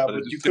 Yeah, but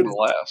it just didn't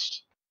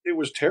last. It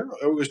was terrible.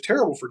 It was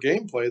terrible for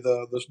gameplay.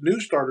 The new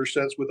starter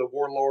sets with a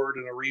Warlord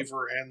and a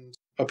Reaver and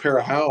a pair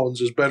of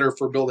Hounds is better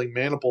for building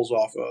maniples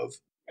off of.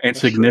 And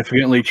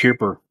significantly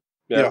cheaper.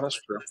 Yeah,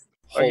 that's true.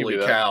 Holy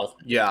cow.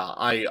 Yeah,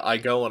 I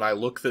go and I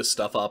look this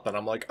stuff up and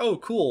I'm like, oh,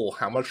 cool.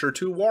 How much are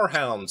 2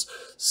 Warhounds?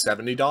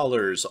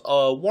 $70.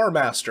 A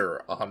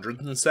Warmaster,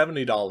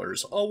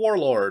 $170. A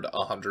Warlord,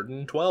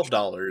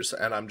 $112.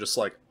 And I'm just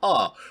like,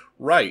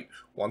 right.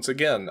 Once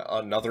again,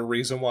 another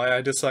reason why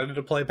I decided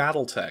to play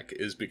Battletech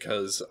is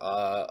because,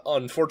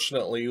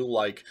 unfortunately,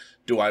 like,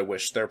 do I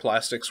wish their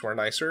plastics were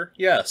nicer?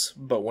 Yes,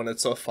 but when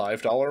it's a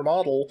 $5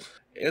 model,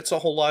 it's a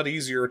whole lot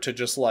easier to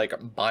just, like,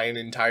 buy an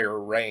entire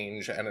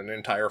range and an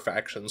entire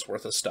faction's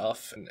worth of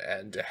stuff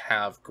and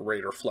have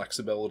greater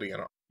flexibility in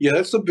it. Yeah,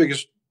 that's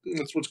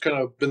what's kind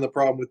of been the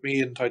problem with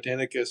me in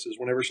Titanicus is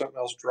whenever something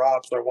else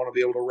drops, I want to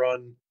be able to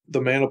run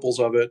the maniples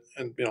of it.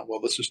 And,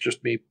 this is just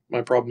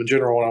my problem in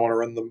general, and I want to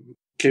run the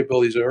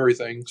capabilities of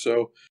everything.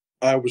 So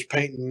I was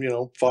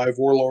painting, 5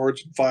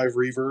 Warlords and 5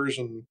 Reavers,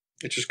 and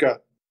it just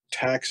got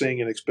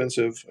taxing and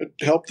expensive. It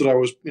helped that I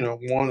was,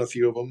 won a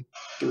few of them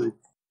through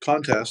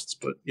contests,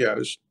 but yeah, it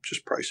was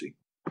just pricey.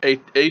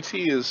 AT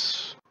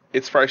it's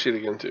pricey to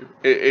get into.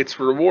 It's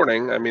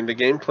rewarding. I mean, the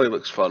gameplay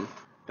looks fun.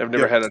 I've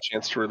never had a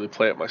chance to really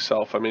play it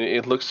myself. I mean,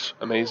 it looks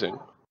amazing.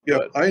 Yeah,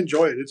 I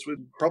enjoy it. It's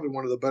probably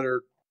one of the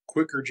better,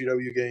 quicker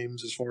GW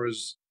games as far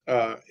as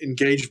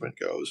engagement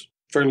goes.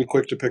 Fairly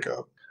quick to pick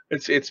up.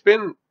 It's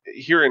been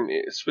here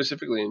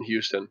specifically in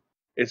Houston.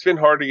 It's been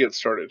hard to get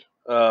started.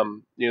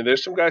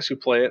 There's some guys who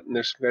play it, and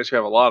there's some guys who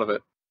have a lot of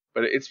it,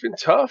 but it's been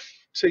tough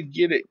to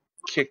get it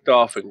kicked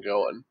off and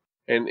going.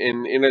 And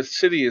in a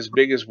city as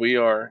big as we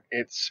are,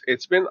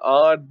 it's been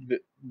odd that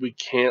we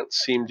can't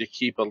seem to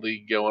keep a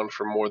league going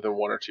for more than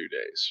 1 or 2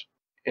 days.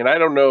 And I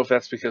don't know if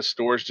that's because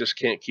stores just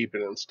can't keep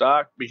it in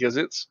stock, because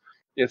it's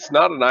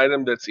not an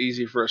item that's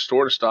easy for a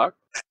store to stock.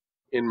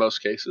 In most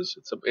cases,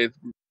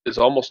 it's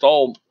almost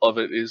all of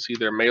it is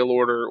either mail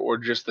order or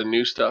just the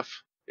new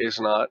stuff is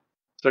not.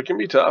 So it can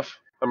be tough.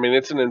 I mean,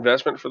 it's an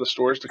investment for the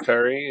stores to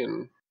carry,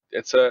 and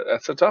that's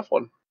a tough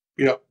one.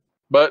 Yeah.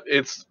 But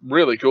it's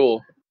really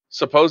cool.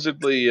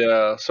 Supposedly,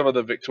 some of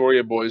the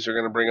Victoria boys are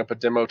going to bring up a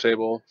demo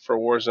table for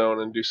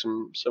Warzone and do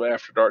some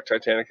After Dark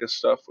Titanicus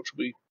stuff, which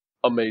will be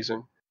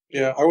amazing.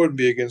 Yeah, I wouldn't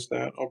be against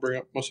that. I'll bring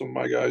up some of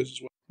my guys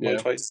as well. Yeah.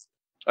 Titans.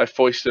 I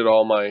foisted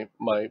all my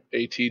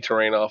AT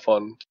terrain off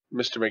on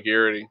Mr.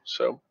 McGarity,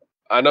 so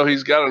I know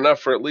he's got enough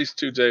for at least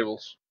 2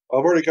 tables. I've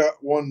already got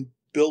one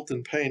built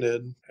and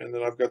painted, and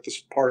then I've got the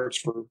parts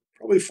for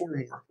probably 4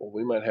 more. Well,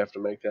 we might have to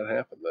make that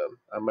happen then.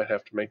 I might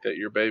have to make that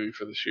your baby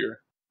for this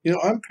year.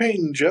 I'm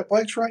painting jet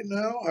bikes right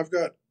now.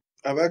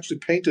 I've actually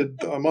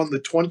painted. I'm on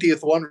the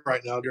 20th one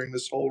right now during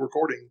this whole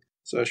recording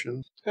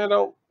session. Yeah,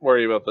 don't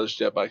worry about those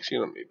jet bikes. You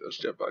don't need those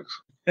jet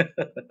bikes.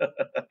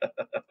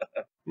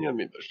 You don't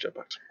need those jet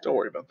bikes. Don't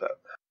worry about that.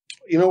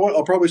 You know what?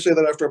 I'll probably say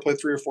that after I play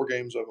 3 or 4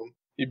 games of them.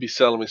 You'd be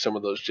selling me some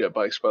of those jet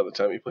bikes by the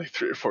time you play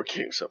 3 or 4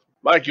 games of them.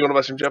 Mike, you want to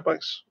buy some jet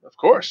bikes? Of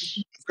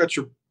course. I've got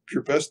your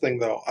best thing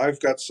though. I've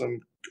got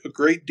a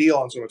great deal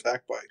on some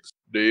attack bikes.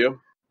 Do you?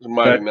 It's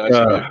mighty nice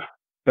of you.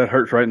 That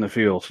hurts right in the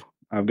feels.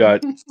 I've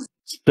got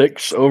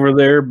 6 over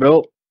there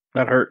built.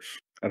 That hurts.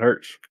 That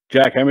hurts.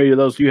 Jack, how many of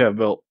those do you have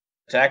built?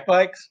 Attack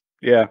bikes?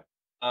 Yeah.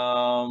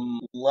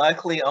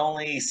 Luckily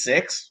only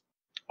 6.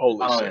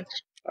 Only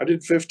 6. I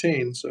did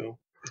 15, so.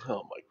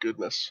 Oh my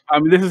goodness. I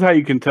mean, this is how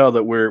you can tell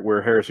that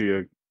we're Heresy,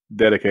 a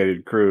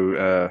dedicated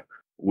crew.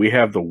 We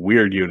have the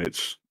weird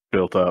units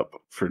built up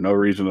for no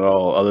reason at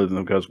all, other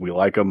than because we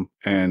like them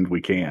and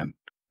we can.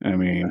 I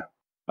mean,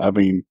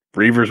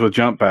 Reavers with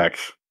jump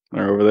packs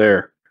are over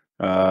there.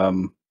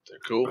 They're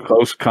cool.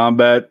 Close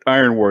combat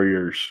Iron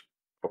Warriors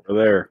over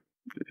there.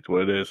 It's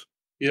what it is.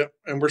 Yep,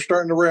 and we're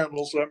starting to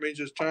ramble, so that means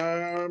it's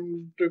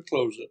time to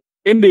close it.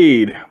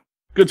 Indeed.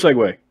 Good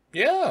segue.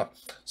 Yeah.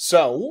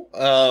 So,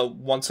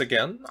 once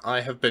again,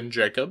 I have been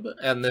Jacob,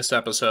 and this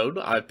episode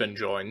I've been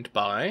joined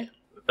by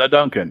The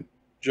Duncan.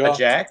 John.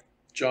 Jack?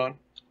 John.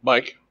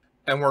 Mike.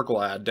 And we're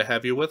glad to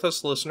have you with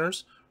us,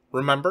 listeners.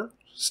 Remember,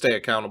 stay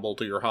accountable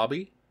to your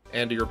hobby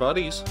and to your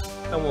buddies,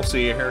 and we'll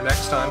see you here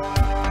next time.